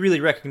really, really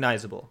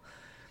recognizable.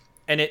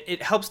 And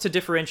it helps to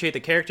differentiate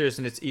the characters,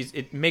 and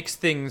it makes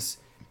things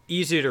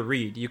easier to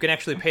read. You can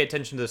actually pay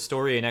attention to the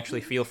story and actually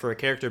feel for a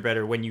character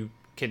better when you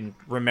can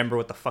remember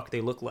what the fuck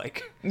they look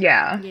like.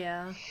 Yeah.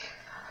 Yeah.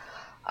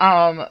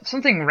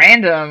 Something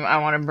random I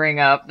want to bring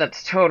up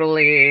that's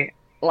totally,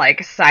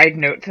 like, side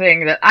note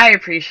thing that I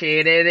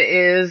appreciated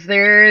is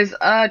there's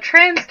a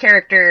trans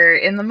character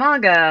in the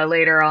manga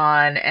later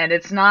on, and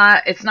it's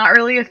not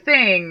really a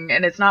thing,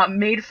 and it's not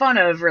made fun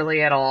of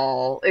really at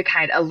all. It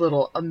kind of a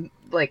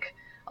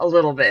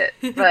little bit,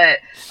 but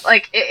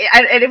like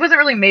it wasn't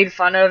really made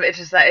fun of. It's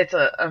just that it's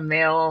a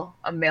male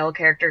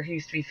character who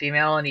used to be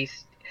female, and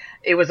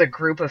it was a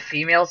group of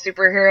female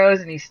superheroes,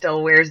 and he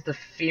still wears the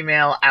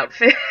female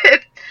outfit.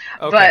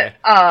 Okay.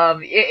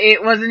 But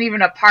it wasn't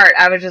even a part.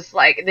 I was just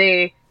like,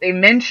 they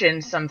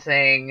mentioned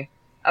something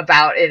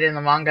about it in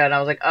the manga, and I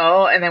was like,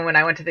 oh. And then when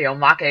I went to the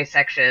omake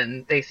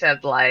section, they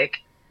said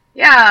like,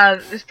 yeah,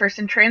 this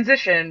person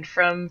transitioned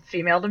from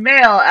female to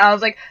male. And I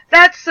was like,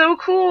 that's so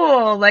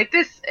cool. Like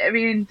this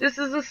is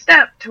a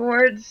step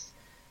towards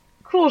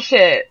cool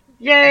shit.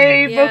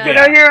 Yay, Yeah. Boku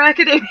no Hero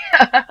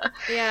Academia.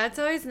 Yeah, it's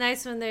always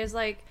nice when there's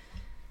like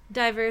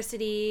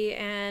diversity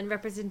and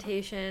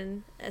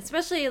representation,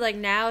 especially like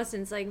now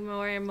since like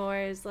more and more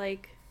is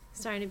like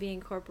starting to be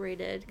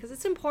incorporated, because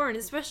it's important,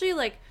 especially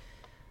like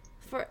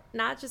for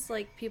not just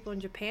like people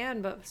in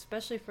Japan, but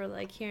especially for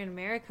like here in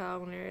America,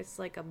 when it's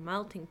like a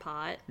melting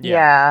pot.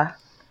 Yeah.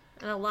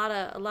 And a lot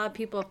of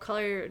people of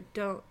color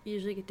don't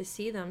usually get to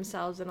see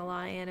themselves in a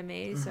lot of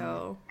anime,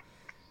 so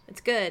it's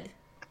good.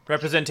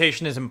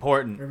 Representation is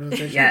important.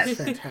 Representation Yes. is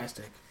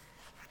fantastic.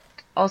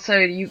 Also,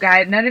 you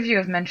guys, none of you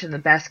have mentioned the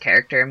best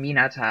character,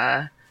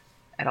 Minata,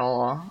 at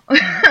all.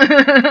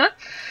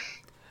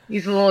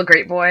 He's a little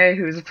great boy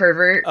who's a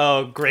pervert.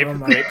 Oh, great Oh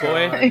my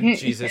boy. God.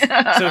 Jesus. So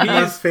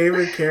My he's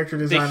favorite character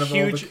design of all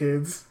the huge-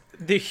 kids.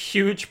 the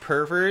huge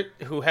pervert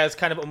who has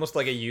kind of almost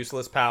like a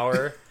useless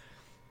power.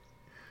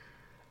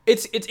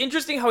 It's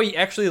interesting how he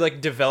actually like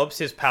develops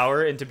his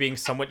power into being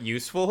somewhat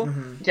useful.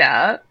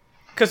 Yeah.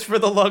 Because for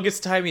the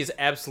longest time, he's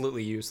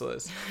absolutely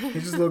useless. He's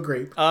just a little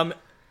grape.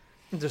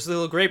 There's a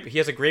little grape. He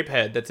has a grape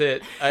head. That's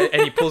it.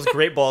 And he pulls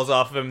grape balls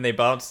off of him. And they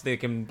bounce. They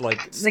can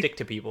stick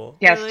to people.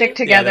 Yeah, Really? stick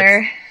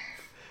together.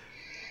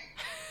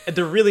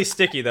 They're really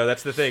sticky though.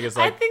 That's the thing. Is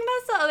I like think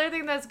that's the other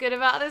thing that's good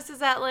about this is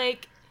that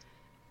like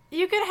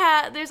you could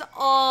have there's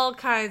all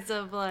kinds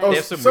of like Oh, They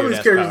have some some of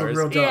these weird-ass characters powers.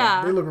 look real dumb.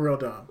 Yeah. They look real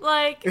dumb.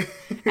 like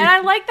and I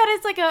like that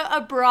it's like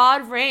a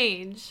broad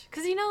range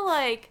because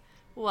like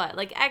what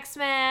like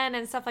X-Men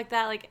and stuff like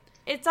that like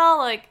it's all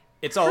like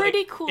it's all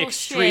pretty cool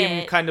extreme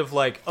shit. kind of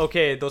like,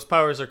 okay, those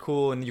powers are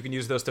cool and you can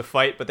use those to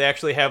fight, but they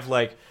actually have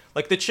like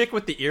the chick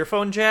with the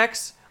earphone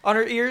jacks on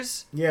her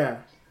ears. Yeah.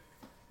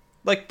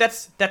 Like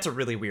that's a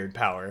really weird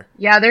power.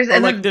 Yeah, there's Or,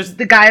 and like, then there's-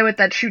 the guy with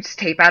that shoots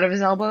tape out of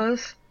his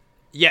elbows.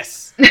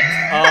 Yes.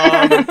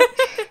 I'm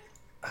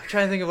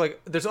trying to think of like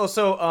there's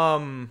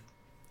also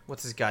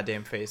what's his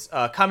goddamn face?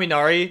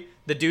 Kaminari,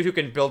 the dude who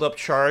can build up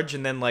charge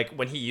and then like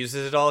when he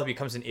uses it all he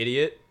becomes an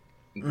idiot.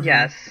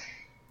 Yes.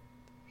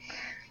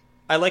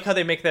 I like how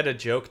they make that a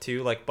joke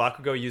too. Like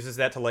Bakugo uses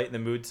that to lighten the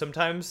mood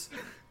sometimes,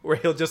 where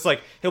he'll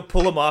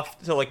pull him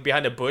off to like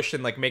behind a bush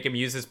and like make him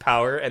use his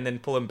power, and then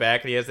pull him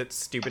back, and he has that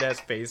stupid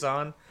ass face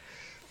on.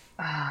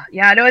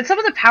 Yeah, no, and some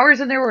of the powers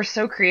in there were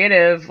so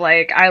creative.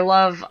 Like I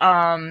love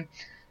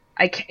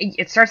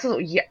it starts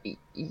with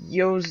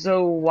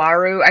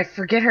Yozowaru. I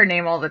forget her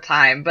name all the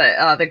time,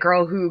 but the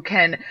girl who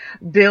can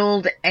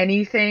build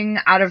anything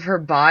out of her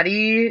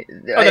body.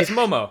 Oh, that's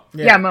Momo.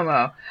 Yeah,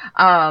 Momo.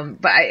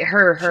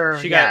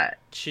 But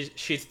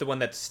She's the one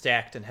that's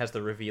stacked and has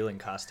the revealing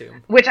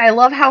costume. Which I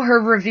love how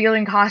her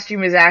revealing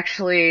costume is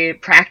actually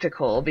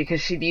practical because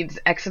she needs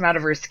X amount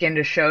of her skin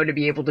to show to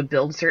be able to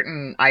build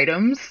certain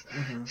items.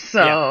 Mm-hmm.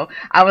 So Yeah.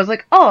 I was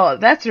like, oh,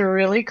 that's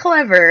really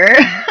clever.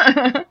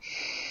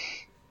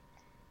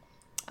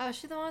 Oh,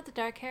 she's the one with the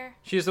dark hair?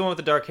 She's the one with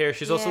the dark hair.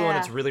 She's also the one Yeah.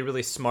 that's really,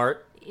 really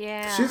smart.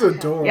 Yeah. She's okay.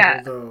 adorable,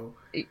 Yeah. though.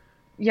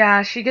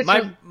 Yeah, she gets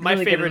My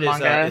really good favorite in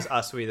manga. is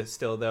Asui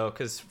still though,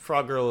 because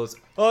Frog Girl is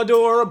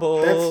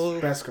adorable.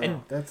 That's best girl.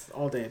 And That's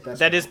all day best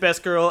that girl. is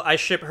best girl. I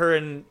ship her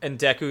and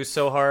Deku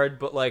so hard,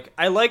 but like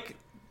I like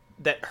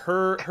that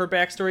her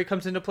backstory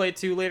comes into play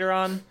too later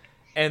on,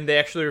 and they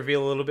actually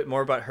reveal a little bit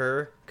more about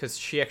her because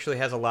she actually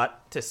has a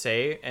lot to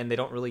say, and they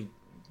don't really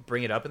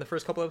bring it up in the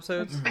first couple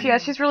episodes. Yeah,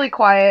 she's really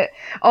quiet.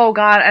 Oh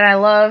god, and I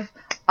love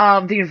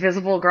the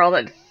invisible girl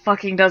that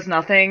fucking does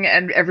nothing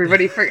and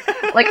everybody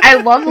like I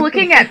love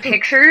looking at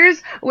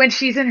pictures when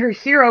she's in her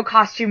hero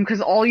costume because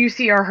all you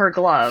see are her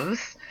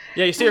gloves.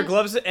 Yeah, you see her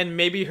gloves and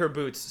maybe her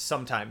boots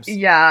sometimes.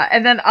 Yeah,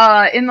 and then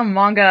in the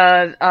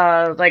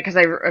manga, like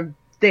because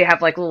they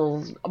have like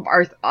little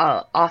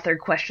author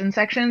question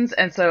sections,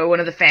 and so one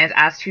of the fans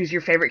asked who's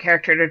your favorite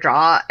character to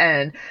draw,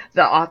 and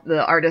the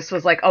artist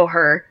was like, oh,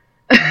 her.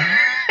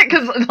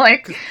 Because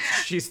like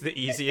she's the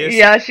easiest.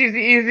 Yeah, she's the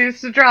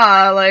easiest to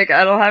draw. Like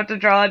I don't have to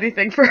draw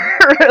anything for her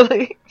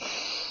really.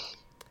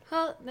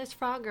 Well, there's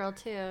Frog Girl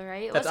too,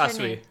 right? That's What's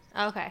her Asui. name?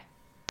 Okay.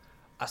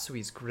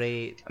 Asui's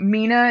great.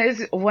 Mina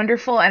is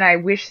wonderful, and I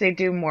wish they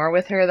do more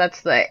with her.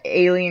 That's the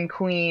alien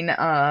queen,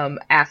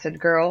 acid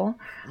girl.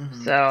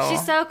 Mm-hmm. So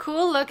She's so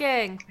cool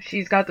looking.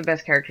 she's got the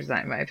best character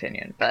design in my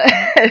opinion. But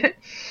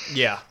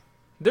Yeah.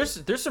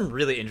 There's some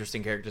really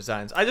interesting character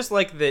designs. I just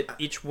like that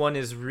each one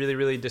is really,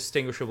 really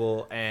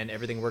distinguishable and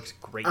everything works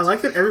great. I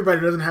like that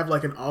everybody doesn't have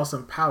like an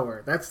awesome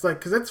power. That's like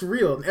because that's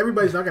real.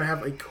 Everybody's not gonna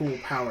have a cool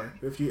power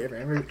if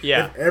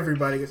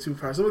everybody gets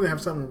superpowers. Some of them have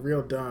something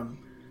real dumb.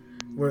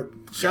 Where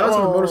shout out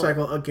to the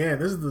motorcycle again.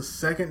 This is the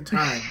second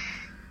time.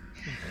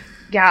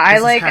 yeah, I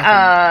This like has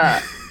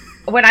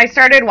happened. when I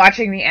started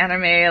watching the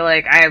anime,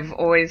 like I've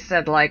always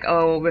said like,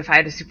 oh, if I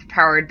had a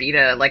superpower it'd be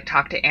to like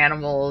talk to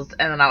animals,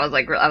 and then I was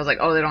like,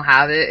 oh, they don't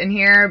have it in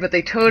here, but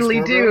they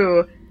totally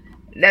do.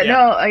 There's the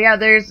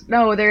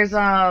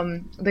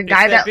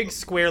guy it's that big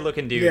square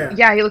looking dude. Yeah.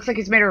 yeah, he looks like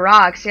he's made of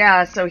rocks,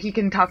 yeah, so he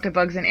can talk to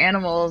bugs and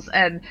animals,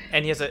 and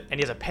And he has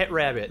a pet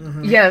rabbit.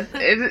 Mm-hmm. yes,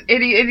 and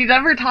he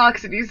never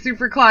talks, and he's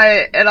super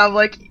quiet, and I'm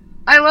like,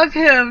 I love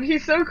him,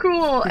 he's so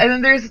cool. And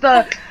then there's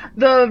the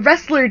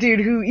wrestler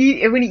dude who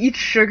when he eats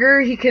sugar,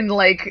 he can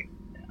like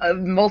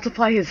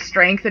multiply his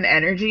strength and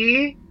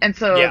energy, and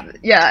so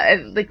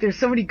and, like there's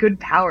so many good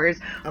powers.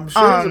 I'm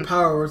sure there's a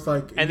power where it's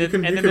like And you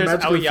then can there's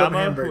magically flip Aoyama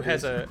who hamburgers.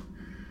 has a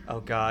oh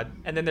god.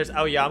 And then there's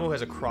Aoyama who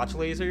has a crotch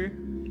laser.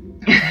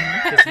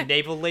 His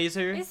navel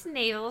laser. His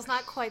navel's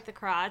not quite the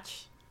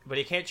crotch. But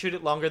he can't shoot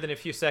it longer than a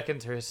few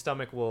seconds or his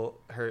stomach will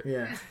hurt.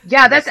 Yeah.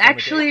 Yeah, that's Yes,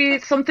 actually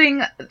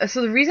something.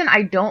 So the reason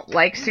I don't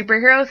like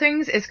superhero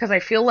things is because I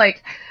feel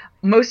like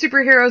most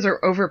superheroes are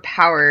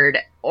overpowered,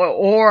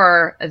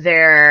 or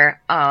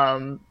their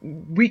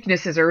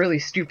weaknesses are really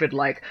stupid.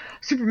 Like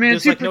Superman.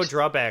 There's like no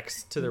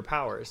drawbacks to their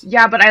powers.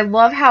 Yeah, but I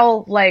love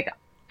how like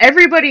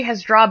everybody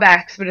has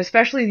drawbacks, but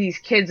especially these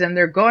kids, and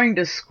they're going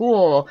to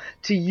school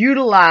to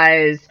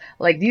utilize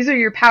like these are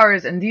your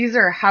powers, and these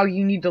are how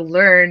you need to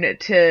learn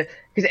to.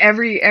 Because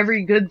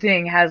every good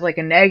thing has like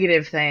a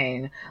negative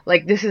thing.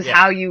 Like this is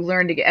how you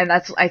learn to get, and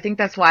I think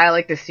that's why I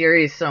like the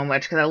series so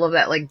much. Because I love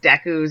that like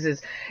Deku's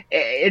is,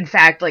 in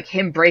fact, like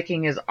him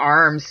breaking his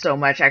arms so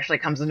much actually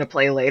comes into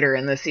play later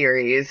in the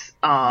series.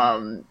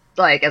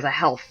 like as a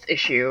health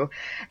issue,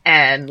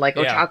 and like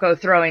Yeah. Ochako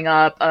throwing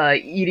up.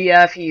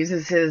 EDF, he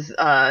uses his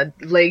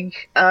leg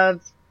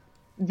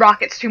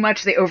rockets too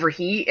much, they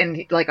overheat,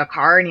 and like a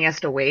car, and he has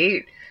to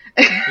wait.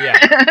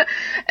 Yeah.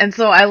 And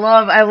so I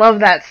love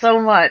that so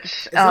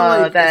much. It's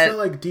not that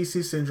like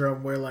DC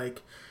syndrome where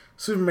like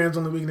Superman's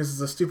only weakness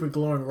is a stupid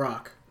glowing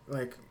rock.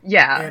 Like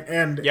yeah.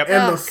 and Yep. and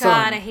Oh the sun,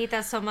 god, I hate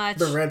that so much.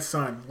 the red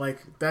sun. Like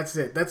that's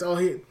it. That's all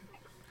he.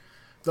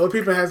 The only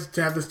people that has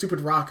to have the stupid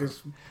rock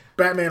is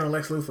Batman and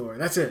Lex Luthor.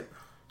 That's it.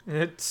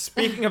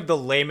 Speaking of the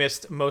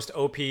lamest, most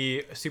OP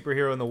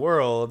superhero in the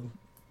world,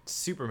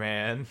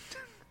 Superman.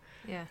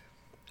 Yeah.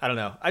 I don't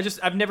know.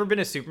 I've never been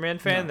a Superman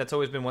fan. No. That's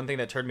always been one thing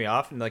that turned me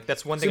off, and like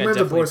that's one thing Superman's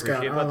I a definitely Boy Scout.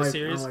 appreciate I about the don't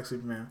series. like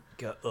Superman.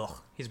 Ugh,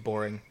 he's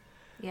boring.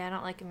 Yeah, I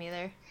don't like him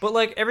either. But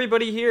like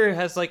everybody here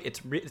has like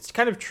it's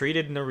kind of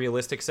treated in a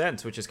realistic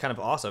sense, which is kind of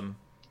awesome.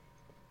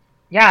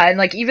 Yeah, and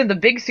like even the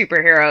big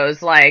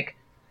superheroes, like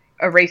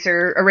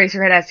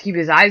Eraserhead has to keep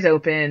his eyes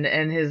open,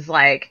 and his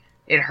like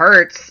it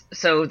hurts.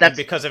 So And that's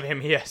because of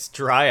him, he has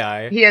dry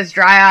eye. he has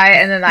dry eye,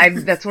 and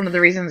then that's one of the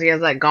reasons he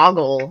has that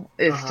goggle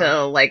is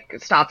to like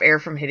stop air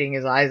from hitting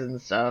his eyes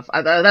and stuff.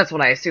 That's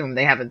what I assume.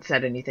 They haven't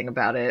said anything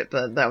about it,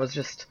 but that was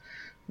just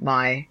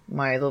my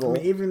little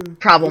Even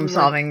problem even,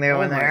 solving like, there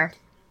All and there.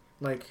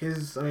 Might, like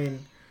his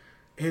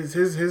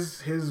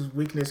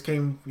weakness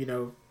came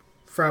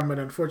from an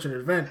unfortunate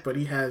event, but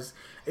he has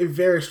a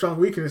very strong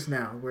weakness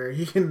now where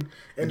he can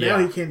now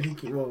Yeah. he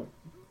can well,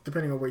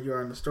 depending on where you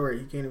are in the story,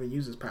 he can't even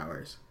use his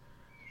powers.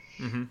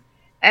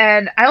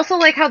 And I also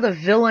like how the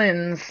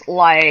villains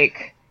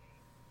like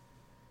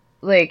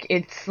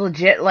it's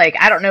legit. Like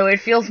I don't know, it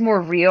feels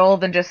more real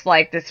than just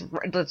like this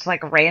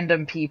like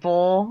random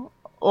people.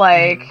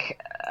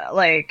 Like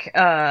like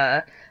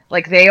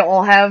they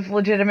all have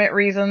legitimate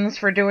reasons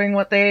for doing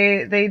what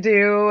they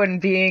do and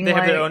being They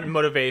like have their own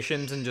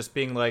motivations and just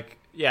being like,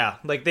 yeah,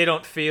 like they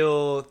don't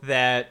feel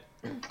that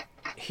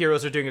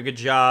heroes are doing a good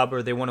job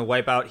or they want to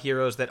wipe out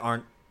heroes that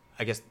aren't,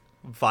 I guess,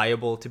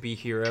 viable to be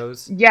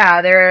heroes.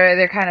 yeah,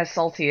 they're kind of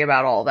salty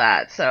about all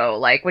that. So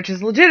like, which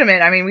is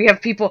legitimate. I mean, we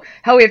have people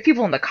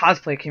in the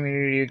cosplay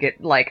community who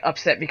get like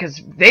upset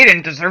because they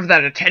didn't deserve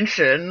that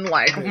attention.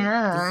 Like,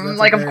 That's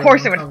like a of very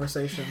course it long would.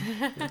 conversation.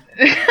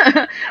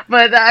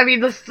 But I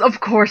mean, of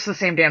course, the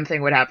same damn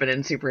thing would happen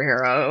in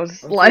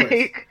superheroes. Of Like,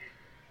 course.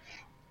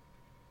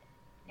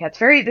 yeah,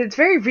 it's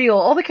very real.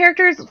 All the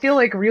characters feel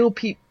like real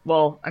people.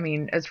 Well, I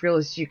mean, as real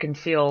as you can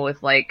feel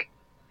with like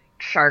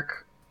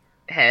Shark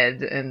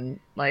Head and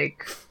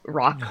like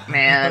Rock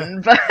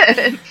Man, but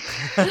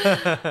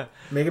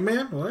Mega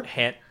Man? What?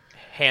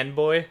 Hand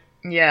boy.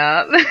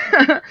 yeah,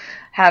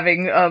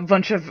 having a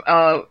bunch of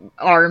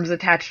arms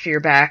attached to your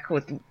back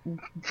with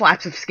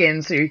flaps of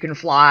skin so you can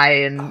fly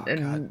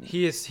and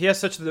He has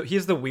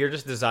the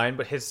weirdest design,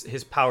 but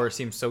his power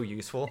seems so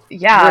useful.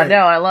 yeah, Right. no,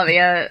 I love it.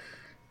 Yeah.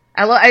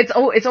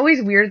 It's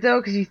always weird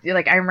though because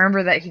I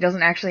remember that he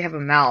doesn't actually have a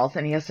mouth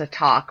and he has to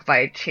talk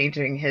by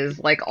changing his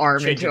like arm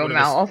Changing into a one of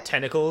his mouth.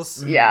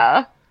 tentacles.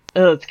 Yeah,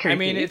 oh, it's creepy. I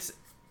mean,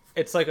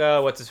 it's like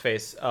what's his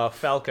face?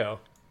 Falco.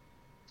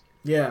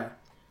 Yeah.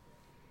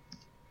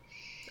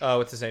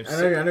 What's his name?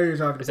 I know you're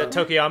talking Is that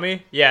about.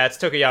 Tokiyami? Yeah, it's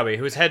Tokiyami,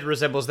 whose head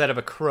resembles that of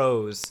a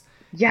crow's.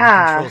 He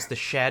yeah, controls the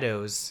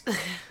shadows.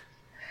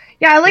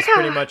 yeah. I like It's how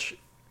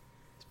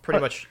pretty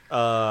much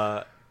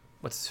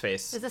what's his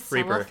face? Is the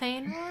Reaper.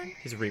 cellophane one?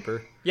 He's a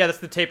Reaper. Yeah, that's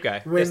the tape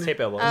guy. When- That's tape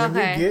elbows. Oh. When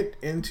Okay. we get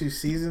into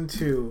season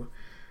 2,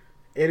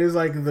 it is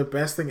like the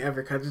best thing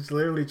ever because it's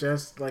literally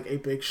just like a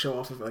big show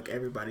off of like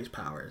everybody's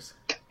powers.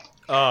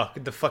 Oh,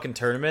 the fucking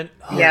tournament.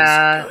 Oh,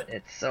 yeah,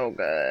 it's so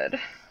good. it's so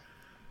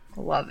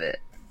good. Love it.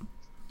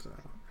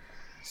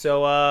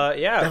 So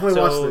yeah. Definitely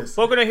so watch this.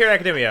 Boku no Hero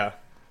Academia.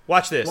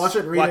 Watch this. Watch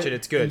it, read it,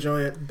 It's good.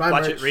 Enjoy it. Buy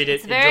Watch merch. it, read it,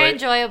 It's very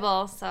enjoy it.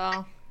 enjoyable,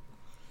 so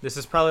This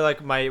is probably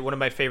like one of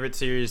my favorite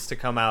series to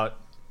come out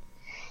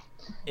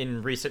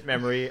in recent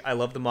memory. I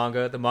love the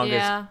manga. The manga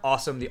Yeah. is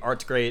awesome. The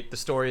art's great. The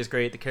story is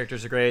great. The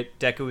characters are great.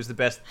 Deku is the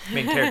best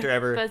main character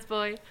ever. best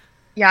boy.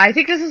 Yeah, I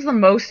think this is the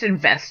most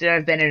invested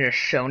I've been in a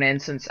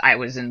shonen since I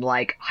was in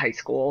like high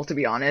school, to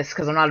be honest,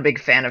 because I'm not a big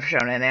fan of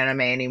shonen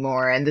anime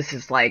anymore, and this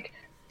is like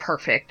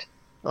perfect.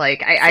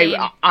 Like Same.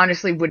 I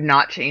honestly would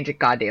not change a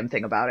goddamn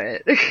thing about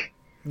it.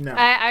 No.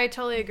 I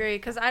totally agree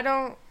because I've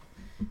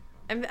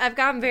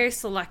gotten very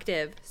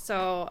selective,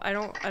 so I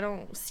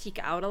don't seek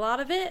out a lot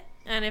of it,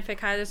 and if it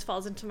kind of just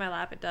falls into my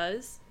lap, it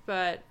does.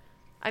 But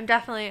I'm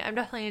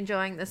definitely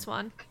enjoying this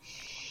one.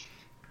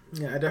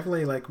 Yeah, I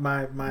definitely like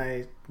my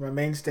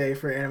mainstay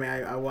for anime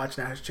I watch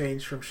now has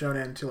changed from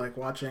shonen to like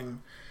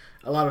watching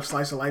a lot of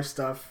slice of life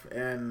stuff,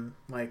 and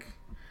like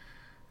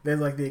there's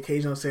like the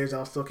occasional series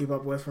I'll still keep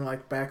up with from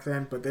like back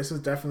then, but this is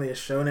definitely a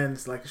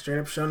shonen, like a straight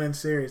up shonen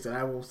series that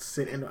I will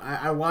sit in.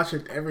 I watch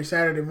it every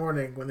Saturday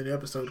morning when the new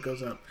episode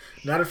goes up,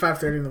 not at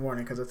 5:30 in the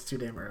morning because it's too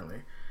damn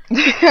early.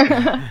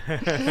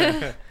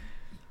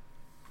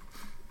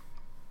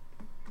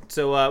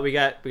 So we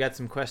got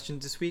some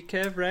questions this week,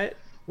 Kev, right?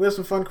 We have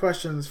some fun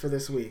questions for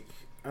this week.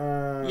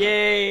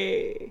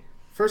 Yay!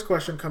 First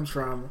question comes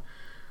from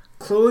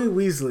Chloe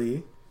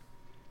Weasley.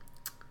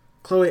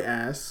 Chloe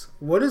asks,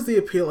 what is the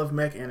appeal of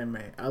mech anime?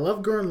 I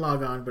love Gurren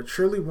Lagann, but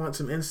truly want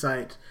some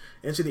insight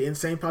into the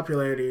insane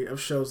popularity of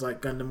shows like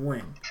Gundam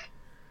Wing.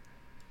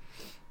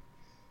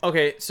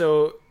 Okay,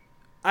 so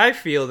I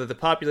feel that the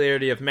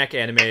popularity of mech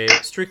anime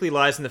strictly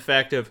lies in the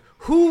fact of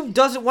who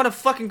doesn't want to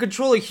fucking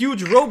control a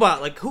huge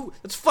robot? Like, who?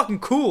 That's fucking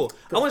cool.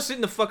 I want to sit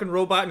in the fucking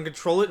robot and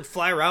control it and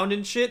fly around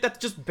and shit. That's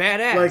just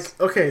badass. Like,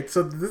 okay,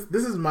 so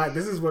this is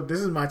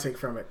my take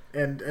from it,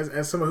 and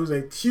as someone who's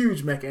a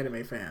huge mech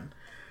anime fan,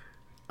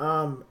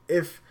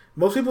 if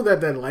most people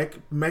that like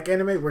mech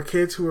anime were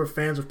kids who were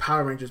fans of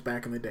Power Rangers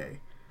back in the day.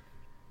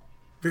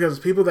 Because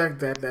people that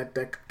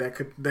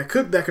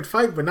could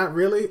fight, but not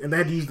really, and they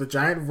had to use the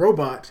giant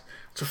robot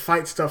to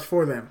fight stuff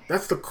for them.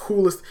 That's the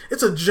coolest.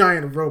 It's a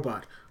giant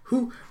robot.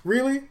 Who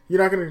really?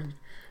 You're not gonna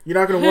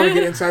want to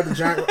get inside the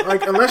giant,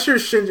 like, unless you're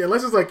Shinji,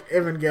 unless it's like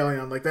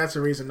Evangelion, like that's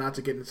a reason not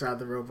to get inside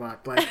the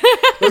robot. Like,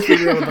 let's be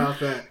real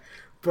about that.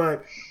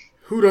 But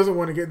who doesn't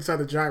want to get inside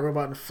the giant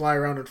robot and fly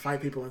around and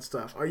fight people and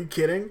stuff? Are you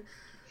kidding?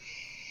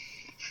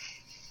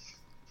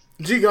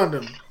 G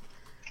Gundam.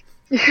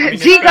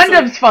 G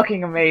Gundam's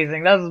fucking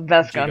amazing. That's the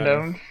best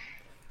Gundam.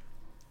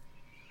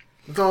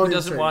 That's all Who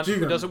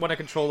doesn't want to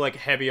control like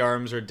heavy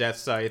arms or Death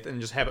Scythe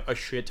and just have a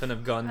shit ton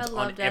of guns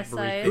on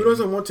everything? Who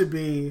doesn't want to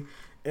be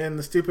in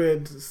the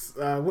stupid?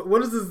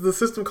 What is the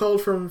system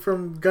called from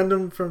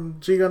Gundam, from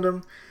G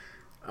Gundam?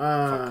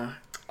 I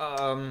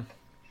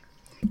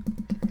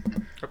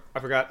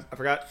forgot.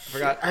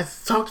 I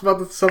talked about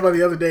this to somebody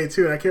the other day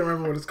too, and I can't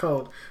remember what it's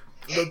called.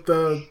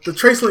 The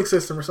Trace Link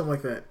system or something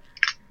like that.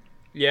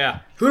 Yeah.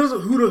 Who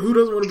doesn't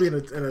want to be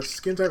in a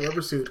skin tight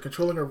rubber suit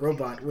controlling a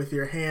robot with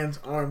your hands,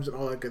 arms, and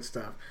all that good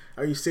stuff?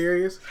 Are you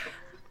serious?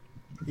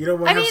 You don't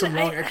want to have some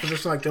long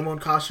exposition like Demon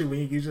Kashi when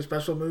you use your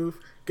special move?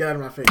 Get out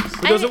of my face.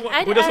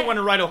 Who doesn't want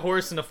to ride a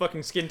horse in a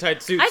fucking skin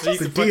tight suit so you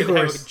can fucking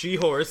have a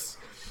G-horse?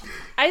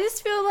 I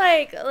just feel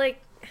like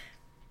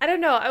I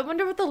don't know. I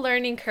wonder what the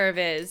learning curve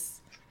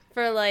is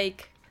for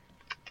like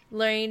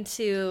learning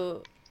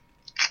to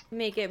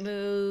make it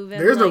move. And,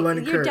 there's no like,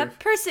 learning curve.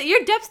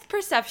 Your depth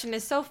perception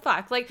is so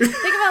fucked. Like, think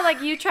about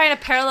like you trying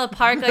to parallel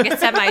park like a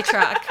semi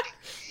truck,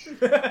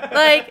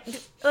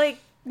 like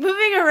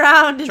moving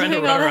around and trying to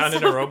doing run all around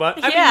that in a robot.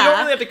 I mean, you don't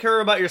really have to care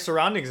about your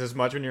surroundings as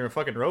much when you're a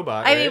fucking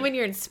robot. I right? mean, when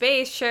you're in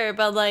space, sure,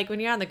 but like when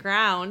you're on the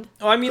ground.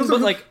 Oh, I mean,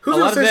 but like who's a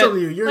lot gonna say of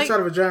something to you? You're inside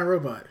of a giant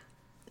robot.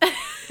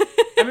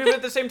 I mean, but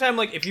at the same time,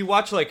 like if you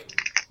watch like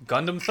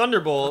Gundam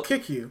Thunderbolt, I'll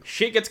kick you.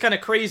 Shit gets kind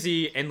of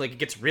crazy and like it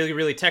gets really,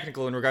 really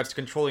technical in regards to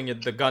controlling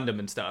the Gundam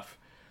and stuff.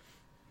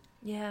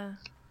 Yeah.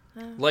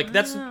 Like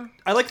that's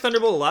I like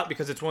Thunderbolt a lot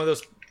because it's one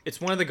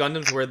of the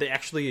Gundams where they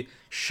actually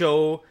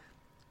show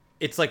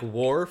it's like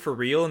war for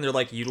real and they're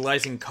like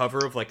utilizing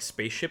cover of like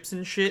spaceships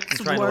and shit and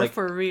It's trying war to like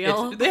for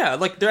real. Yeah,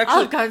 like they're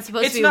actually Gundam's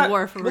supposed to be not,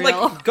 war for but, real.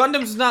 Like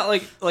Gundam's not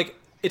like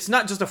it's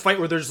not just a fight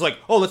where they're just like,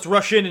 oh, let's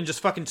rush in and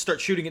just fucking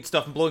start shooting at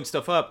stuff and blowing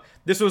stuff up.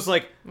 This was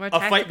like More a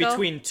fight tactical?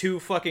 between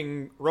two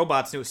fucking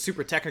robots and it was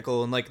super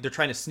technical and like they're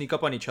trying to sneak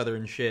up on each other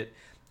and shit.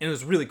 And it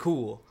was really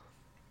cool.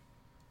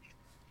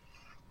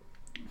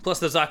 Plus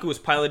the Zaku was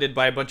piloted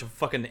by a bunch of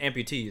fucking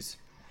amputees.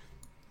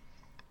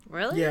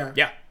 Really? Yeah.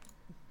 Yeah.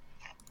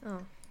 Oh.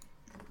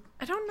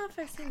 I don't know if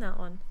I've seen that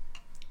one.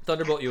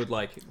 Thunderbolt you would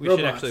like. We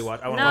Robots. should actually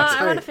watch. I want No, to watch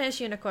it. I want to finish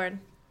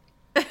Unicorn.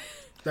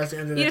 That's the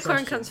end of that Unicorn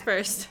question. comes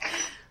first.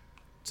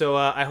 So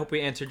I hope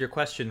we answered your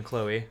question,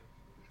 Chloe.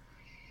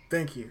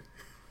 Thank you.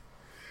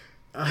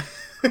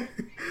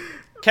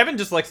 Kevin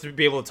just likes to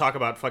be able to talk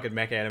about fucking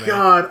mech anime.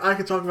 God, I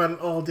could talk about it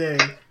all day.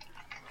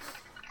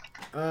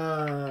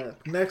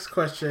 Next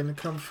question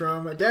comes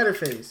from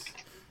Dataface.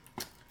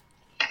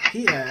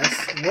 He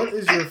asks, what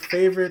is your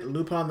favorite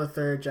Lupin the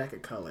Third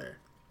jacket color?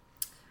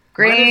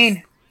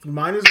 Green.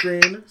 Mine is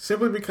green,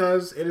 simply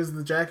because it is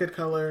the jacket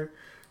color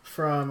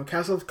from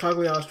Castle of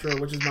Cagliostro,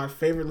 which is my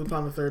favorite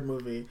Lupin the Third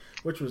movie,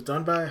 which was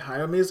done by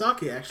Hayao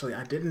Miyazaki, actually.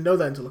 I didn't know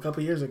that until a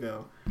couple years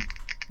ago.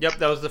 Yep,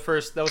 that was the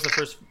first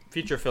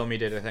feature film he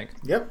did, I think.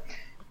 Yep.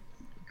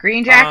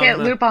 Green jacket.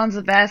 Lupin's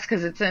the best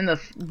because it's in the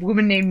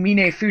woman named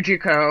Mine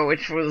Fujiko,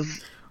 which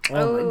was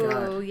Oh my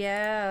god.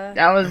 Yeah.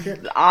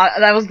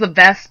 that was the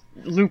best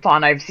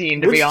Lupin I've seen,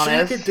 to Which be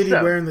honest. jacket did he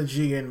wear in the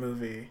Jigen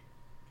movie?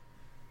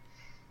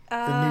 The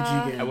new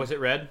Jigen. Was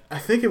it red? I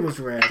think it was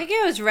red. I think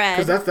it was red.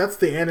 Because that's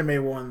the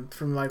anime one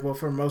from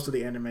for most of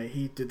the anime.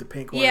 He did the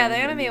pink one. Yeah, the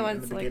in anime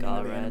one's, the like, beginning all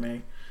of the red.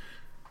 anime.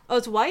 Oh,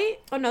 it's white?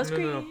 Oh, no, it's No,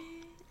 green. no,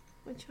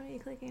 Which one are you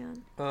clicking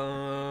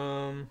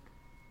on?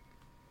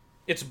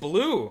 It's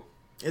blue.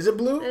 Is it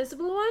blue? Is the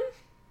blue one?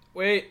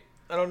 Wait,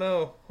 I don't know.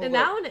 Hold And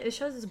up. that one, it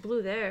shows it's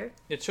blue there.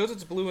 It shows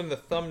it's blue in the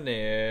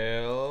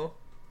thumbnail.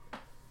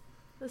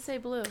 Let's say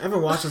blue. I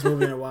haven't watched this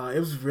movie in a while. It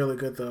was really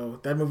good though.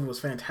 That movie was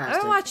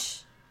fantastic.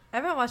 I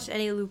haven't watched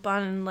any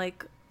Lupin in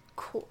like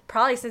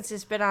probably since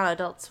it's been on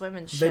Adult Swim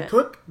and shit.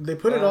 They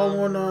put it all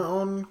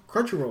on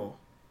Crunchyroll.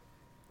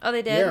 Oh,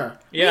 they did. Yeah.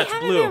 Yeah, we it's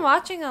haven't blue. been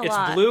watching a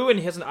lot. It's blue and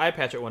he has an eye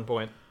patch at one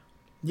point.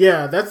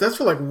 Yeah, that's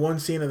for like one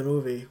scene of the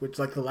movie, which is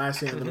like the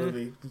last scene of the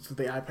movie. It's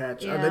the eye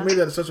patch. Yeah. They made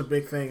that such a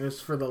big thing. It was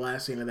for the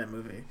last scene of that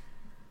movie.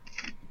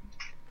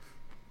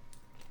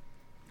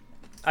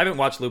 haven't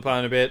watched Lupin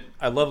in a bit.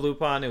 I love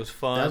Lupin. It was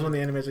fun. That was one of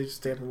the animes I used to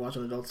stay up and watch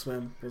on Adult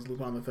Swim. Was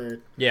Lupin the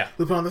Third. Yeah.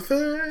 Lupin the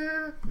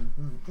Third.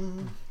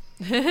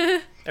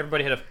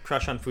 Everybody had a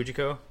crush on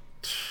Fujiko.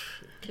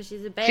 Because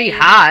she's a babe. She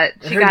hot.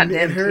 She And got and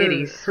them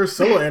titties. Her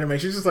solo anime,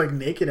 she's just like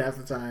naked half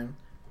the time.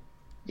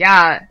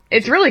 Yeah,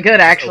 it's really good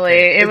actually.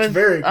 okay. It It's was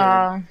very good.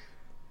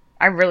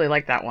 I really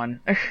like that one.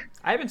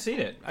 I haven't seen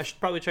it. I should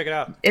probably check it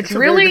out. It's a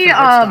very really different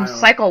art style.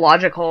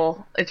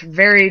 psychological. It's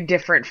very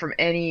different from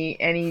any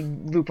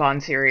Lupin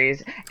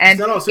series, and It's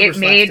not all super it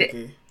made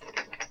slapsticky.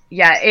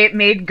 it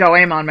made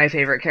Goemon my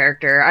favorite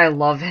character. I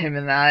love him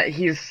in that.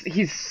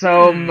 He's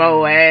so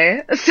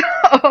moe. So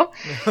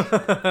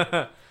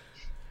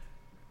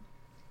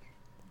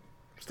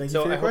Thank you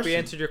So for your I hope we question.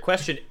 answered your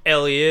question,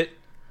 Elliot.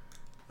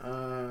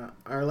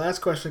 Our last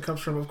question comes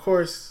from, of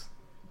course,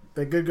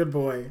 the good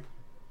boy,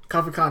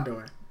 Coffee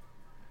Condor.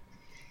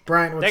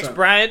 Brian, what's Thanks, up?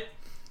 Brian.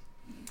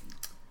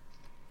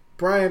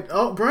 Brian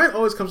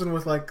always comes in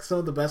with like some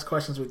of the best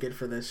questions we get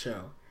for this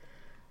show.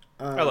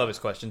 I love his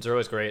questions. They're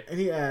always great. And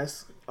he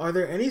asks, "Are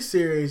there any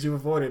series you've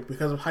avoided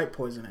because of hype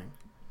poisoning?"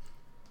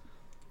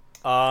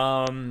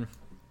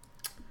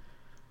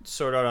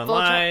 Sword Art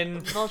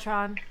Online.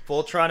 Voltron.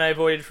 Voltron I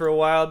avoided for a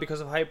while because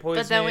of hype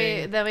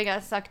poisoning. But then we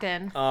got sucked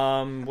in.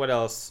 What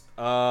else?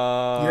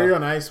 Yuri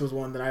on Ice was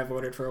one that I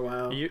avoided for a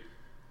while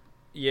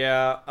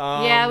Yeah.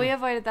 Yeah, we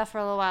avoided that for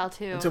a little while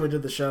too. until we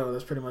did the show.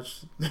 That's pretty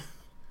much.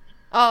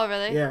 Oh,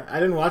 really? Yeah, I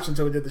didn't watch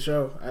until we did the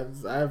show.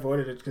 I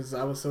avoided it because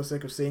I was so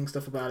sick of seeing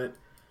stuff about it.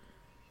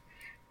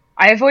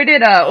 I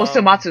avoided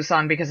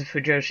Osomatsu-san because of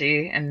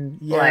Fujoshi and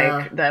Yeah.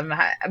 like them,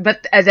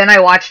 but then I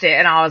watched it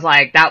and I was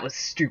like, that was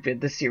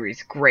stupid. The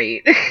series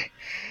great.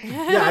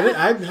 Yeah,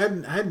 I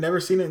had never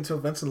seen it until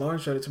Vincent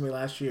Lawrence showed it to me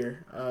last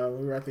year.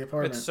 We were at the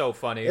apartment. It's so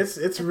funny. It's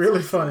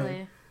really so funny.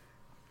 silly.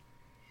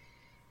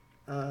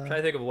 I'm trying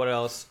to think of what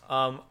else.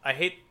 I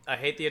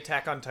hate the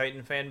Attack on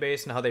Titan fan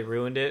base and how they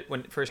ruined it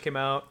when it first came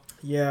out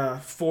Yeah,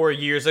 4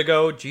 years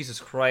ago. Jesus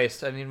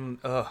Christ! I mean,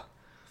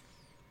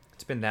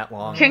 it's been that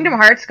long. Kingdom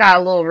Hearts got a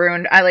little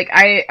ruined.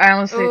 I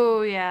honestly,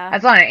 Oh, yeah.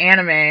 that's not an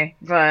anime,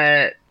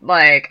 but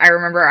like I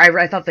remember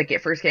I thought the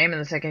first game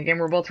and the second game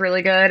were both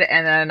really good,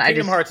 and then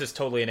Kingdom Hearts is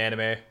totally an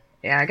anime.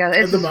 Yeah, I guess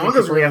it's The manga's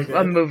basically really a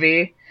good.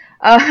 movie.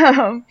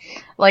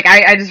 Like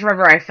I just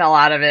remember I fell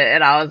out of it,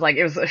 and I was like,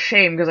 it was a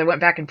shame because I went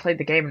back and played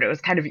the game, and it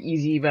was kind of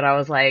easy, but I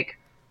was like,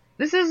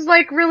 this is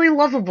like really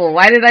lovable.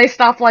 Why did I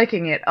stop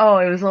liking it? Oh,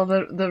 it was all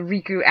the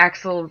Riku,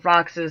 Axel,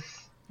 Roxas,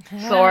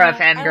 Sora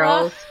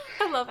fangirls.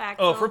 I love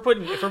Axel. Oh, if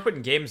we're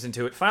putting games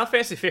into it, Final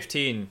Fantasy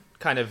 15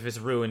 kind of is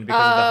ruined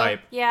because of the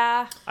hype.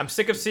 Yeah. I'm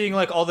sick of seeing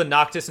like all the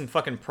Noctis and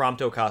fucking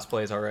Prompto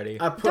cosplays already.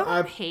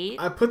 Don't hate.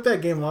 I put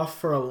that game off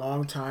for a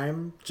long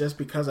time just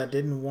because I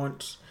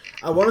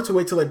wanted to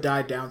wait till it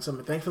died down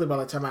some. Thankfully, by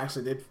the time I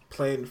actually did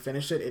play it and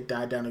finish it, it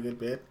died down a good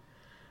bit.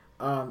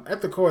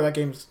 At the core, that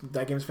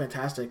game's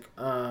fantastic,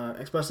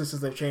 especially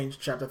since they've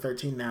changed Chapter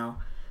 13 now,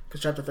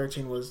 because Chapter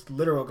 13 was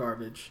literal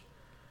garbage.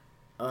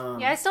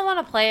 Yeah, I still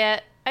want to play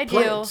it. I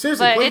do. Seriously,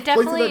 but play it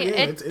definitely through that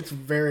game. It's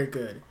very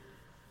good.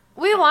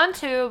 we want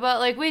to, but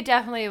like we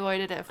definitely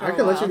avoided it for I a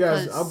can while. let you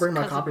guys. 'cause- I'll bring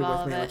my 'cause copy of all with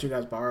me of and let it. you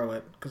guys borrow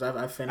it because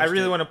I've finished. I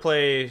really it. want to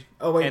play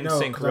Oh wait, no,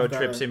 NSYNC 'cause Road I've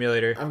Trip gotta-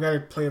 Simulator. I've got to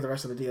play the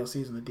rest of the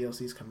DLCs when the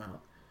DLCs come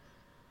out.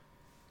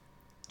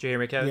 Did you hear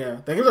me, Kev? Yeah,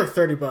 that game's like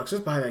 $30.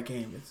 Just buy that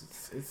game.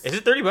 It's Is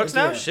it $30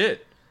 now? Yeah.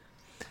 Shit.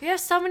 We have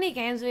so many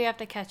games we have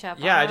to catch up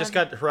on. Yeah, I just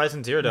got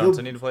Horizon Zero Dawn, so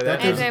I need to play that.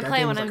 that game's- Andrew, I that play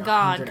game when was I'm like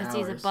gone 100 because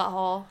he's a hours.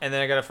 butthole. And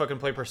then I gotta fucking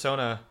play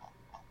Persona.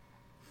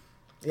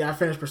 Yeah, I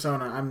finished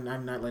Persona.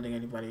 I'm not letting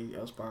anybody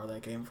else borrow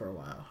that game for a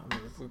while.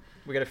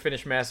 We gotta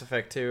finish Mass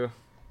Effect 2.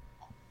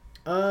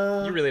 You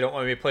You really don't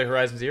want me to play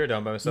Horizon Zero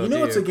Dawn by myself, you know,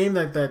 do it's you? a game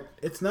that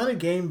it's not a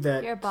game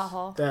that You're a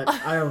butthole. that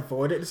I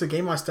avoided. It's a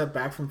game I stepped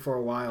back from for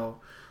a while.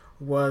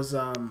 Was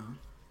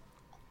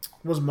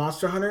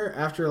Monster Hunter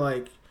after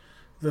like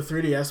the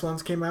 3DS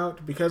ones came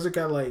out because it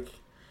got like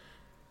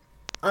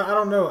I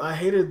don't know. I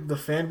hated the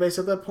fan base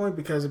at that point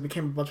because it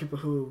became a bunch of people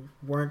who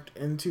weren't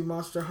into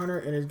Monster Hunter,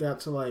 and it got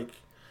to like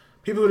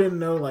people who didn't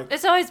know like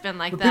It's always been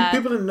like but that.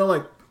 people didn't know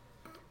like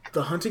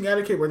the hunting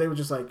etiquette where they would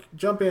just like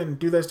jump in,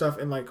 do their stuff,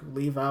 and like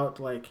leave out.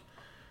 Like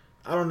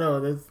I don't know.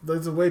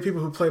 There's a way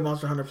people who play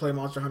Monster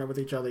Hunter with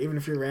each other, even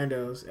if you're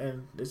randos,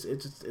 and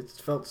it's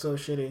felt so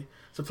shitty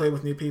to play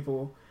with new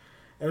people.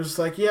 And it was just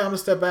like, yeah, I'm gonna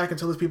step back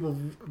until these people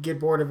get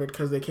bored of it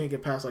because they can't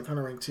get past like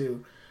Hunter Rank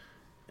 2,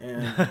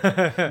 and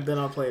then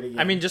I'll play it again.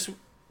 I mean, just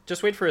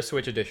wait for a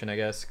Switch edition, I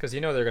guess, because you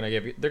know they're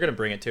gonna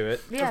bring it to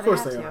it. Yeah, of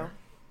course they they have are. to.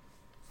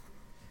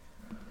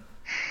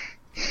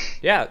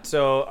 Yeah.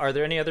 So, are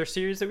there any other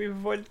series that we've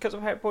avoided because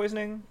of hype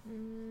poisoning?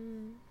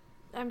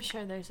 I'm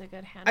sure there's a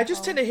good handful. I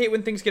just tend to hate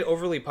when things get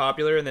overly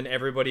popular and then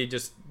everybody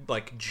just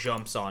like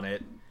jumps on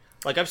it.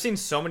 Like I've seen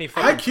so many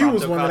fucking IQ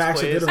was Prompto one that I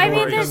actually cosplays did I avoid mean,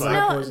 where because it's there's of like-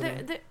 hype no.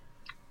 poisoning.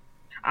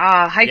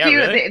 Haikyuu, Yeah,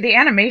 really? the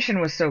animation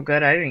was so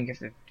good, I didn't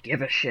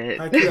give a shit.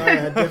 IQ, I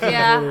definitely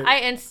Yeah, avoided. I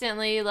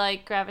instantly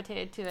like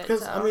gravitated to it.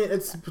 Because So. I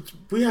mean,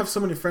 we have so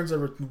many friends that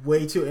were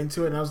way too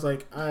into it, and I was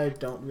like, I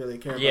don't really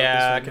care. About this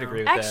Yeah, right I could now. agree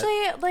with that.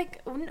 Actually,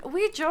 like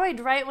we joined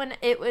right when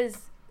it was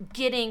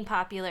getting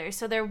popular,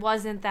 so there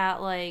wasn't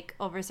that like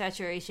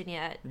oversaturation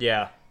yet.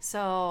 Yeah.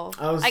 So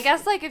I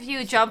guess like if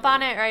you jump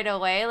on it right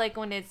away, like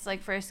when it's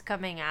like first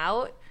coming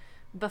out,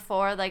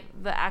 before like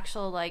the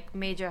actual like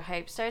major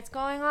hype starts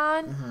going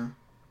on,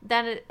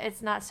 then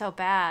it's not so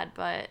bad.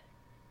 But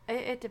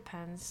it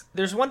depends.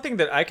 There's one thing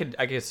that I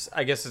guess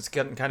it's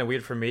gotten kind of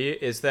weird for me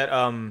is that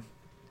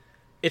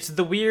it's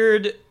the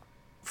weird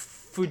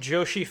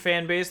Fujoshi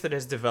fan base that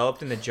has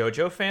developed in the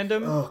JoJo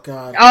fandom. Oh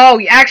god. Oh,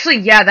 actually,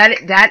 yeah,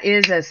 that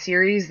is a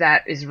series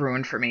that is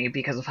ruined for me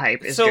because of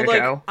hype. Is So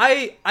JoJo.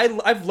 like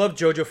I've loved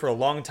JoJo for a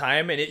long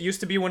time, and it used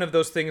to be one of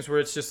those things where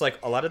it's just like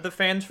a lot of the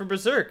fans for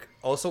Berserk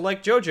also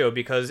like JoJo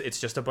because it's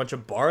just a bunch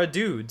of bara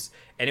dudes,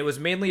 and it was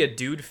mainly a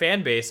dude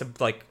fan base of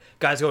like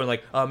guys going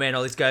like, oh man,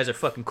 all these guys are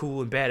fucking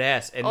cool and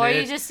badass. And Or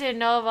then you just didn't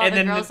know of all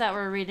the girls that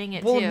were reading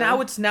it well, too.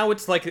 now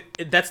it's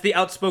like that's the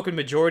outspoken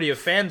majority of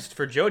fans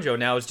for JoJo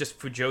now is just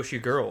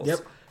Fujoshi girls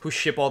who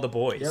ship all the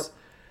boys. Yep.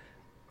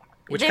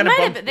 Which they kind might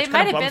of have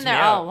been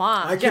there all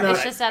along. cannot-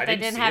 It's just that I they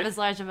didn't didn't see have it. as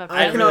large of a I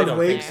presence. really cannot don't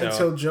wait think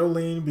so. until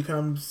Jolene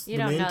becomes You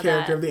the don't main know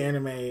character that. of the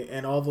anime,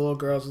 and all the little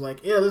girls are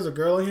like, "Yeah, there's a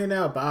girl in here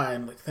now." Bye.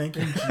 I'm like, "Thank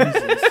you,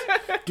 Jesus."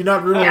 Do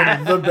not ruin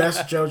Yeah. the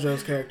best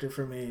JoJo's character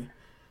for me.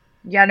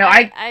 Yeah, no,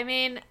 I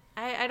mean,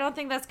 I don't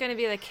think that's going to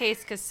be the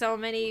case because so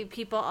many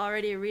people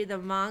already read the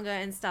manga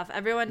and stuff.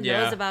 Everyone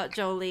knows about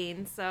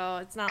Jolene, so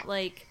it's not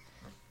like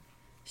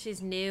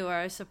she's new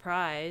or a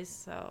surprise.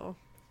 So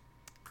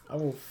I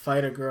will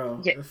fight a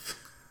girl. Yeah.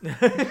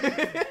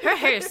 her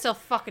hair is still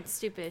fucking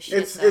stupid as shit.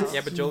 It's- though. it's-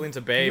 Yeah, but Jolene's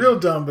a babe. Real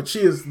dumb, but she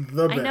is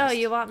the I best. know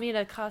you want me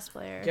to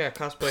cosplay her. Yeah,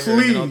 cosplay her,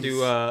 and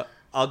then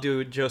I'll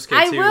do Josuke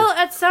I too. will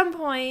at some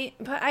point,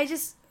 but I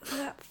just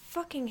that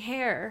fucking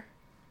hair.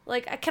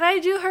 Like, can I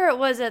do her?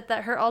 Was it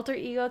that her alter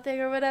ego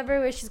thing or whatever,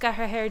 where she's got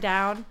her hair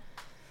down?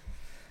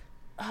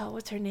 Oh,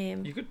 what's her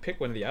name? You could pick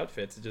one of the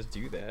outfits and just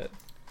do that.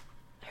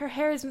 Her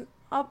hair is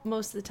up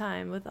most of the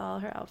time with all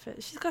her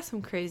outfits. She's got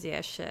some crazy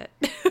ass shit.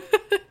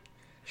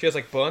 She has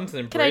like buns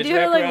and then Can I braids do her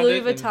wrapped like around Louis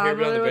it and hair Vuitton around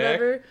or the back.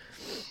 whatever?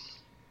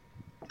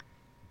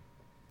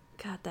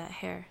 God, that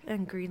hair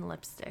and green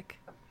lipstick.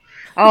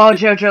 oh,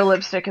 JoJo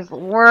lipstick is the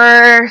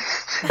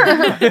worst.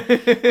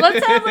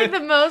 Let's have like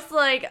the most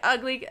like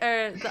ugly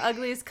or the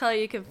ugliest color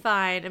you can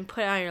find and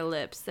put it on your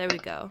lips. There we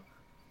go.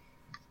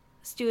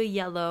 Let's do a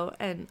yellow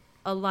and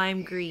a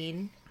lime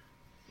green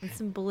and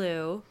some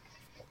blue.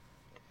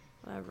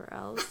 Whatever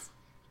else.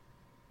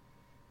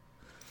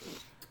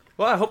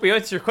 Well, I hope we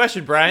answered your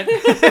question, Brian.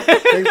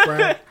 Thanks,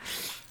 Brian.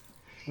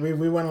 We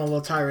went on a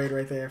little tirade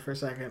right there for a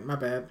second. My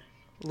bad.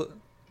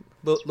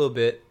 Little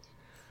bit.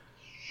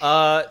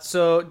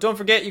 So don't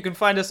forget you can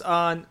find us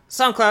on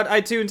SoundCloud,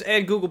 iTunes,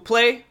 and Google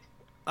Play.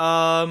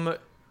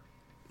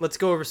 Let's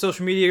go over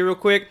social media real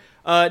quick.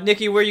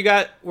 Nikki,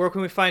 where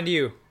can we find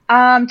you?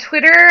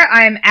 Twitter,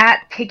 I'm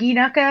at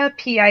PiggyNucka,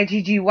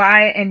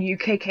 PIGGYNUKKA,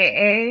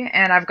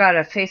 and I've got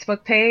a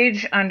Facebook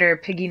page under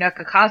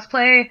PiggyNucka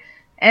Cosplay,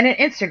 and an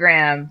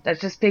Instagram that's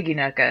just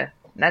PiggyNucka.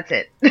 That's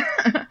it.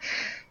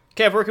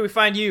 Kev, where can we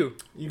find you?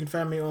 You can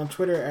find me on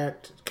Twitter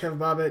at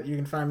KevBobbit. You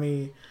can find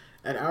me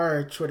at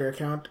our Twitter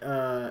account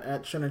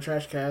at Shonen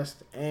Trashcast.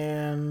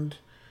 And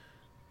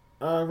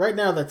right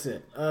now, that's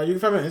it. You can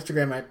find me on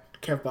Instagram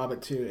at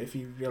KevBobbit too if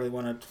you really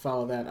want to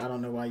follow that. I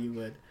don't know why you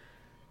would.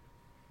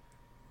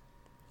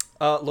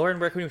 Lauren,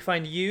 where can we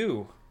find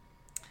you?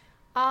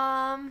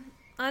 On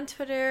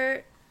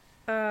Twitter,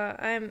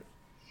 I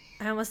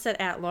almost said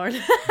at Lauren.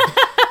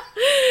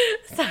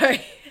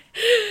 Sorry.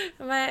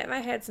 My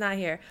head's not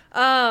here.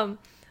 I'm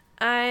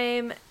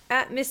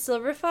at Miss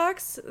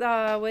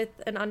Silverfox with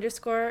an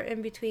underscore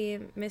in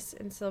between Miss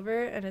and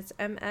Silver, and it's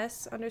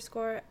MS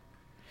underscore.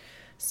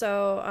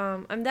 So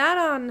I'm that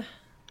on,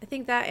 I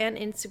think that and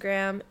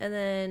Instagram, and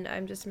then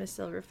I'm just Miss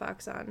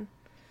Silverfox on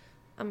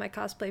my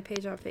cosplay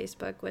page on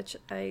Facebook, which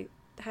I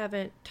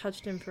haven't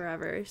touched in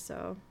forever.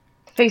 So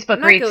Facebook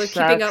not reach good with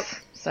keeping sucks, up.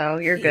 so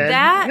you're good.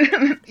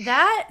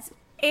 That.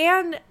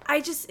 And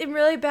I just am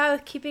really bad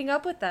with keeping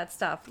up with that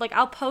stuff. Like,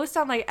 I'll post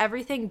on, like,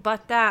 everything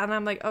but that, and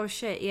I'm like, oh,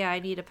 shit, yeah, I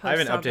need to post I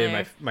haven't on updated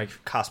there. my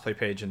cosplay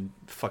page in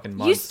fucking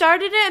months. You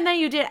started it, and then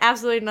you did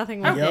absolutely nothing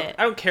with Yep. it.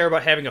 I don't care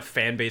about having a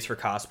fan base for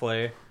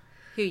cosplay.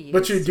 Who used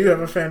But you do have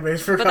a fan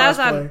base for But that was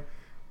cosplay. on-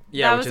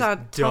 Yeah, that which was is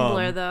on dumb.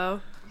 Tumblr,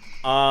 though.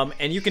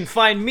 And you can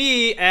find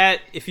me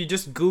at, if you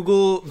just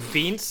Google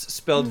Vince,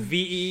 spelled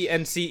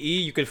Vence,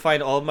 you can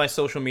find all of my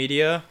social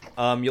media.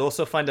 You'll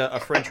also find a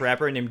French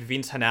rapper named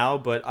Vince Hanau,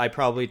 but I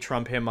probably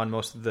trump him on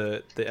most of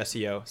the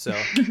SEO, so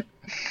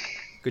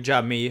good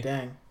job, me.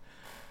 Dang.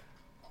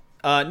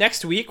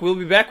 Next week, we'll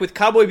be back with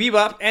Cowboy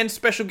Bebop and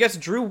special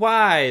guest Drew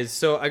Wise.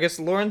 So I guess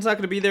Lauren's not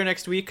going to be there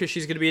next week because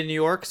she's going to be in New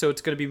York, so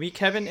it's going to be me,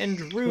 Kevin, and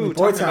Drew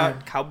Boy talking time.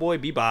 about Cowboy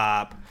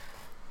Bebop.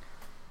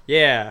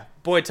 Yeah,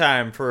 boy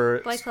time for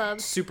Boy club.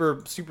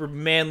 super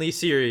manly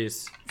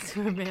series.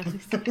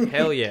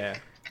 Hell yeah.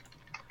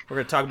 We're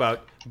going to talk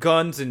about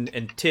guns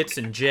and tits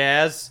and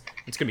jazz.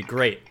 It's going to be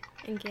great.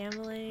 And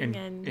gambling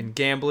And and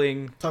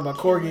gambling, Talk about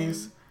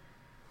corgis.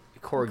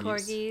 corgis.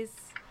 corgis.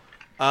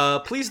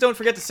 Please don't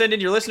forget to send in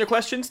your listener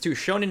questions to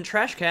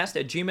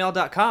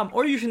shonentrashcast@gmail.com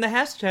or using the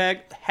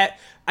hashtag...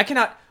 I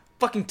cannot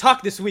fucking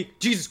talk this week.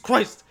 Jesus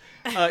Christ.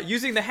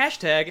 Using the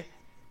hashtag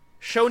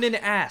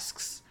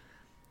ShonenAsks.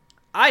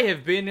 I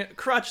have been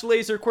Crotch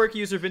Laser Quirk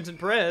user Vincent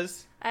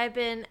Perez. I've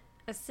been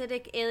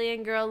acidic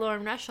alien girl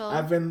Lauren Rushel.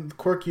 I've been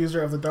quirk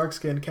user of the dark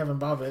skin Kevin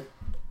Bobbitt.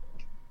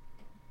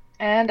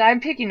 And I'm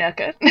Piggy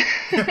Nugget.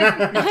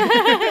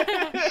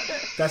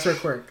 That's her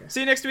quirk. See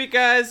you next week,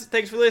 guys.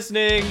 Thanks for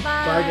listening.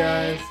 Bye. Bye,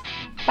 guys.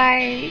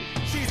 Bye.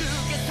 静け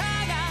さ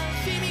が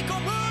染み込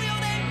むよ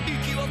ね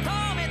息を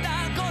止めた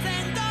午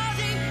前5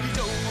時非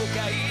常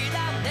階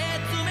段で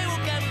詰め浮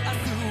かぶ明日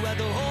は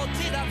どっ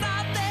ちだ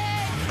さって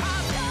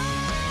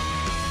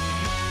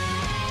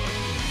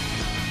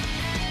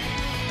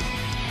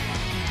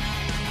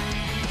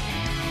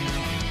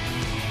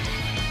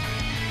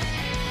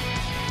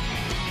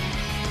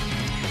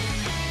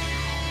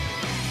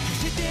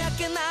決して明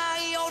けな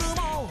い夜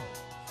も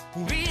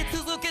降り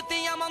続け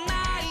てやま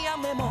ない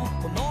雨も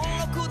この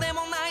ろくで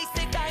もない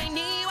世界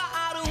に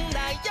はあるん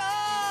だよ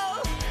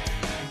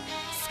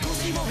少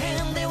しも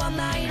変では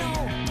ないのま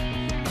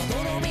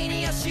どろみ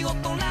に足を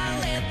取ら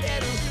れて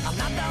るあ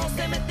なたを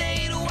責めてい